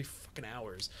 3 fucking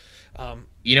hours.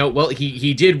 Well,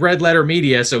 he did Red Letter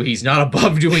Media, so he's not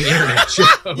above doing internet shows.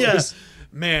 Yes.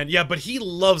 Man, yeah, but he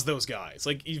loves those guys.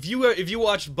 Like, if you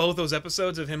watched both those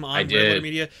episodes of him on Red Letter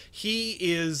Media, he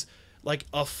is like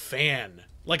a fan,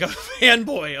 like a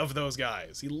fanboy of those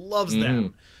guys. He loves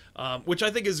them, which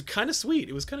I think is kind of sweet.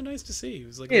 It was kind of nice to see. It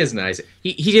was like, it is nice.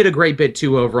 He did a great bit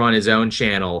too over on his own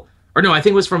channel. Or no, I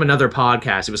think it was from another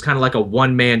podcast. It was kind of like a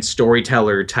one-man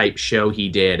storyteller type show he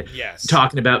did. Yes.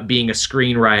 Talking about being a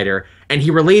screenwriter. And he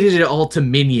related it all to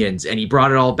Minions, and he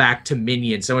brought it all back to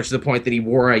Minions, so much to the point that he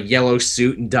wore a yellow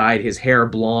suit and dyed his hair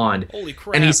blonde. Holy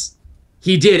crap. And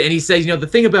he did, and he said, the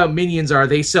thing about Minions are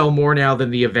they sell more now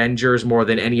than the Avengers, more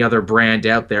than any other brand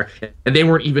out there. And they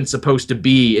weren't even supposed to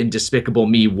be in Despicable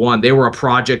Me 1. They were a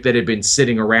project that had been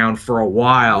sitting around for a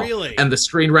while. Really? And the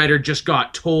screenwriter just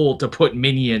got told to put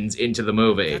Minions into the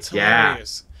movie. That's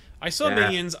hilarious. I saw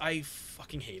Minions. I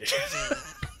fucking hated it.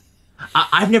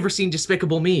 I've never seen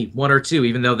Despicable Me 1 or 2,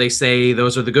 even though they say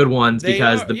those are the good ones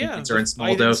because the Minions are in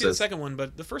small doses. I didn't see the second one,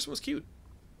 but the first one was cute.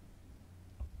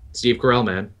 Steve Carell,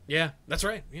 man. Yeah, that's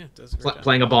right. Yeah,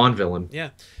 playing a Bond villain. Yeah.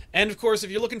 And, of course, if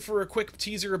you're looking for a quick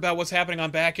teaser about what's happening on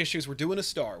Back Issues, we're doing a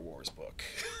Star Wars book.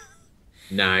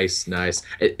 Nice. Can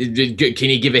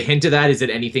you give a hint of that? Is it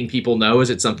anything people know? Is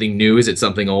it something new? Is it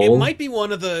something old? It might be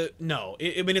one of the... No.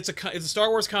 I mean, it's a Star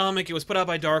Wars comic. It was put out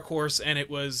by Dark Horse, and it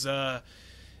was...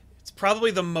 it's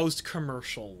probably the most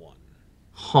commercial one.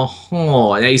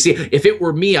 Now you see, if it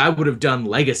were me, I would have done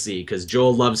Legacy because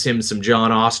Joel loves him some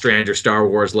John Ostrander Star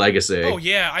Wars Legacy. Oh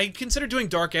yeah, I considered doing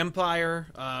Dark Empire,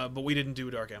 but we didn't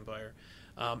do Dark Empire,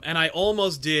 and I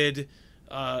almost did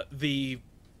the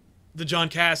John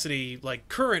Cassidy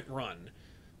current run,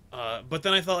 but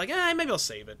then I thought maybe I'll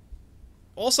save it.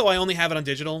 Also, I only have it on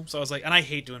digital, so I was like, and I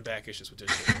hate doing back issues with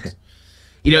digital.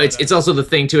 It's also the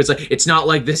thing, too. It's not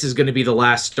like this is going to be the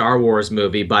last Star Wars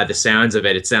movie by the sounds of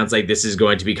it. It sounds like this is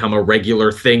going to become a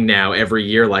regular thing now every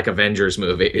year like Avengers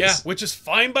movies. Yeah, which is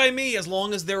fine by me as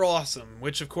long as they're awesome.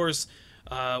 Which, of course,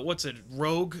 what's it?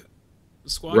 Rogue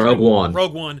Squadron?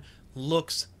 Rogue One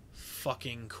looks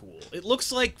fucking cool. It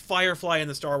looks like Firefly in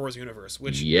the Star Wars universe,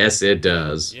 which... Yes, it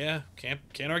does. Yeah,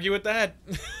 can't argue with that.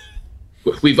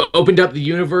 We've opened up the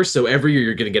universe, so every year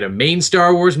you're going to get a main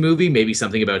Star Wars movie, maybe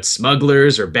something about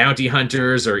smugglers or bounty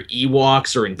hunters or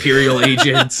Ewoks or Imperial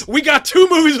agents. We got 2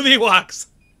 movies with Ewoks.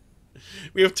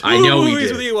 We have 2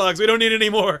 movies with Ewoks. We don't need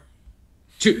any more.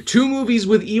 Two movies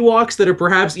with Ewoks that are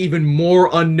perhaps even more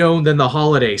unknown than the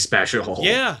holiday special.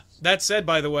 Yeah, that said,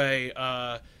 by the way,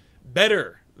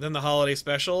 better than the holiday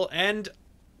special, and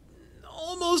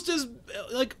almost as,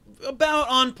 like, about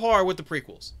on par with the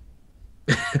prequels.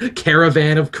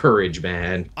 Caravan of Courage,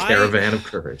 man. Caravan of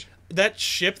Courage. That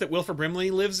ship that Wilford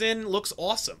Brimley lives in looks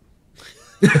awesome.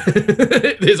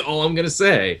 Is all I'm going to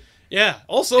say. Yeah.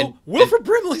 Also, Wilford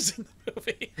Brimley's in the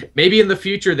movie. Maybe in the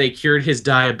future they cured his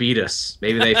diabetes.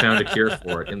 Maybe they found a cure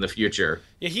for it in the future.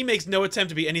 Yeah, he makes no attempt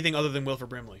to be anything other than Wilford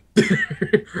Brimley.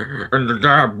 And the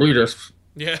diabetes.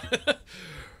 Yeah.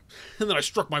 And then I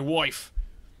struck my wife.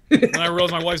 And I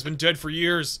realized my wife's been dead for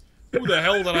years. Who the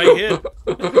hell did I hit?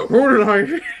 Who did I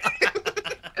hit?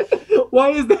 Why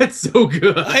is that so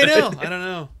good? I know. I don't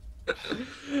know.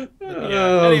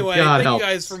 Yeah. Anyway, God thank you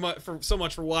guys for so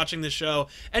much for watching this show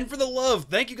and for the love.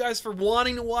 Thank you guys for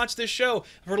wanting to watch this show.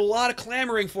 I've heard a lot of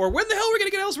clamoring for when the hell we're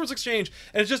gonna get Elseworlds Exchange,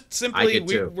 and it's just simply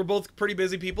we're both pretty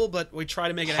busy people, but we try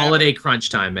to make it holiday happen. crunch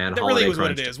time, man. That really was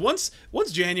what it is. Once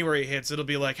January hits, it'll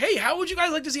be like, hey, how would you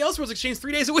guys like to see Elseworlds Exchange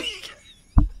 3 days a week?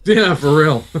 Yeah, for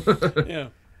real. Yeah.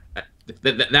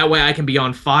 That way I can be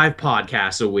on 5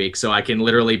 podcasts a week, so I can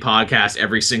literally podcast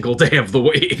every single day of the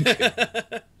week.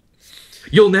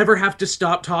 You'll never have to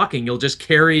stop talking. You'll just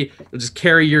carry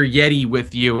your Yeti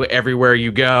with you everywhere you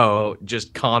go,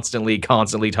 just constantly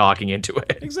talking into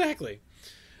it. Exactly.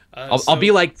 I'll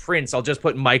be like Prince. I'll just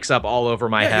put mics up all over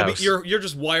my house. You're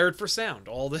just wired for sound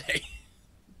all day.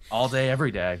 All day,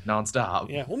 every day, nonstop.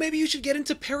 Yeah. Well, maybe you should get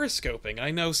into periscoping.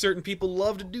 I know certain people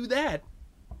love to do that.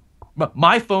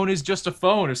 My phone is just a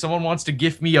phone. If someone wants to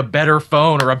gift me a better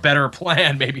phone or a better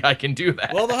plan, maybe I can do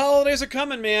that. Well, the holidays are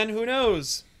coming, man. Who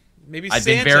knows? Maybe I've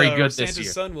been very good Santa's this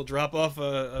year. son will drop off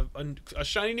a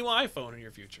shiny new iPhone in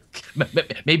your future.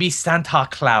 Maybe Santa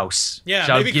Claus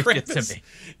shall maybe gift Krampus, it to me.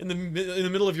 In the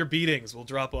middle of your beatings, will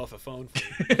drop off a phone for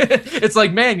you. It's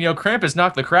like, man, Krampus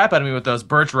knocked the crap out of me with those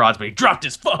birch rods, but he dropped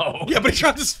his phone. Yeah, but he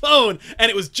dropped his phone, and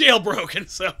it was jailbroken,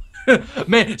 so...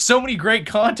 Man, so many great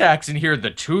contacts in here. The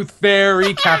Tooth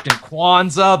Fairy, Captain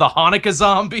Kwanzaa, the Hanukkah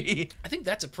zombie. I think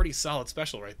that's a pretty solid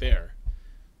special right there.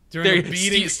 During the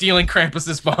beating, stealing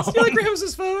Krampus's phone. Stealing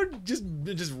Krampus's phone? Just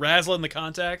razzling the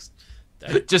contacts?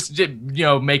 Just,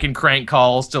 making crank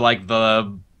calls to, like,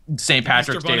 the St.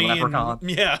 Patrick's Day leprechaun.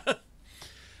 Yeah.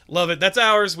 Love it. That's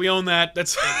ours. We own that.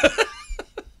 That's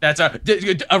our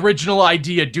original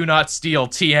idea. Do not steal.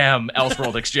 TM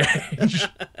Elseworld Exchange.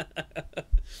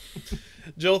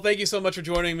 Joel, thank you so much for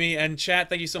joining me, and chat,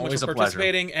 thank you so much for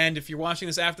participating. Pleasure. And if you're watching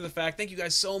this after the fact, thank you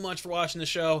guys so much for watching the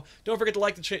show. Don't forget to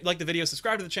like the video,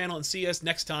 subscribe to the channel, and see us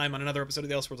next time on another episode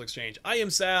of the Elseworlds Exchange. I am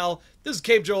Sal. This is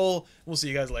Cape Joel. We'll see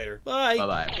you guys later. Bye.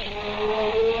 Bye-bye.